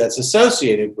value that's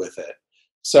associated with it.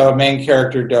 So main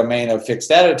character domain of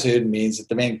fixed attitude means that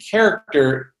the main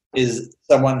character is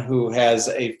someone who has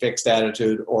a fixed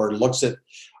attitude, or looks at,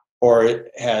 or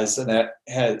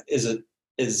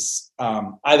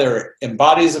either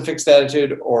embodies a fixed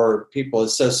attitude, or people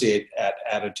associate that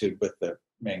attitude with the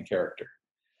main character.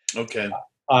 Okay.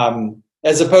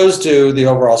 As opposed to the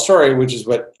overall story, which is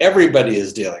what everybody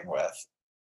is dealing with.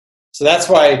 So that's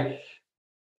why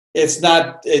it's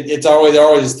not. There are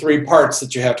always three parts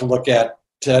that you have to look at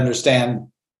to understand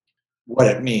what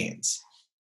it means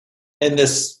in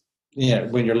this,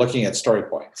 when you're looking at story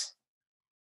points.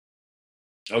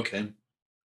 Okay.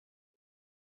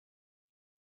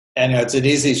 And it's an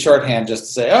easy shorthand just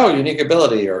to say, oh, unique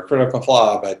ability or critical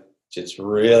flaw, but it's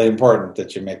really important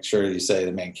that you make sure you say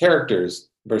the main characters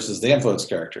versus the influence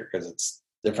character, because it's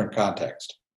different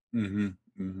context. Mm-hmm.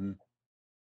 Mm-hmm.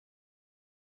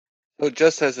 So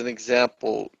just as an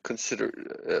example, consider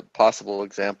a possible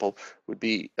example would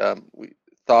be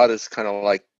thought is kind of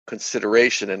like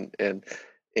consideration, and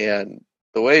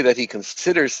the way that he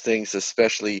considers things,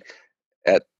 especially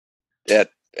at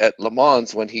Le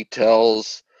Mans, when he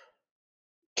tells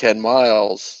Ken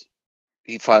Miles,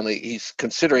 he's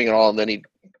considering it all, and then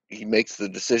he makes the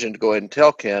decision to go ahead and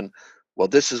tell Ken, well,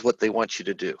 this is what they want you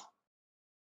to do,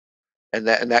 and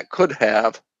that could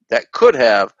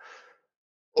have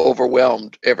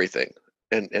overwhelmed everything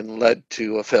and led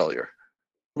to a failure.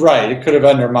 Right. It could have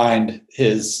undermined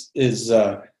his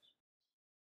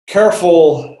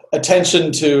careful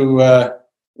attention to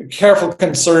careful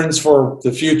concerns for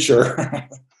the future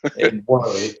and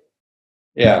worry.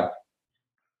 Yeah.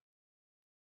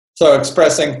 So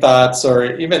expressing thoughts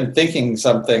or even thinking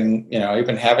something,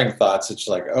 even having thoughts, it's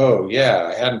like, oh yeah,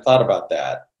 I hadn't thought about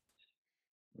that.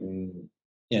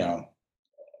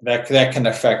 That can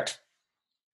affect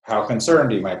how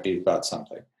concerned you might be about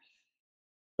something.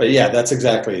 But yeah, that's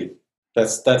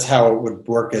how it would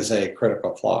work as a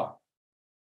critical flaw.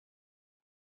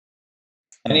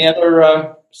 Any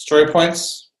other story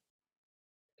points?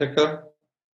 Particular?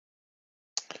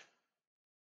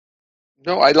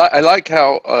 No, I like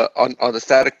how on the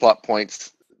static plot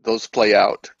points those play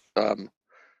out,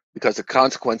 because the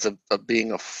consequence of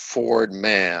being a forward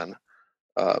man,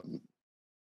 of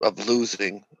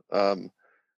losing, and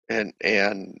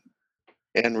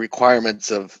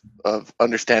requirements of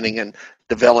understanding and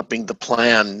developing the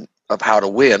plan of how to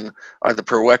win are the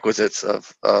prerequisites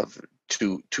of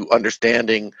to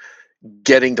understanding,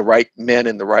 getting the right men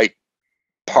in the right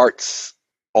parts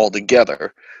all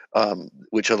together,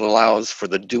 which allows for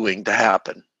the doing to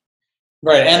happen.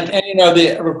 Right, and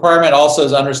the requirement also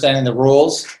is understanding the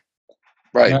rules.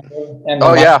 Right. And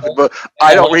but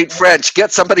I don't read French.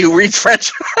 Get somebody who reads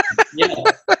French. Yeah,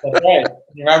 that's right.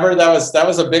 Remember, that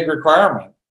was a big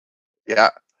requirement. Yeah.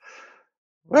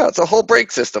 Well, it's a whole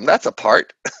brake system. That's a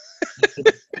part.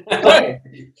 Right.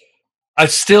 I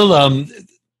still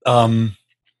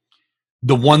the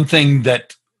one thing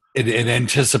that in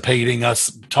anticipating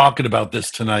us talking about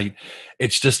this tonight,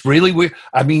 it's just really weird.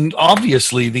 I mean,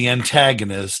 obviously the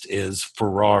antagonist is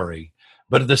Ferrari,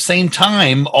 but at the same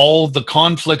time, all the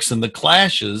conflicts and the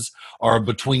clashes are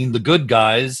between the good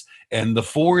guys and the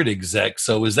Ford exec.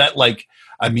 So is that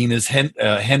is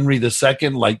Henry II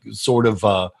like sort of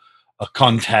a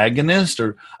contagonist,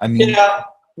 or Yeah.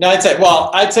 No,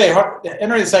 I'd say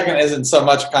Henry II isn't so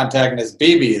much a contagonist.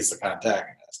 Beebe is the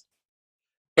contagonist.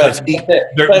 But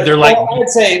they're like, I'd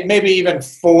say maybe even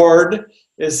Ford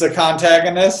is the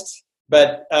contagonist.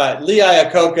 But Lee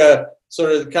Iacocca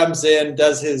sort of comes in,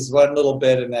 does his one little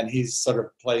bit, and then he sort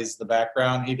of plays the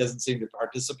background. He doesn't seem to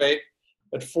participate.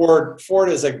 But Ford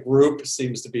as a group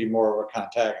seems to be more of a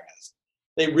contagonist.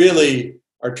 They really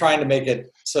are trying to make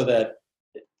it so that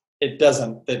they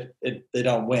don't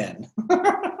win.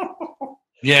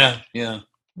 Yeah.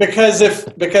 Because if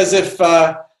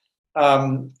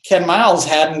Ken Miles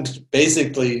hadn't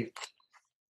basically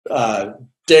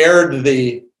dared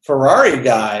the Ferrari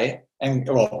guy and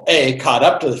caught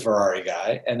up to the Ferrari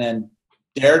guy and then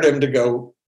dared him to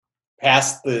go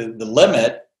past the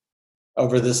limit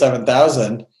over the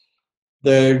 7,000,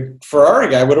 the Ferrari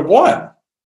guy would have won.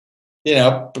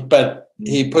 But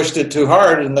he pushed it too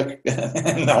hard and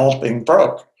the whole thing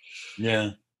broke.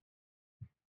 Yeah.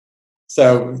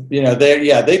 So,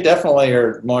 they definitely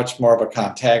are much more of a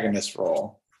contagonist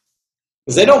role.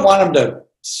 Because they don't want him to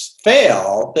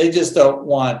fail, they just don't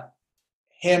want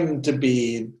him to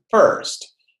be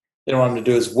first. They don't want him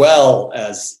to do as well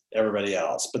as everybody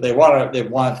else. But they want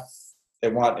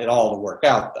it all to work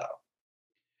out, though.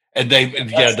 And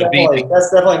that's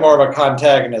definitely more of a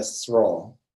contagonist's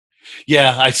role.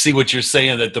 Yeah, I see what you're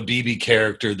saying, that the Beebe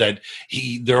character, that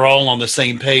they're all on the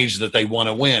same page that they want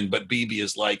to win, but Beebe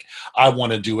is like, I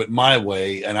want to do it my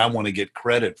way and I want to get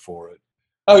credit for it.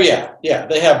 Oh yeah. Yeah.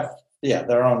 They have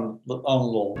their own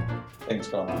little things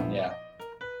going on, yeah.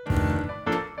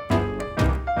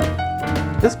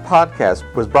 This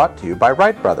podcast was brought to you by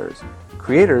Wright Brothers,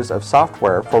 creators of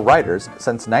software for writers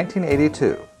since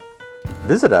 1982.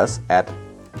 Visit us at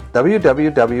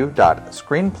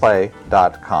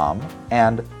www.screenplay.com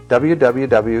and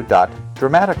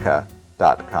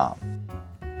www.dramatica.com.